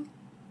thing?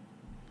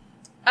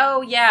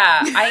 Oh,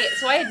 yeah.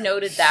 I had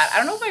noted that. I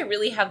don't know if I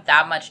really have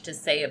that much to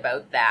say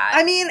about that.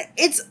 I mean,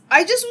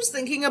 I just was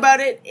thinking about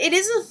it. It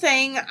is a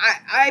thing.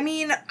 I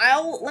mean,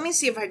 let me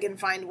see if I can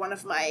find one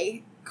of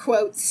my,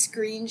 quote,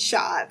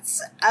 screenshots.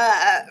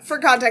 For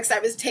context, I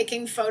was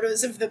taking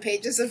photos of the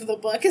pages of the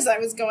book as I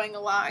was going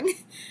along.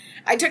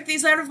 I took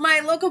these out of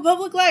my local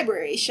public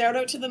library. Shout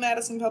out to the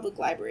Madison Public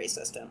Library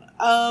System.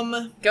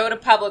 Go to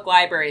public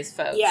libraries,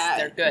 folks. Yeah.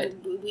 They're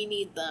good. We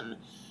need them.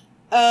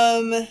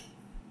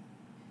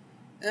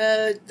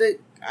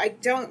 I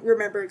don't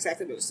remember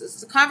exactly what this is.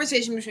 It's a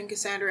conversation between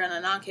Cassandra and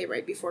Ananke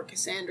right before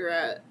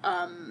Cassandra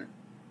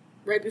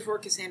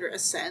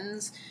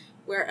ascends,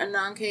 where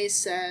Ananke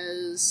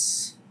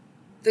says,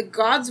 "The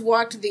gods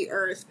walked the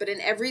earth, but in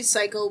every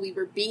cycle we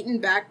were beaten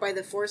back by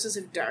the forces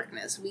of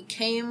darkness. We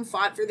came,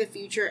 fought for the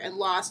future, and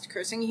lost,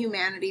 cursing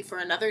humanity for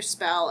another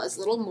spell as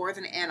little more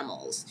than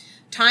animals.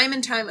 Time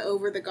and time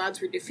over, the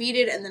gods were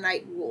defeated and the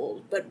night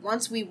ruled, but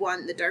once we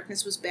won, the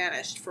darkness was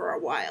banished for a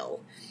while."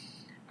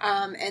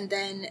 And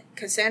then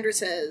Cassandra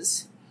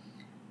says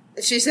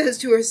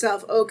to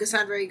herself, "Oh,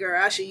 Cassandra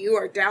Igarashi, you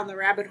are down the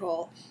rabbit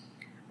hole.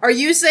 Are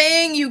you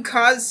saying you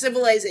caused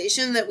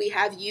civilization, that we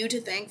have you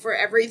to thank for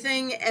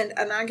everything?" And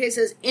Ananke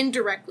says,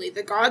 "Indirectly,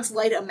 the gods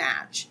light a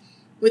match.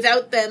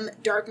 Without them,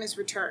 darkness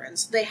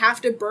returns. They have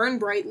to burn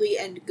brightly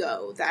and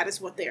go. That is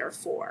what they are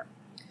for."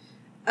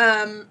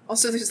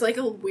 Also, there's like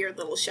a weird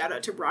little shout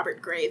out to Robert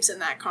Graves in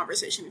that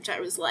conversation, which I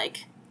was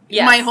like...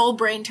 Yes. My whole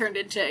brain turned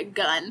into a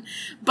gun.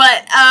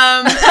 But,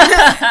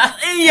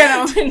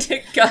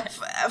 into gun.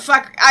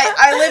 Fuck,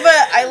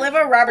 I live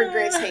a Robert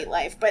Graves hate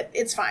life, but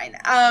it's fine.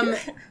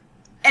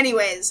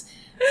 Anyways,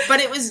 but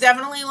it was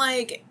definitely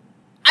like,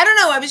 I don't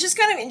know, I was just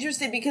kind of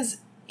interested because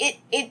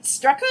it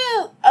struck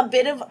a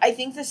bit of, I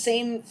think, the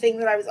same thing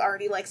that I was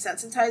already, like,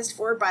 sensitized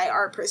for by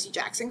our Percy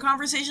Jackson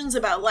conversations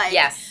about, like,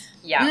 yes,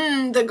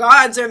 yeah, the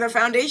gods are the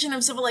foundation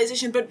of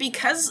civilization, but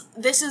because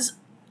this is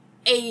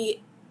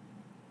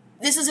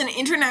an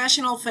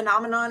international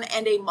phenomenon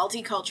and a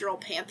multicultural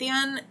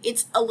pantheon,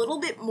 it's a little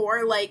bit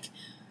more, like,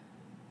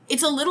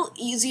 it's a little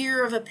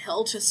easier of a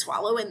pill to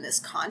swallow in this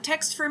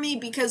context for me,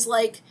 because,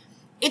 like,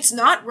 it's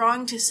not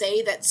wrong to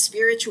say that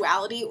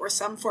spirituality or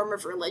some form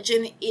of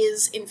religion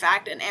is, in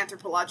fact, an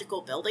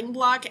anthropological building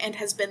block and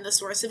has been the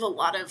source of a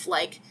lot of,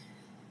 like,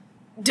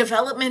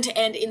 development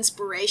and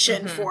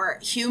inspiration for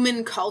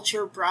human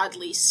culture,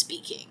 broadly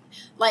speaking.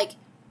 Like,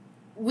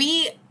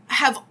 we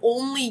have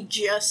only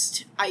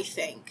just, I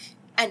think,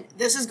 and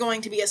this is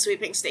going to be a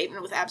sweeping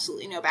statement with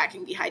absolutely no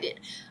backing behind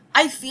it,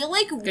 I feel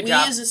like we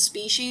as a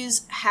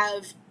species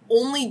have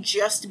only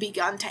just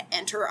begun to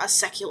enter a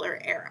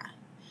secular era,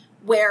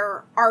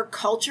 where our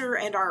culture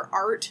and our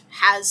art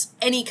has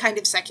any kind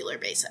of secular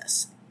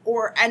basis,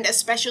 and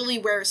especially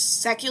where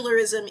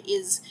secularism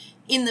is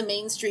in the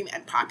mainstream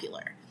and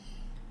popular.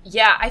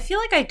 Yeah, I feel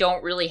like I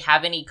don't really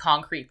have any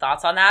concrete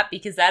thoughts on that,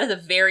 because that is a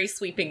very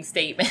sweeping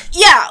statement.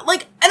 Yeah,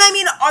 like, and I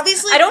mean,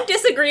 obviously, I don't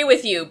disagree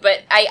with you,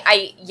 but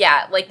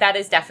yeah, like, that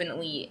is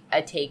definitely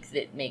a take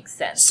that makes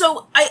sense.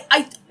 So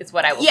it's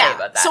what I will say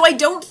about that. So I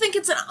don't think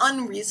it's an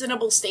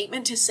unreasonable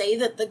statement to say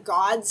that the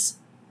gods,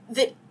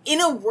 that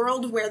in a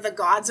world where the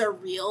gods are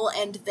real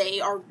and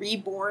they are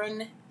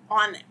reborn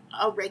on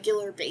a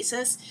regular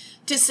basis,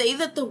 to say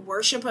that the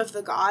worship of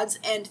the gods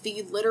and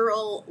the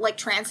literal, like,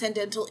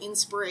 transcendental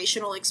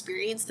inspirational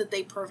experience that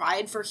they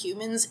provide for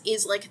humans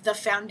is, like, the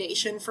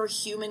foundation for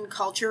human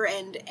culture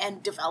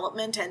and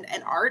development and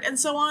art and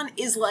so on,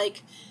 is,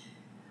 like,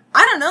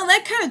 I don't know,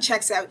 that kind of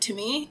checks out to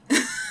me.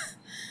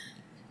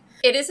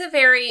 It is a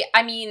very,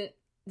 I mean,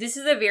 this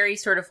is a very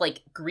sort of,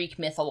 like, Greek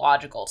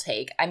mythological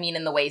take. I mean,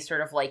 in the way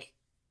sort of, like,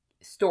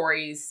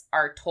 stories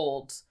are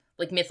told,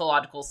 like,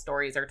 mythological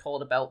stories are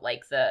told about,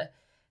 like, the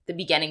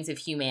beginnings of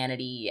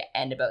humanity,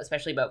 and about,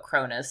 especially about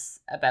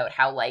Cronus, about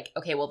how, like,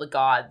 okay, well, the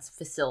gods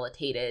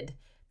facilitated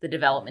the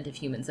development of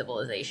human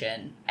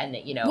civilization, and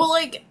that, you know, well,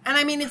 like, and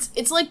I mean,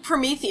 it's like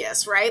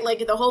Prometheus, right?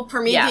 Like, the whole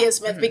Prometheus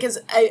myth, because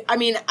I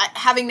mean,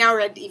 having now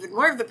read even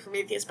more of the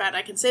Prometheus bad,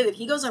 I can say that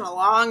he goes on a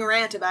long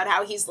rant about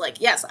how he's like,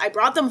 yes, I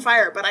brought them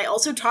fire, but I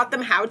also taught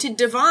them how to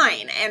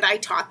divine, and I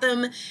taught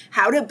them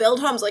how to build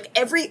homes. Like,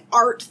 every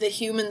art that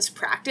humans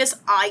practice,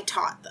 I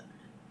taught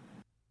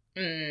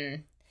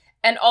them.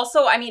 And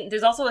also, I mean,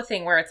 there's also a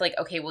thing where it's like,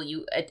 okay, well,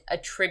 you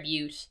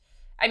attribute,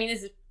 I mean,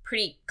 this is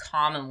pretty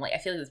commonly, I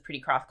feel like it's pretty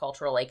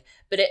cross-cultural, like,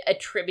 but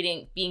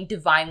attributing, being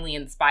divinely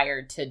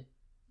inspired to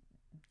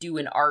do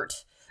an art.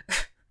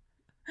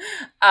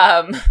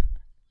 And,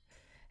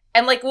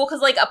 like, well,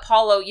 because, like,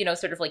 Apollo, you know,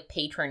 sort of, like,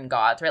 patron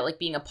gods, right? Like,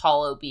 being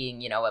Apollo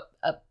being, you know,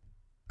 a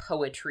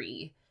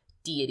poetry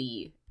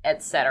deity,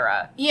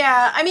 etc.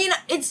 Yeah, I mean,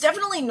 it's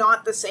definitely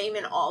not the same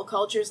in all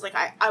cultures. Like,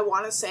 I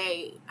want to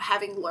say,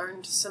 having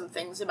learned some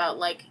things about,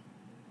 like,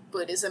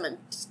 Buddhism and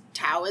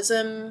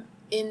Taoism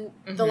in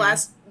the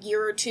last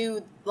year or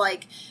two,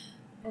 like,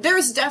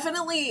 there's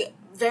definitely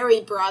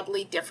very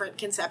broadly different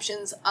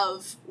conceptions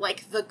of,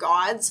 like, the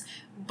gods,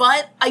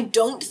 but I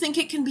don't think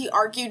it can be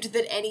argued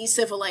that any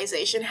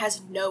civilization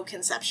has no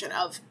conception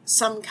of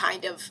some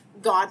kind of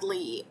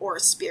godly or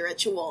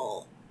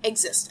spiritual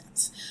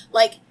existence.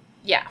 Like,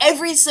 yeah,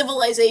 every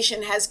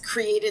civilization has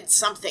created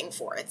something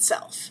for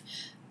itself.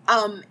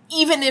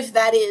 Even if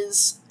that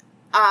is,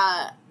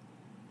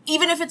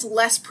 even if it's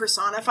less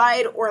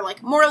personified, or,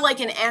 like, more like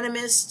an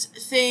animist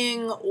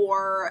thing,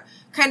 or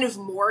kind of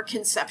more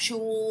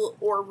conceptual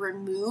or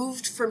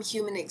removed from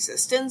human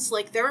existence.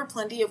 Like, there are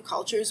plenty of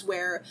cultures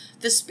where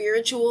the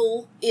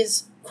spiritual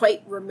is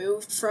quite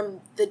removed from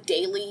the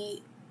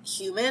daily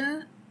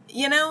human,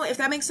 you know, if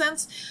that makes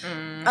sense.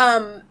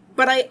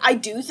 But I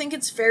do think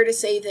it's fair to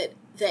say that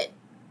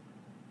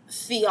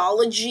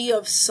theology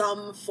of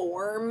some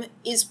form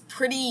is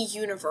pretty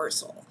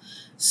universal.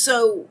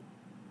 So,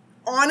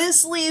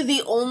 honestly,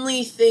 the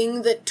only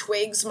thing that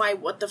twigs my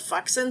what the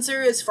fuck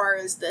sensor as far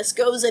as this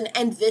goes,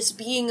 and this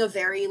being a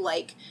very,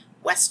 like,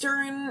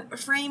 Western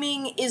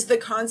framing, is the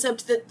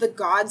concept that the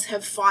gods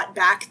have fought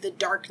back the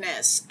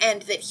darkness,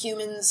 and that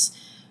humans,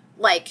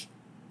 like,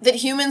 that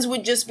humans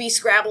would just be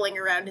scrabbling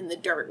around in the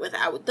dirt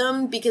without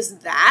them, because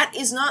that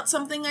is not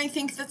something I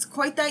think that's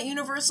quite that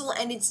universal,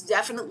 and it's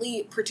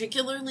definitely,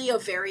 particularly, a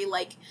very,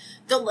 like,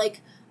 the,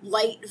 like,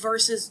 light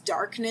versus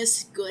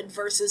darkness, good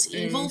versus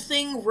evil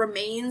thing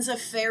remains a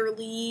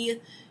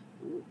fairly,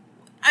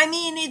 I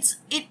mean,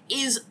 it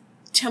is,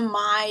 to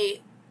my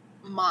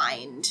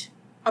mind,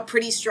 a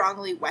pretty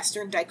strongly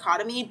Western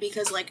dichotomy,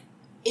 because, like,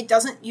 you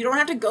don't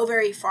have to go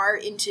very far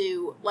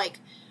into, like,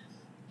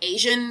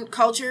 Asian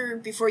culture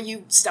before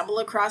you stumble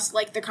across,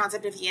 like, the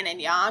concept of yin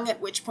and yang, at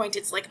which point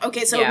it's like,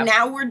 okay, so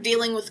now we're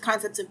dealing with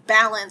concepts of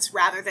balance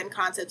rather than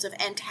concepts of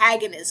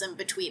antagonism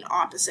between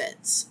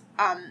opposites.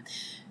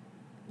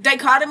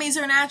 Dichotomies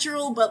are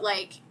natural, but,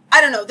 like, I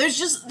don't know. There's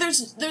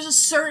a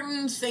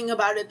certain thing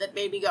about it that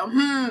made me go,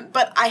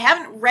 but I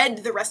haven't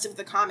read the rest of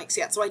the comics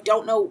yet, so I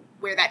don't know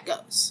where that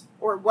goes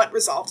or what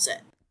resolves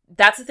it.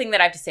 That's the thing that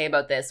I have to say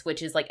about this,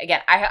 which is, like, again,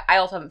 I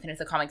also haven't finished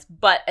the comics,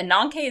 but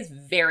Ananke is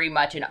very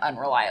much an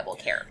unreliable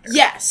character.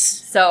 Yes.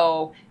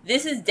 So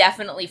this is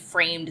definitely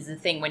framed as a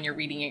thing when you're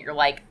reading it, you're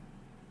like,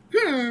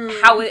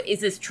 how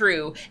is this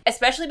true?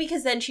 Especially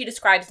because then she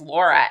describes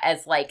Laura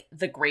as, like,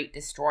 the Great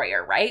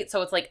Destroyer, right?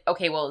 So it's like,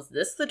 okay, well, is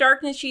this the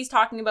darkness she's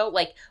talking about?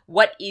 Like,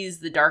 what is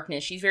the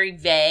darkness? She's very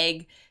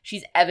vague.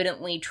 She's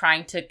evidently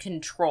trying to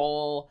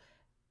control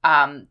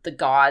the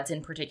gods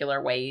in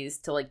particular ways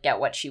to, like,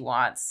 get what she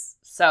wants.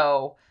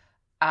 So,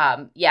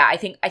 yeah, I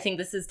think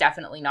this is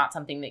definitely not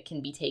something that can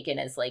be taken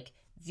as, like,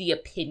 the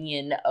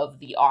opinion of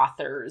the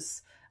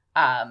authors,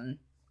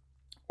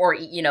 or,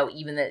 you know,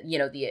 even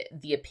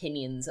the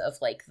opinions of,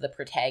 like, the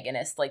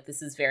protagonist. Like,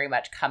 this is very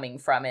much coming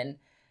from an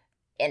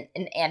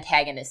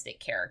antagonistic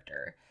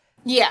character.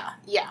 Yeah,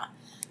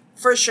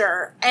 for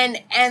sure.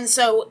 And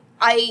so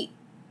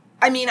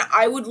I mean,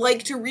 I would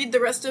like to read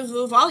the rest of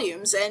the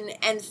volumes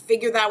and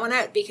figure that one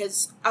out,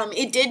 because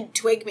it did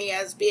twig me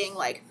as being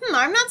like,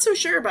 I'm not so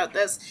sure about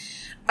this.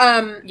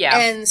 Yeah.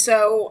 And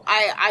so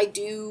I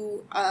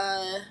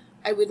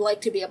would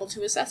like to be able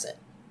to assess it.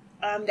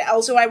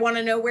 Also, I want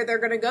to know where they're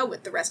going to go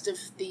with the rest of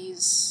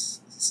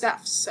these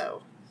stuff,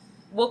 so...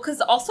 Well,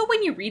 because also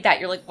when you read that,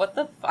 you're like, what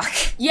the fuck?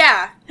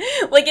 Yeah.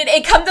 Like,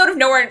 it comes out of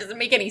nowhere and it doesn't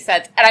make any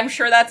sense, and I'm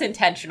sure that's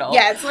intentional.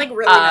 Yeah, it's, like,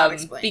 really not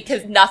explained.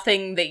 Because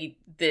nothing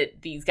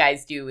that these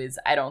guys do is,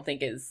 I don't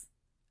think, is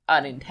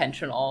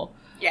unintentional.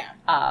 Yeah.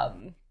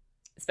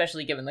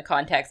 Especially given the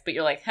context, but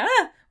you're like,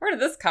 where did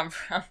this come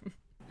from?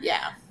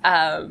 Yeah.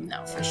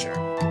 No, for sure.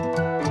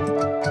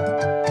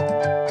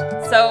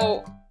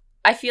 So...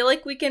 I feel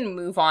like we can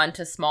move on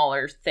to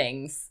smaller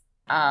things.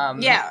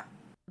 Yeah.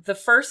 The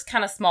first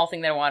kind of small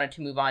thing that I wanted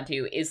to move on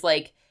to is,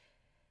 like,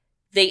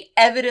 they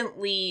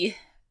evidently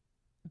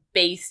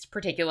based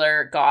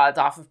particular gods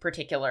off of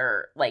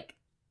particular, like,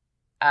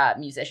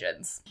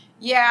 musicians.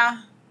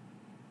 Yeah.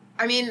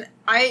 I mean,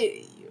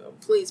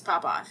 please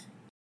pop off.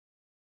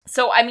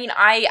 So, I mean,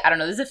 I don't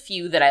know. There's a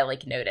few that I,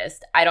 like,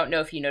 noticed. I don't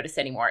know if you noticed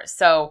anymore.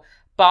 So,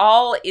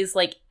 Baal is,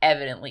 like,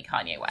 evidently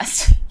Kanye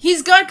West.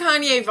 He's got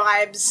Kanye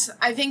vibes.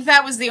 I think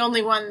that was the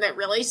only one that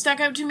really stuck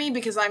out to me,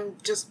 because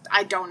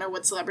I don't know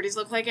what celebrities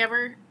look like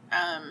ever.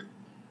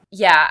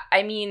 Yeah,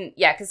 I mean,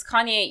 yeah, because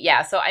Kanye,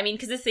 yeah, so, I mean,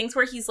 because there's things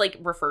where he's, like,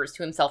 refers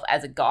to himself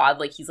as a god,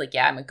 like, he's like,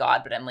 yeah, I'm a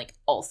god, but I'm, like,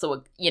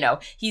 also,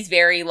 he's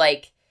very,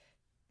 like,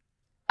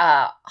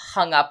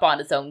 hung up on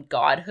his own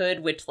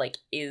godhood, which, like,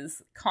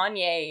 is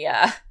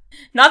Kanye,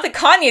 not that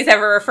Kanye's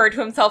ever referred to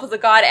himself as a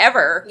god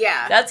ever.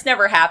 Yeah. That's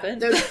never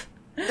happened.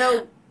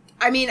 Though,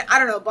 I mean, I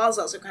don't know, Baal's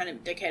also kind of a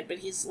dickhead, but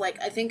he's, like,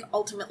 I think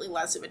ultimately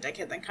less of a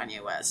dickhead than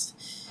Kanye West.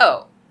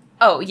 Oh,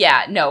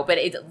 yeah, no, but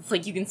it's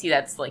like, you can see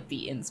that's, like,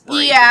 the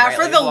inspiration, yeah, right?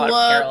 For like, the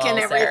look and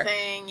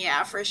everything, there.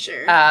 Yeah, for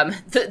sure.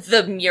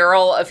 The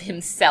mural of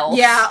himself.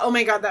 Yeah, oh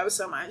my god, that was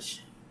so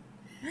much.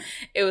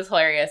 It was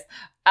hilarious.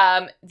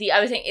 The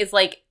other thing is,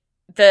 like,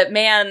 the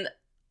man,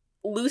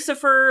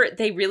 Lucifer,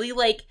 they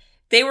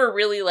were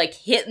really, like,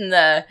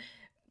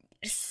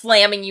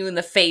 slamming you in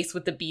the face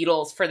with the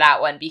Beatles for that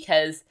one,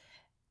 because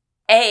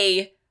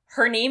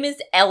her name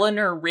is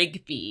Eleanor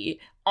Rigby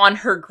on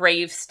her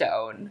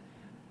gravestone.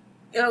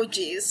 Oh,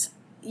 jeez.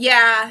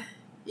 Yeah.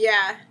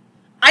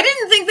 I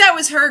didn't think that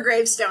was her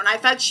gravestone. I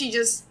thought she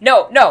just...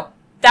 No,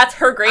 that's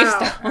her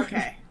gravestone. Oh,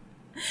 okay.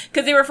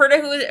 Because they refer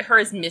to her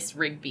as Miss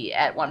Rigby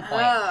at one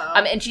point. Oh.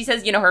 And she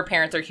says, her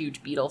parents are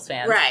huge Beatles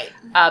fans. Right.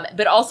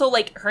 But also,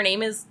 like, her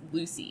name is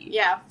Lucy.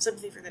 Yeah,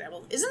 Sympathy for the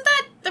Devil. Isn't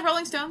that the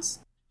Rolling Stones?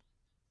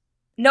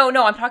 No,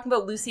 I'm talking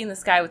about Lucy in the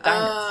Sky with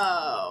Diamonds.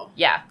 Oh.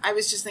 Yeah. I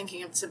was just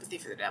thinking of Sympathy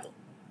for the Devil,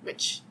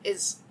 which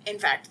is, in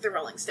fact, the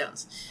Rolling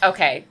Stones.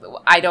 Okay.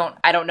 I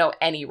don't know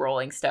any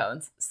Rolling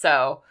Stones.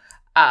 So,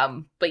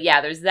 but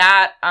yeah, there's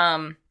that.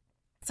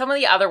 Some of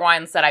the other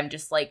ones that I'm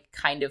just, like,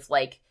 kind of,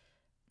 like,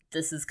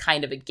 this is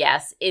kind of a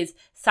guess, is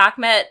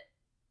Sekhmet,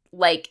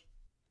 like,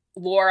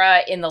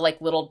 Laura in the,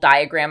 like, little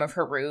diagram of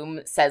her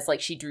room says,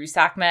 like, she drew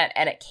Sekhmet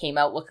and it came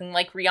out looking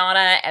like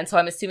Rihanna, and so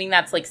I'm assuming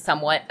that's, like,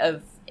 somewhat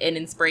of an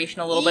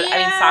inspiration a little bit. Yeah. I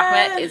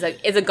mean,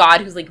 Sekhmet is a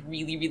god who's, like,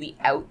 really, really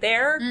out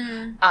there.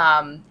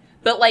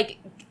 But, like,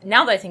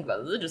 now that I think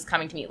about it, this is just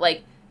coming to me,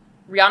 like,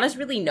 Rihanna's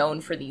really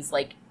known for these,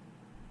 like,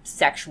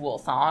 sexual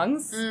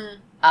songs.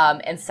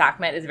 And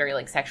Sekhmet is a very,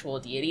 like, sexual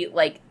deity.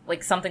 Like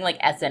something like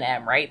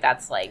S&M, right?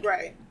 That's, like,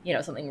 right.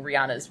 Something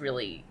Rihanna's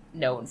really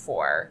known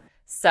for.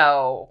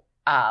 So,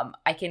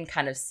 I can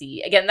kind of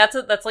see, again,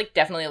 that's like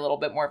definitely a little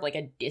bit more of, like,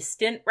 a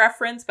distant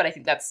reference, but I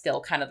think that's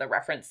still kind of the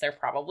reference they're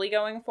probably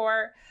going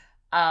for.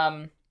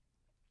 And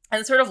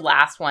the sort of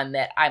last one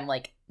that I'm,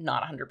 like,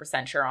 not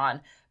 100% sure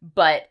on,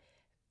 but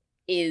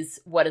is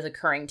what is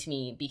occurring to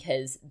me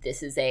because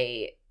this is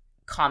a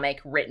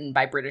comic written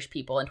by British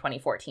people in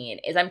 2014,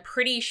 is I'm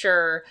pretty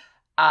sure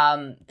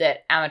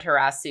that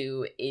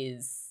Amaterasu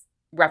is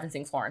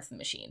referencing Florence and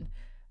the Machine.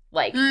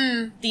 Like,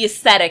 the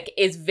aesthetic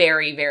is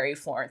very, very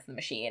Florence and the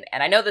Machine.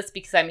 And I know this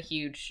because I'm a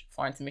huge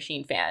Florence and the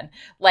Machine fan.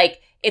 Like,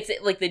 it's,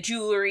 like, the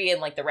jewelry and,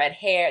 like, the red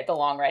hair, the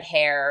long red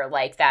hair,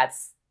 like,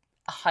 that's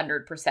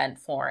 100%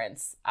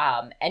 Florence.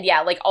 And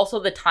yeah, like, also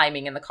the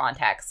timing and the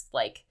context,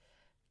 like,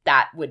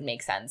 that would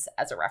make sense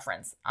as a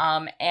reference.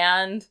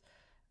 And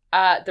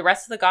the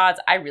rest of the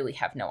gods, I really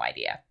have no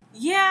idea.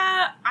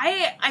 Yeah,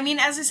 I mean,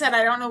 as I said,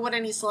 I don't know what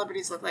any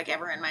celebrities look like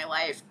ever in my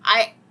life.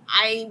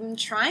 I'm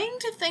trying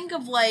to think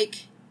of,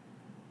 like,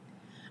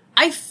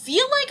 I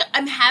feel like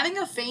I'm having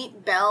a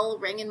faint bell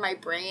ring in my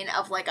brain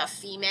of, like, a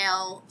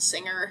female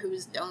singer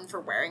who's known for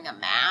wearing a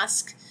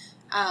mask,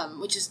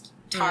 which is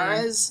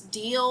Tara's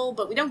deal,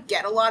 but we don't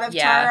get a lot of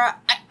Tara.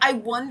 I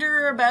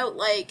wonder about,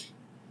 like,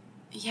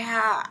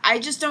 yeah, I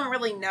just don't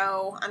really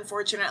know,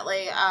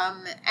 unfortunately.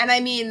 And I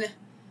mean,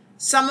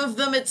 some of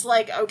them it's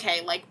like,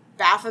 okay, like,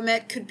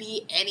 Baphomet could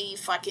be any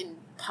fucking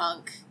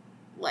punk,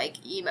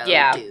 like, emo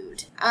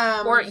dude.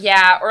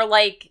 Or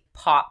like,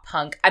 pop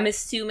punk. I'm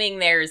assuming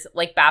there's,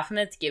 like,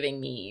 Baphomet's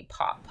giving me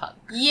pop punk.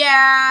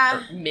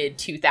 Yeah.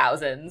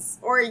 Mid-2000s.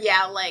 Or,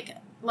 yeah, like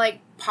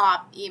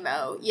pop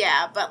emo.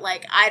 Yeah, but,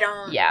 like, I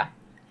don't... Yeah.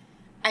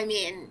 I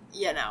mean,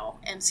 you know,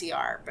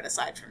 MCR, but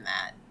aside from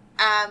that.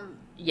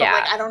 Yeah.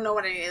 But, like, I don't know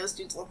what any of those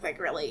dudes look like,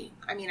 really.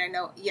 I mean, I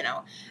know, you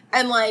know.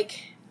 And,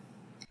 like...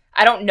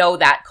 I don't know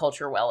that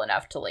culture well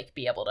enough to, like,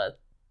 be able to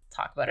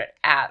talk about it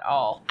at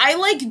all. I,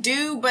 like,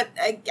 do, but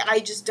I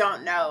just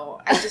don't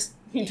know. I just...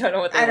 You don't know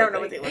what they look like. I don't know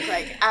what they look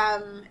like.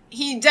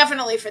 He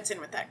definitely fits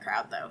in with that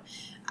crowd, though.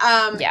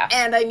 Yeah.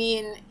 And, I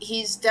mean,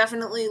 he's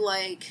definitely,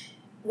 like...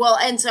 Well,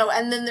 and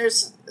then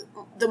there's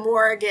the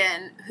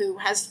Morrigan, who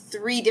has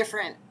 3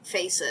 different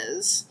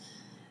faces.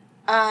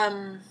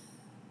 I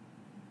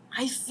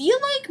feel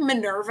like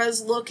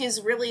Minerva's look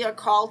is really a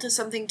call to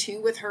something,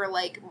 too, with her,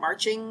 like,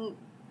 marching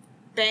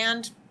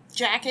band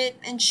jacket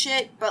and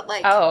shit, but,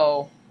 like...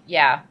 Oh...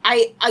 Yeah.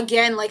 I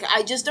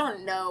just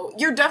don't know.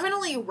 You're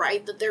definitely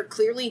right that they're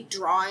clearly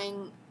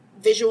drawing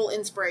visual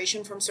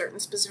inspiration from certain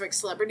specific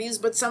celebrities,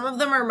 but some of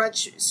them are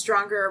much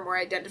stronger or more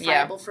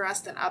identifiable for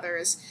us than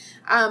others.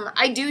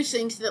 I do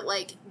think that,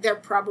 like, they're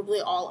probably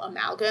all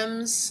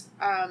amalgams.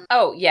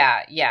 Oh,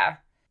 yeah.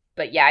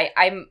 But yeah,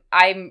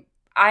 I'm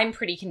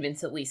pretty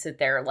convinced at least that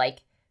they're, like,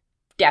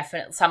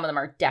 some of them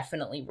are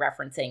definitely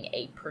referencing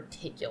a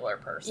particular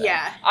person.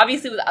 Yeah.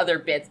 Obviously with other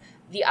bits.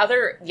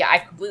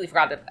 I completely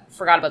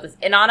forgot about this.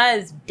 Inanna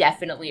is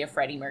definitely a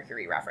Freddie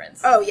Mercury reference.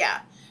 Oh,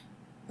 yeah.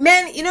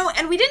 Man, you know,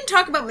 and we didn't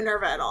talk about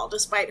Minerva at all,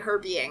 despite her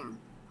being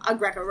a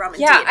Greco-Roman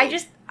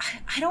deity.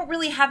 I don't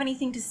really have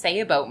anything to say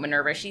about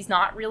Minerva. She's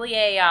not really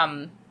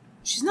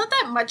She's not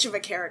that much of a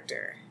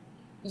character.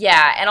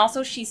 Yeah, and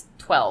also she's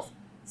 12,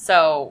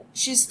 so...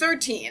 She's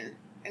 13,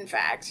 in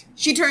fact.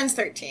 She turns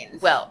 13.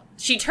 Well,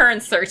 she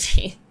turns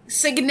 13.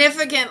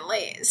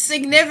 Significantly,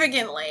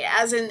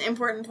 as an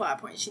important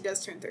plot point, she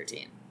does turn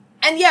 13.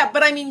 And yeah,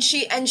 but I mean,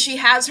 she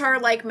has her,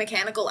 like,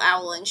 mechanical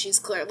owl, and she's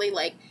clearly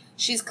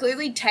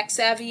tech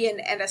savvy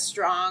and a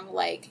strong,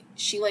 like,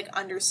 she, like,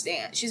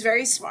 understands. She's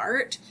very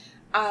smart,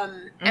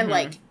 and,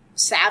 like,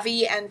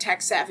 savvy and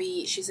tech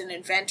savvy. She's an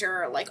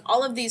inventor. Like,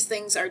 all of these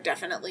things are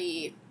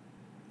definitely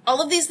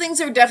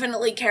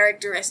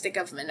characteristic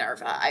of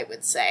Minerva, I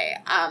would say.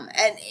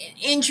 And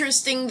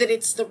interesting that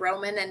it's the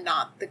Roman and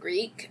not the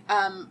Greek,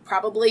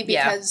 probably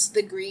because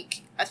the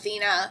Greek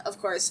Athena, of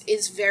course,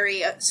 is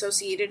very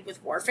associated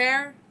with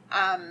warfare,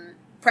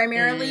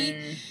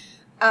 primarily,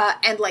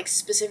 and, like,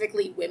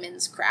 specifically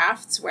women's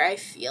crafts, where I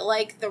feel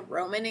like the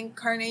Roman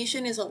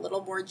incarnation is a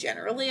little more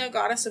generally a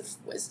goddess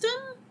of wisdom,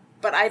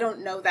 but I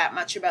don't know that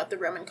much about the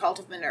Roman cult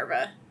of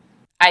Minerva.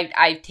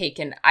 I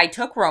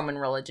took Roman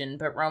religion,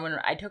 but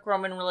I took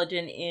Roman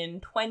religion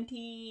in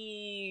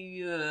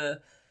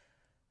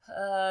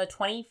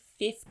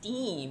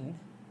 2015.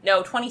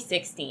 No,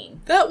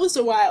 2016. That was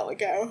a while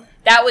ago.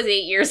 That was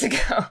 8 years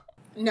ago.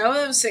 No,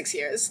 it was 6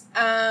 years.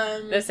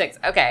 It was 6,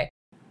 okay.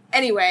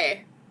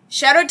 Anyway,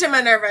 shout out to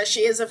Minerva.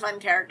 She is a fun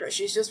character.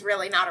 She's just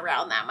really not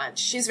around that much.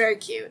 She's very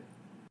cute.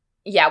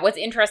 Yeah, what's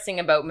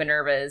interesting about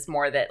Minerva is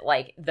more that,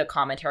 like, the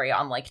commentary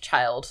on, like,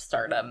 child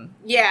stardom.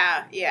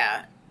 Yeah.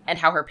 And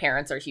how her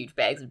parents are huge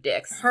bags of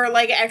dicks. Her,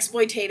 like,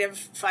 exploitative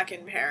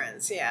fucking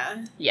parents,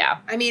 yeah. Yeah.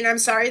 I mean, I'm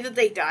sorry that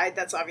they died.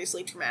 That's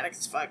obviously traumatic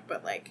as fuck,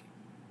 but, like...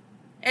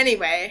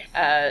 Anyway.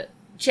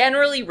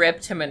 Generally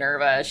rip to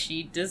Minerva.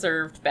 She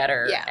deserved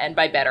better. Yeah. And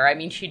by better, I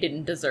mean she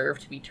didn't deserve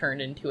to be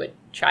turned into a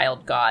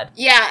child god.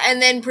 Yeah,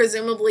 and then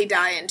presumably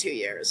die in 2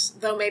 years.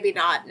 Though maybe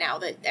not now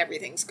that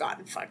everything's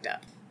gotten fucked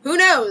up. Who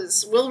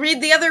knows? We'll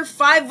read the other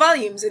 5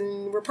 volumes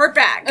and report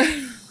back.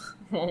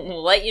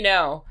 We'll let you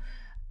know.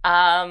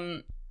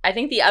 I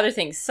think the other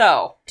thing,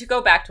 so, to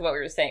go back to what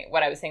I was saying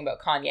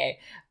about Kanye,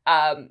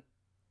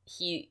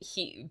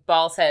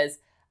 Ball says,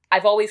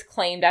 I've always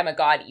claimed I'm a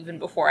god even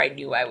before I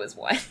knew I was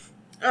one.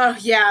 Oh,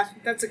 yeah,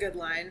 that's a good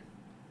line.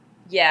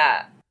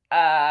 Yeah.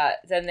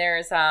 Then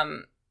there's,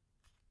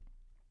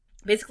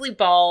 basically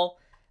Ball,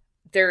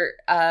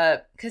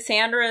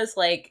 Cassandra's,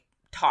 like,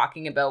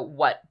 talking about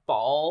what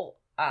Ball,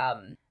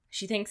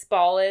 she thinks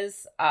Ball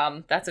is.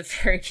 That's a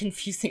very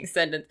confusing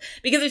sentence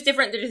because there's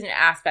different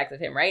aspects of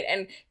him, right?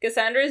 And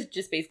Cassandra is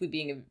just basically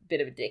being a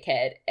bit of a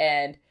dickhead.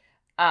 And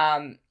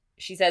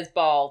she says,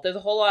 Ball, there's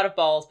a whole lot of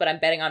balls, but I'm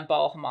betting on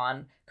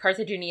Baal-Hamon,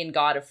 Carthaginian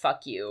god of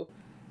fuck you.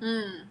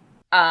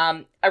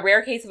 A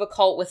rare case of a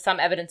cult with some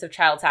evidence of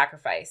child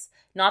sacrifice.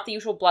 Not the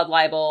usual blood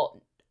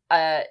libel.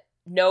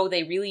 No,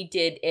 they really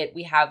did it.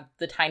 We have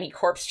the tiny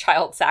corpse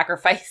child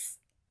sacrifice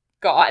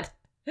god.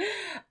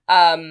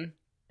 And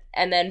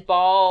then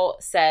Ball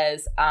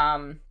says,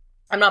 I'm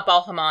not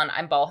Baal-Hamon,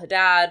 I'm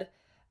Baal-Hadad.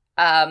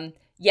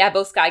 Yeah,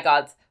 both sky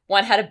gods.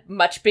 One had a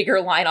much bigger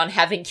line on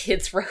having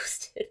kids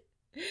roasted.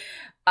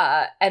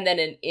 And then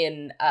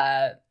in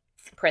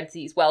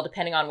parentheses, well,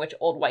 depending on which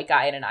old white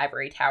guy in an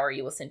ivory tower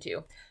you listen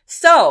to.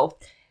 So,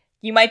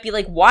 you might be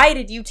like, why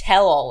did you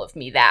tell all of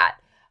me that,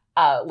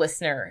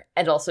 listener,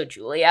 and also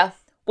Julia?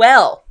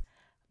 Well,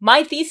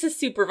 my thesis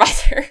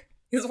supervisor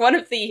is one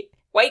of the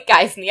white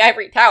guys in the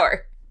ivory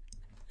tower.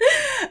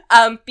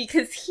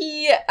 Because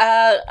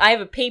I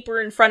have a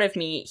paper in front of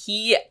me.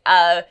 He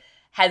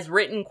has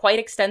written quite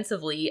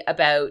extensively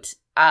about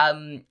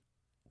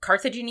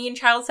Carthaginian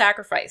child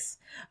sacrifice.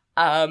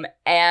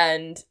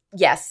 And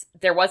yes,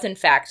 there was in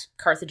fact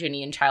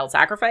Carthaginian child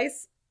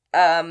sacrifice.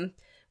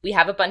 We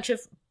have a bunch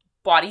of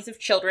bodies of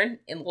children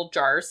in little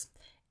jars.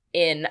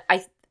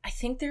 I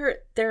think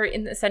they're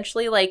in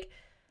essentially like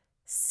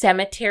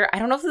cemetery. I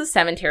don't know if it's a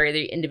cemetery or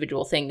the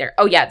individual thing there.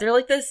 Oh yeah, they're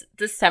like this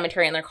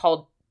cemetery, and they're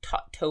called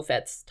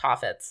Toffets.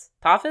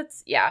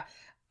 Yeah.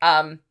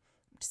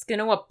 Just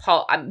gonna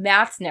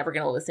Matt's never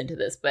gonna listen to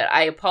this, but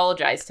I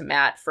apologize to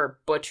Matt for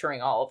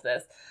butchering all of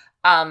this.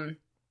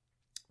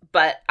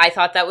 But I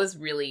thought that was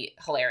really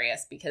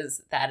hilarious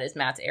because that is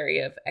Matt's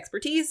area of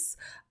expertise.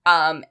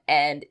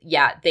 And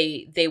yeah,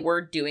 they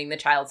were doing the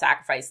child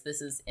sacrifice.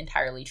 This is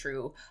entirely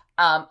true.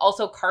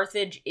 Also,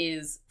 Carthage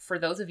is, for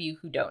those of you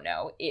who don't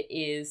know, it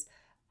is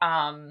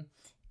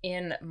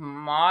in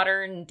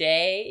modern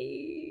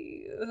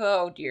day,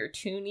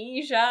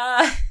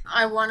 Tunisia.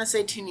 I want to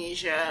say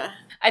Tunisia.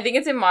 I think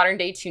it's in modern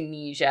day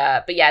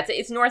Tunisia. But yeah,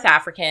 it's North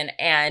African.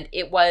 And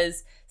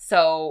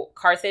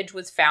Carthage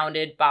was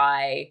founded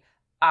by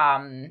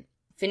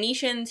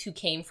Phoenicians who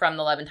came from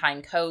the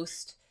Levantine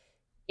coast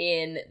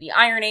in the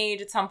Iron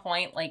Age at some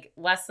point, like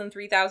less than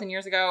 3,000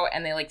 years ago.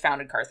 And they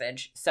founded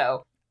Carthage.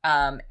 So,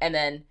 and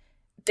then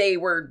they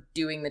were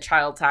doing the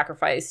child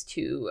sacrifice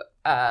to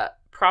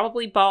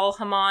probably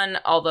Baal-Hamon,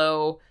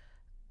 although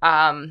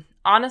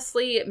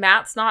honestly,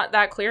 Matt's not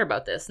that clear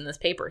about this in this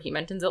paper. He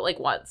mentions it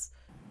once.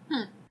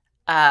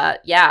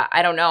 Yeah,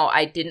 I don't know.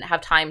 I didn't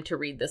have time to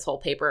read this whole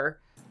paper.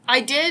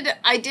 I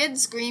did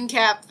screen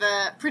cap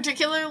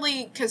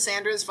particularly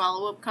Cassandra's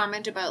follow-up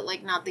comment about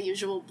not the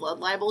usual blood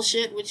libel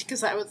shit,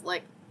 because I was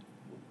like,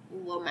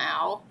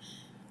 Lamau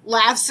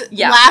laughs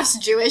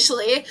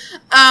Jewishly.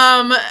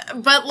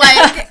 But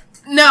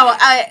no,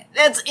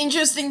 it's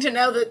interesting to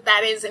know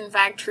that is in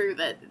fact true,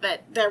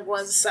 that there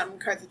was some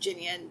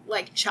Carthaginian,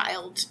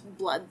 child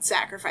blood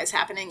sacrifice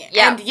happening.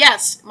 Yeah. And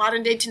yes,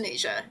 modern day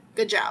Tunisia.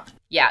 Good job.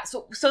 Yeah,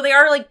 so they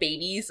are,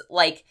 babies.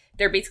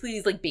 They're basically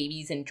these,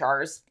 babies in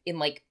jars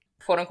in,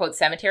 quote-unquote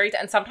cemeteries.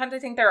 And sometimes I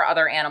think there are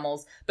other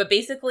animals. But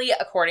basically,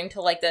 according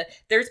to,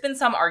 there's been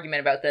some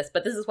argument about this,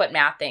 but this is what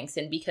Matt thinks.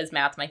 And because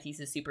Matt's my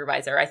thesis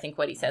supervisor, I think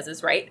what he says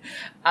is right.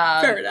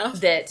 Fair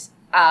enough. That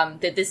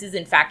this is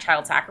in fact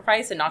child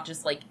sacrifice and not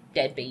just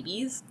dead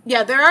babies.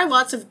 Yeah, there are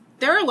lots of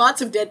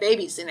dead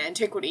babies in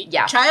antiquity.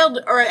 Yeah. Child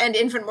and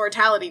infant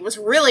mortality was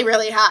really,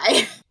 really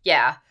high.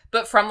 Yeah.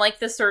 But from I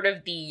think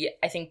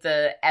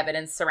the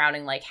evidence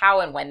surrounding how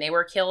and when they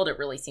were killed, it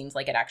really seems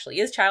like it actually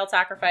is child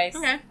sacrifice.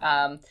 Okay.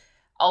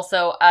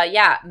 Also,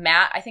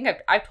 Matt, I think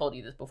I've told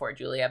you this before,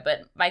 Julia,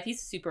 but my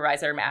thesis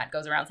supervisor, Matt,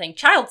 goes around saying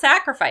child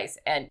sacrifice,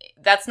 and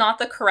that's not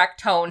the correct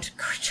tone to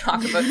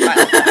talk about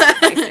child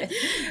sacrifice.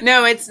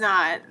 No, it's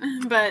not,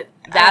 but...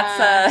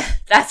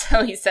 That's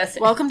how he says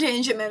it. Welcome to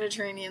Ancient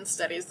Mediterranean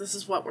Studies. This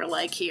is what we're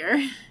like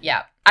here.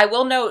 Yeah. I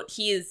will note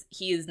he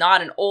is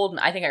not an old...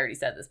 I think I already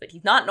said this, but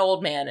he's not an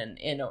old man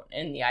in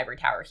the Ivory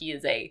Tower. He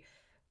is a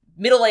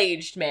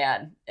middle-aged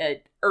man,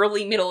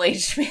 early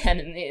middle-aged man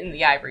in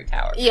the Ivory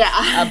Tower.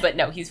 Yeah. But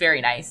no, he's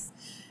very nice.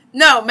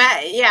 No,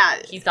 Matt,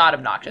 yeah. He's not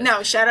obnoxious.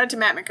 No, shout out to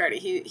Matt McCarty.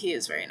 He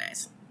is very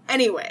nice.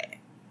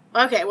 Anyway.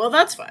 Okay, well,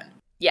 that's fun.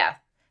 Yeah.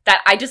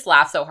 I just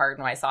laughed so hard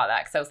when I saw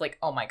that, because I was like,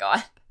 oh my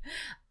god.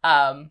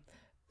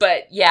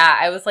 But yeah,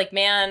 I was like,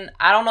 man,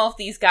 I don't know if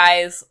these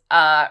guys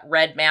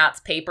read Matt's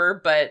paper,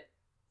 but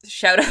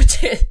shout out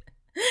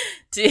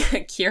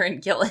to Kieran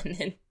Gillen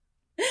and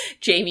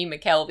Jamie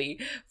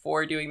McKelvey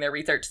for doing their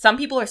research. Some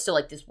people are still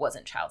like, this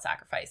wasn't child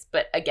sacrifice.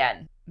 But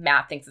again,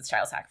 Matt thinks it's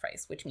child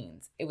sacrifice, which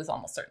means it was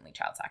almost certainly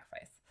child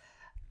sacrifice.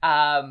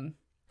 I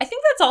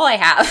think that's all I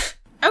have.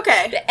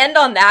 Okay. To end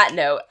on that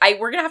note,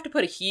 we're gonna have to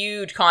put a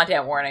huge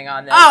content warning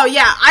on this. Oh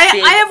yeah,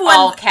 I have one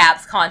all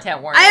caps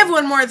content warning. I have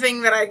one more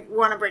thing that I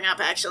want to bring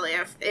up actually.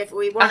 If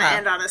we want to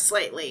end on a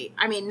slightly,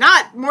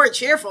 not more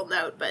cheerful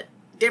note, but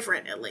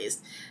different, at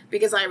least,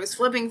 because I was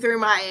flipping through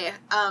my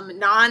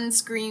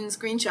non-screen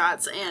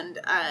screenshots, and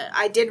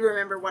I did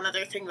remember one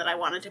other thing that I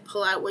wanted to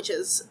pull out, which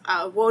is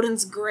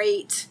Woden's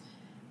great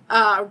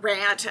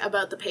rant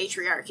about the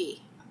patriarchy.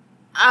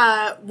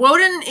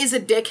 Woden is a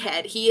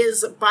dickhead. He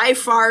is by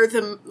far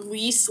the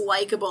least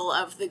likable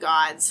of the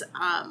gods,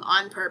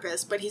 on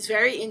purpose, but he's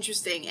very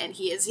interesting, and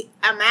he is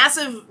a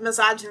massive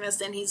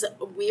misogynist, and he's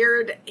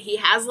weird. He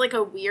has, like,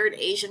 a weird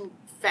Asian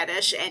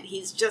fetish, and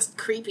he's just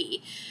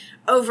creepy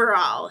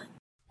overall.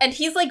 And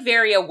he's, like,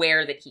 very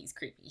aware that he's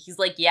creepy. He's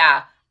like,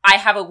 yeah, I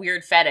have a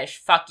weird fetish.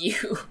 Fuck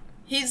you.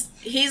 He's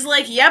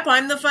like, yep,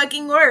 I'm the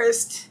fucking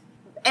worst.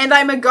 And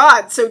I'm a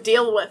god, so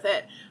deal with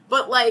it.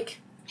 But, like,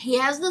 he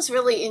has this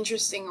really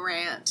interesting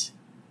rant,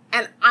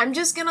 and I'm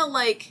just gonna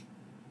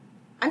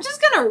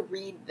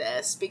read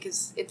this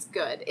because it's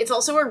good. It's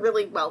also a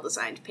really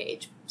well-designed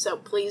page, so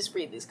please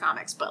read these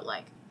comics, but,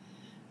 like...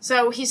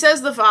 So he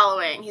says the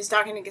following. He's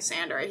talking to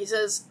Cassandra. He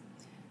says,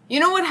 you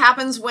know what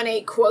happens when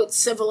a, quote,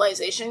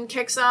 civilization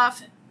kicks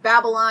off?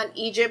 Babylon,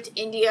 Egypt,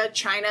 India,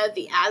 China,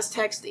 the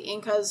Aztecs, the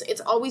Incas,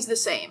 it's always the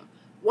same.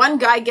 One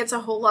guy gets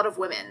a whole lot of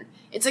women.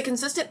 It's a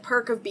consistent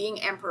perk of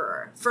being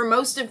emperor. For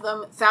most of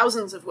them,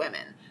 thousands of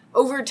women.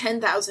 Over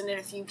 10,000 in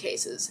a few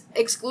cases.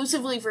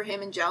 Exclusively for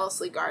him and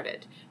jealously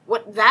guarded.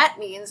 What that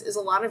means is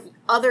a lot of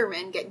other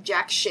men get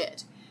jack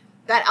shit.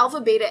 That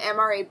alpha-beta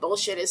MRA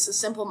bullshit is a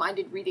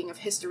simple-minded reading of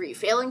history,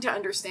 failing to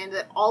understand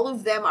that all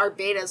of them are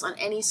betas on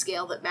any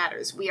scale that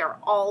matters. We are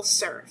all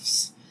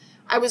serfs.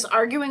 I was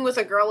arguing with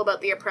a girl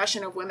about the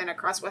oppression of women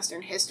across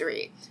Western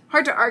history.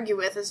 Hard to argue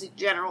with as a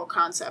general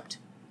concept.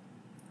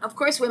 Of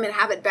course women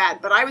have it bad,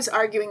 but I was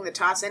arguing the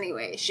toss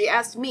anyway. She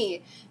asked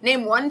me,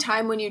 name one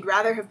time when you'd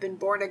rather have been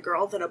born a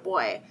girl than a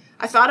boy.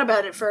 I thought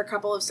about it for a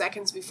couple of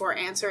seconds before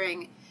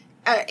answering.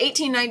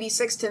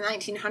 1896 to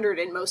 1900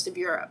 in most of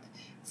Europe.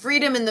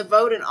 Freedom and the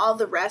vote and all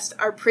the rest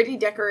are pretty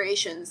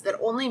decorations that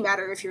only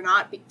matter if you're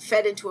not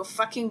fed into a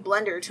fucking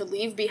blender to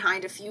leave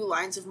behind a few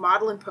lines of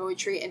maudlin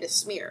poetry and a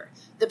smear.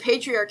 The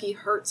patriarchy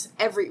hurts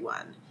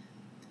everyone.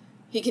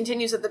 He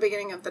continues at the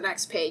beginning of the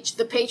next page.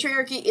 The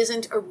patriarchy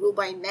isn't a rule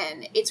by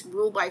men, it's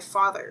rule by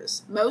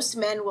fathers. Most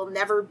men will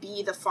never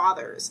be the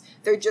fathers.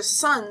 They're just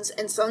sons,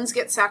 and sons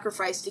get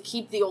sacrificed to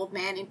keep the old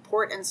man in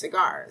port and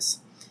cigars.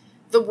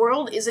 The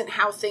world isn't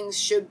how things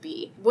should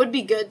be. Would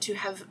be good to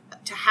have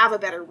a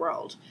better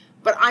world.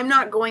 But I'm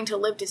not going to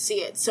live to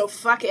see it, so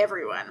fuck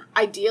everyone.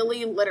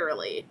 Ideally,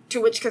 literally. To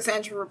which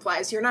Cassandra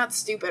replies, you're not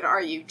stupid,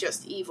 are you?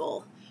 Just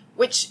evil.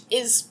 Which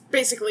is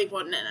basically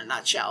Woden in a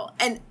nutshell.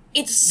 And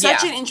it's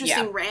such an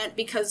interesting rant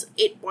because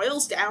it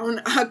boils down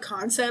a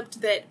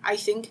concept that I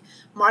think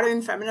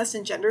modern feminist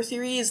and gender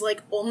theory is,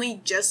 like,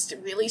 only just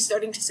really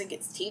starting to sink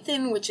its teeth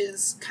in, which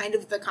is kind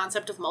of the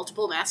concept of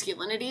multiple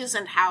masculinities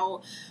and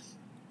how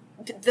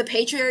the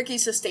patriarchy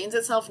sustains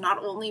itself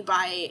not only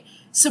by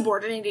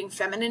subordinating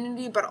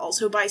femininity, but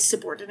also by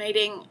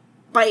subordinating,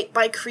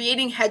 by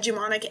creating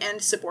hegemonic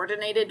and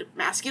subordinated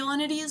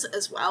masculinities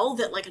as well,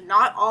 that, like,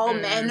 not all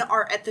men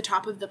are at the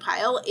top of the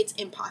pile. It's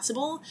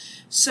impossible.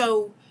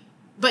 So,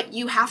 but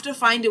you have to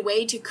find a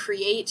way to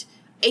create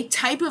a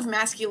type of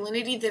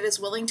masculinity that is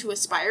willing to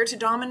aspire to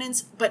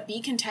dominance, but be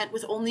content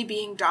with only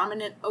being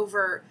dominant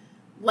over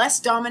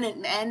less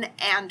dominant men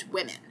and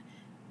women.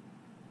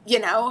 You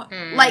know?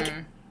 Like...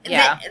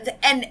 Yeah.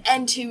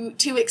 And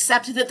to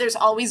accept that there's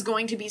always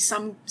going to be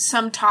some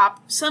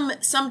top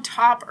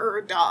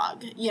or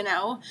dog, you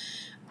know,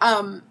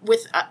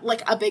 with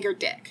like a bigger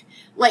dick.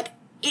 Like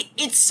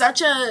it's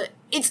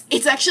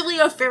actually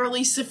a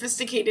fairly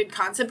sophisticated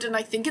concept, and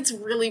I think it's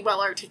really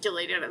well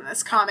articulated in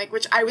this comic,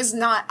 which I was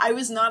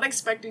not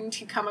expecting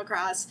to come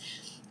across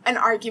an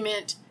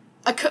argument,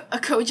 a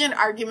cogent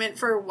argument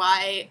for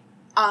why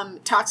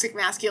toxic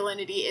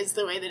masculinity is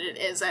the way that it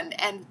is,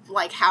 and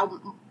like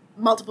how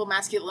multiple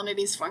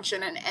masculinities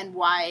function, and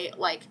why,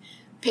 like,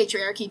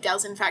 patriarchy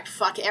does in fact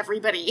fuck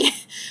everybody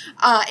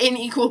in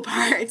equal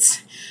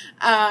parts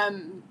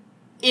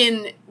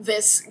in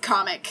this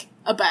comic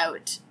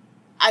about,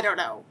 I don't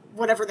know,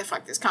 whatever the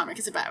fuck this comic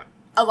is about.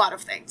 A lot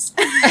of things.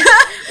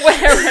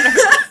 whatever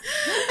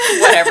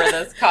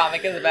this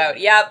comic is about.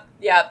 Yep,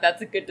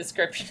 that's a good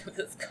description of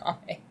this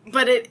comic.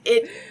 But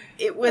it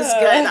was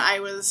good. I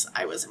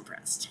was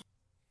impressed.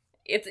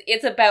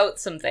 It's about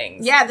some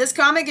things. Yeah, this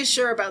comic is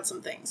sure about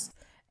some things.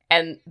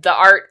 And the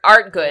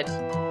art good.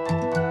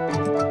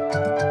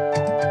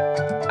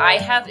 I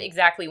have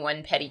exactly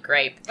one petty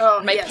gripe.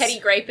 My petty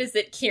gripe is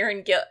that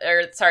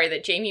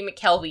that Jamie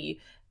McKelvey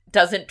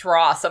doesn't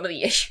draw some of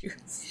the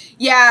issues.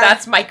 Yeah.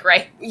 That's my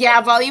gripe.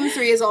 Yeah, Volume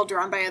 3 is all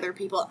drawn by other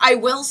people. I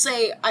will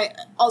say,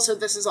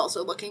 this is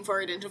also looking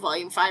forward into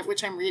Volume 5,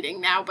 which I'm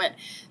reading now, but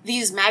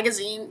these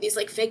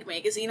like fake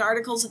magazine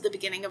articles at the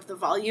beginning of the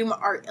volume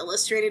are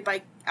illustrated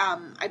by,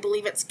 I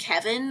believe it's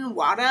Kevin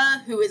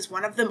Wada, who is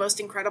one of the most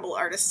incredible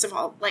artists of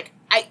all. Like,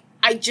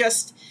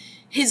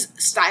 his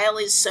style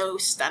is so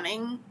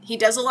stunning. He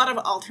does a lot of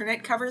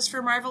alternate covers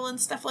for Marvel and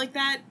stuff like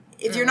that.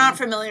 If you're not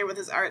familiar with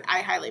his art,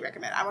 I highly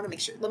recommend. I want to make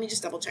sure. Let me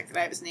just double check that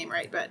I have his name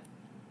right, but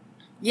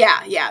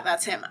yeah,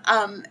 that's him.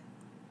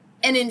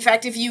 And in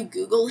fact, if you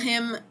Google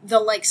him,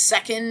 the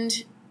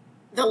second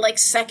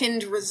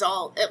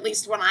result, at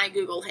least when I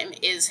Googled him,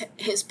 is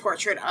his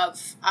portrait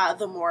of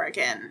the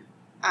Morrigan,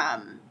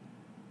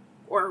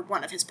 or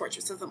one of his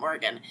portraits of the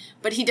Morrigan.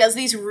 But he does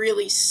these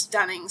really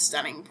stunning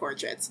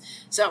portraits.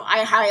 So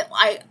I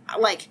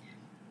like,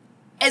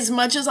 as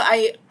much as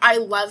I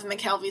love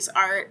McKelvey's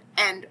art,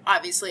 and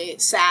obviously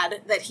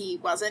sad that he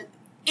wasn't,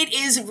 it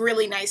is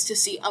really nice to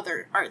see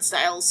other art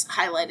styles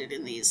highlighted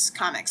in these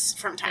comics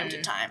from time to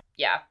time.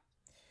 Yeah.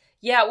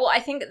 Yeah, well, I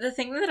think the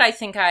thing that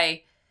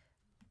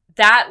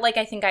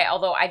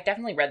although I've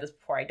definitely read this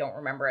before, I don't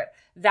remember it.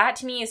 That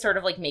to me is sort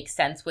of like makes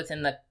sense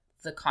within the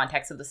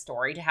context of the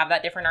story to have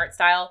that different art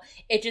style.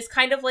 It just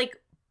kind of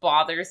like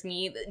bothers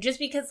me just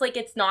because like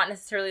it's not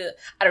necessarily,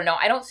 I don't know,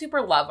 I don't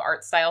super love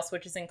art style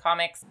switches in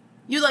comics.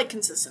 You like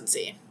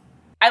consistency.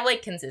 I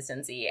like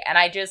consistency, and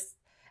I it's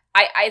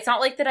not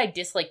like that I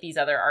dislike these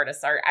other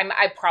artists' art.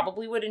 I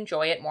probably would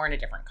enjoy it more in a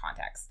different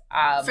context.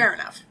 Fair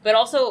enough. But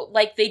also,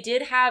 like, they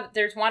did have,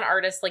 there's one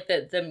artist, like,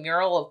 the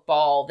mural of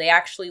Ball, they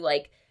actually,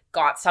 like,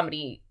 got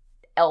somebody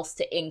else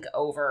to ink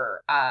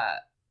over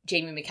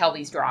Jamie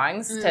McKelvey's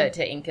drawings,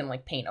 to ink and,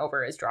 like, paint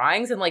over his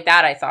drawings. And, like,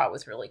 that I thought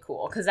was really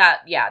cool. Because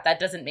that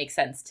doesn't make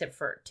sense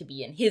to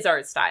be in his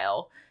art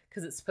style,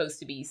 because it's supposed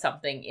to be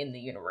something in the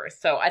universe.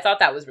 So I thought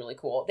that was really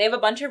cool. They have a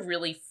bunch of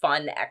really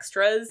fun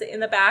extras in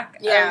the back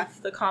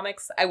of the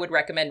comics. I would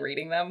recommend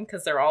reading them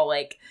because they're all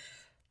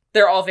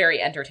very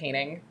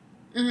entertaining.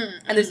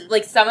 Mm-hmm, and there's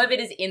like some of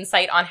it is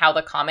insight on how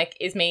the comic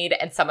is made,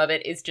 and some of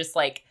it is just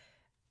like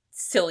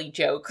silly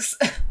jokes.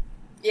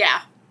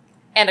 Yeah.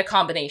 And a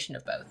combination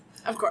of both.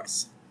 Of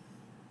course.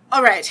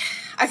 All right.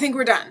 I think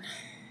we're done.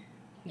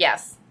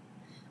 Yes.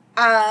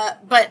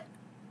 But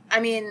I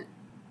mean,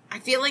 I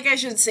feel like I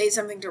should say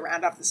something to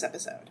round off this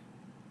episode.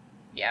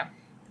 Yeah.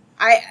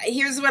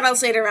 Here's what I'll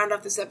say to round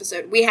off this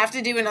episode. We have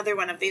to do another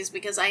one of these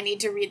because I need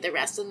to read the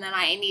rest and then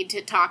I need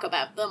to talk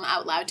about them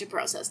out loud to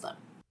process them.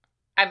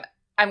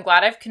 I'm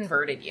glad I've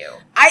converted you.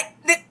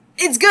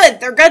 It's good.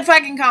 They're good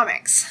fucking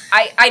comics.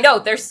 I know.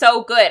 They're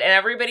so good. And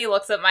everybody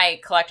looks at my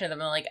collection of them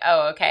and they're like,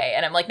 oh, okay.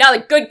 And I'm like, no,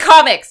 they're good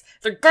comics.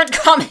 They're good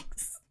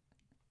comics.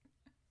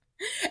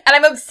 And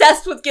I'm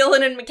obsessed with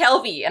Gillen and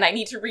McKelvey, and I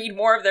need to read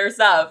more of their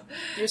stuff.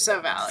 You're so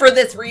valid. For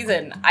this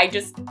reason.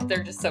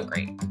 They're just so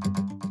great.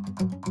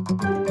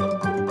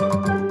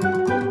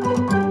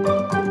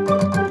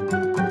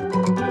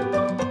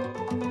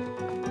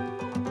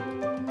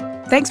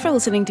 Thanks for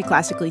listening to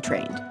Classically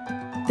Trained.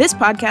 This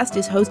podcast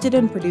is hosted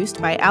and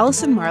produced by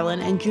Allison Marlin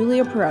and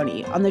Julia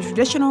Peroni on the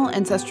traditional,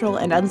 ancestral,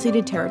 and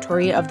unceded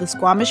territory of the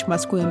Squamish,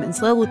 Musqueam, and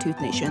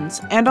Tsleil-Waututh nations,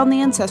 and on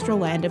the ancestral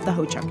land of the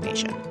Ho-Chunk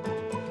Nation.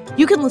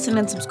 You can listen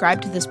and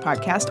subscribe to this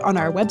podcast on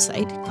our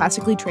website,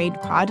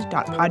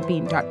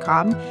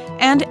 classicallytrainedpod.podbean.com,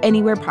 and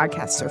anywhere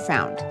podcasts are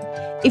found.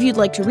 If you'd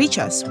like to reach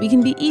us, we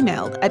can be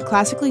emailed at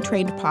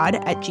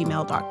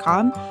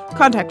classicallytrainedpod@gmail.com,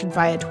 contacted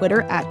via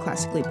Twitter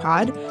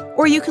 @classicallypod,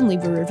 or you can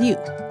leave a review.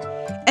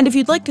 And if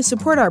you'd like to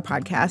support our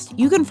podcast,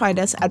 you can find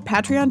us at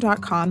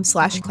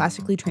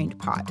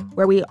patreon.com/classicallytrainedpod,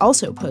 where we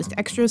also post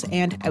extras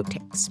and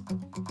outtakes.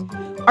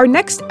 Our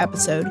next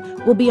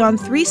episode will be on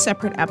 3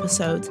 separate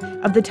episodes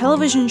of the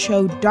television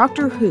show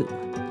Doctor Who.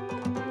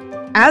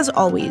 As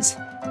always,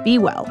 be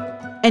well,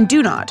 and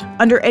do not,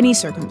 under any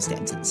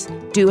circumstances,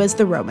 do as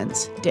the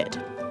Romans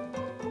did.